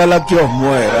minga legala kio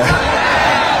mwera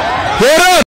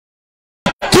hero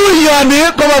tu yani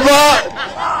kama ba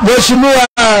Mheshimiwa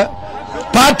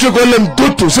Patrick Ole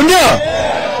Mtutu, si ndio?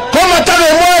 Kama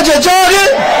tawe moja jogi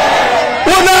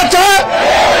unata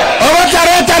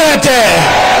owatarete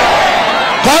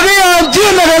kwa hiyo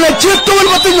njina gale chitu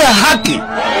ulipatinya haki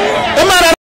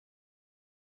imara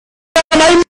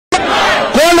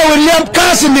kwa William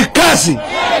kasi ni kasi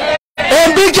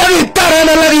Mbika vitare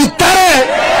na vitare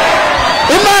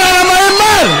imara na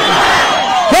maimara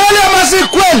kweli ama si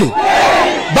kweli?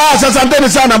 Basi asanteni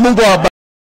sana, Mungu awabariki.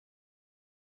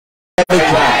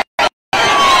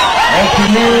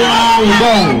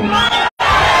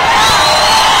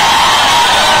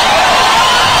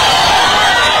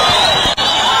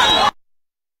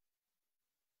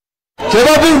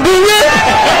 Cheba bingbingi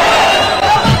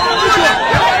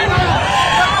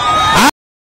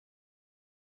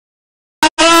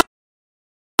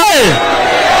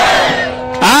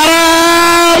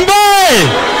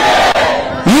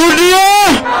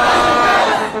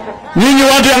nyinyi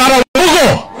watu ya Narok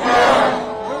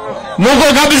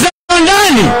muko kabisa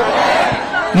ndani,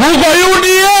 muko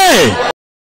UDA.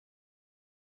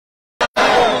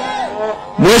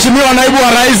 Mheshimiwa naibu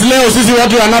wa rais, leo sisi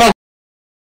watu ya Narok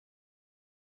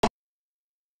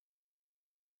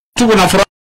tuko na furaha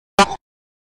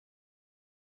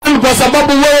kwa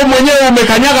sababu wewe mwenyewe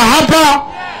umekanyaga hapa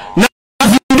na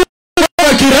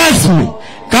zinduka kirasmi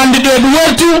candidate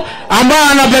wetu ambaye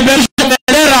anapeperusha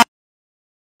bendera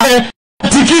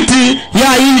tikiti ya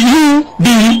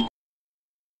UDA.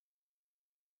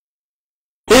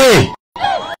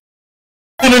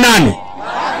 Ni nani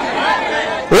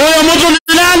huyo mtu?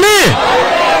 Ni nani?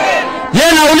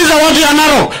 Yeye nauliza watu ya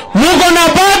Narok, muko na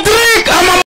Patrick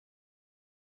ama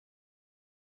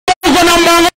muko na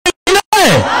Mbango?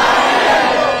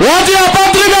 Watu ya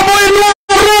Patrick hapo inua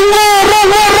rungu.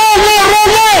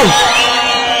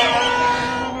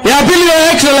 Ya pili,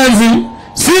 Your Excellency,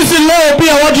 sisi leo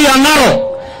pia watu ya Narok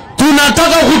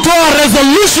tunataka kutoa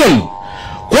resolution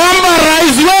kwamba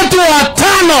rais wetu wa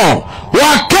 5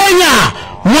 wa Kenya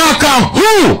mwaka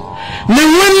huu ni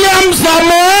William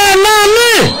Samoei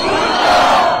nani?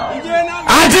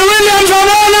 Ati William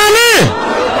Samoei nani?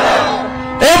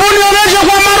 Hebu nionyeshe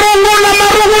kwa marungu.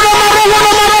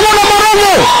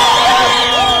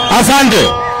 Asante.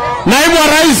 Naibu wa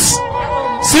rais,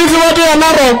 sisi watu ya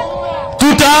Narok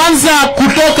tutaanza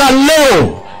kutoka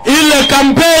leo ile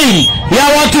kampeni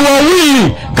ya watu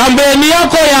wawili, kampeni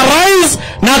yako ya rais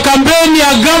na kampeni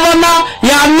ya governor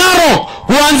ya Narok,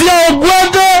 kuanzia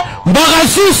Ogwete mpaka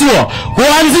Suswa,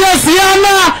 kuanzia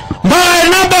Siana mpaka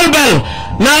Enabelbel.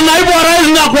 Na naibu wa rais,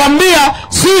 nakwambia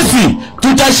sisi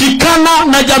tutashikana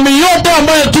na jamii yote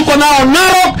ambayo tuko nao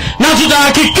Narok, na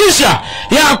tutahakikisha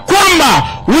ya kwamba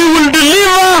we will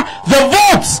deliver the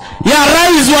votes ya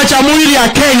rais wa Jamhuri ya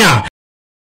Kenya.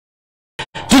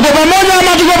 Tuko pamoja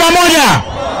ama tuko pamoja?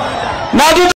 Na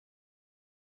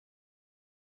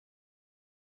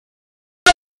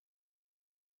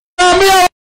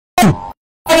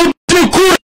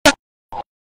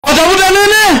watavuta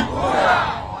nini?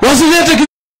 Wasilete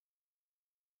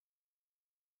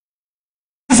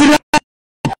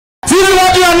sisi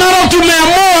watu ya Narok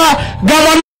tumeamua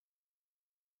gavana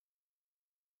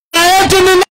yetu ni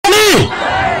nani?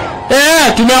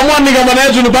 Tumeamua ni gavana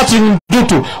yetu ni Patrick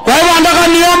Mtutu. Kwa hivyo nataka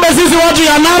niombe sisi watu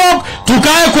ya Narok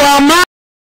tukae kwa amani,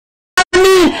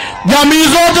 jamii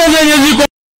zote zenye ziko.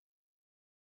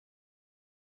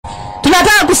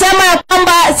 Tunataka kusema ya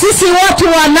kwamba sisi watu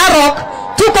wa Narok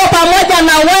tuko pamoja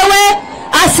na wewe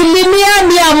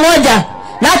 100%,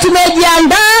 na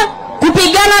tumejiandaa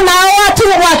kupigana na watu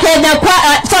wa Kenya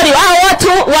watu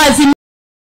wa Azimio,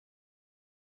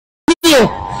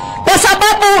 kwa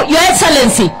sababu Your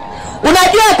Excellency,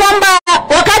 unajua kwamba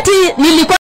wakati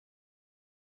nilikuwa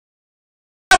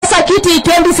kiti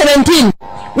 2017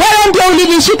 wewe ndio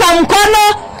ulinishika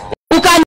mkono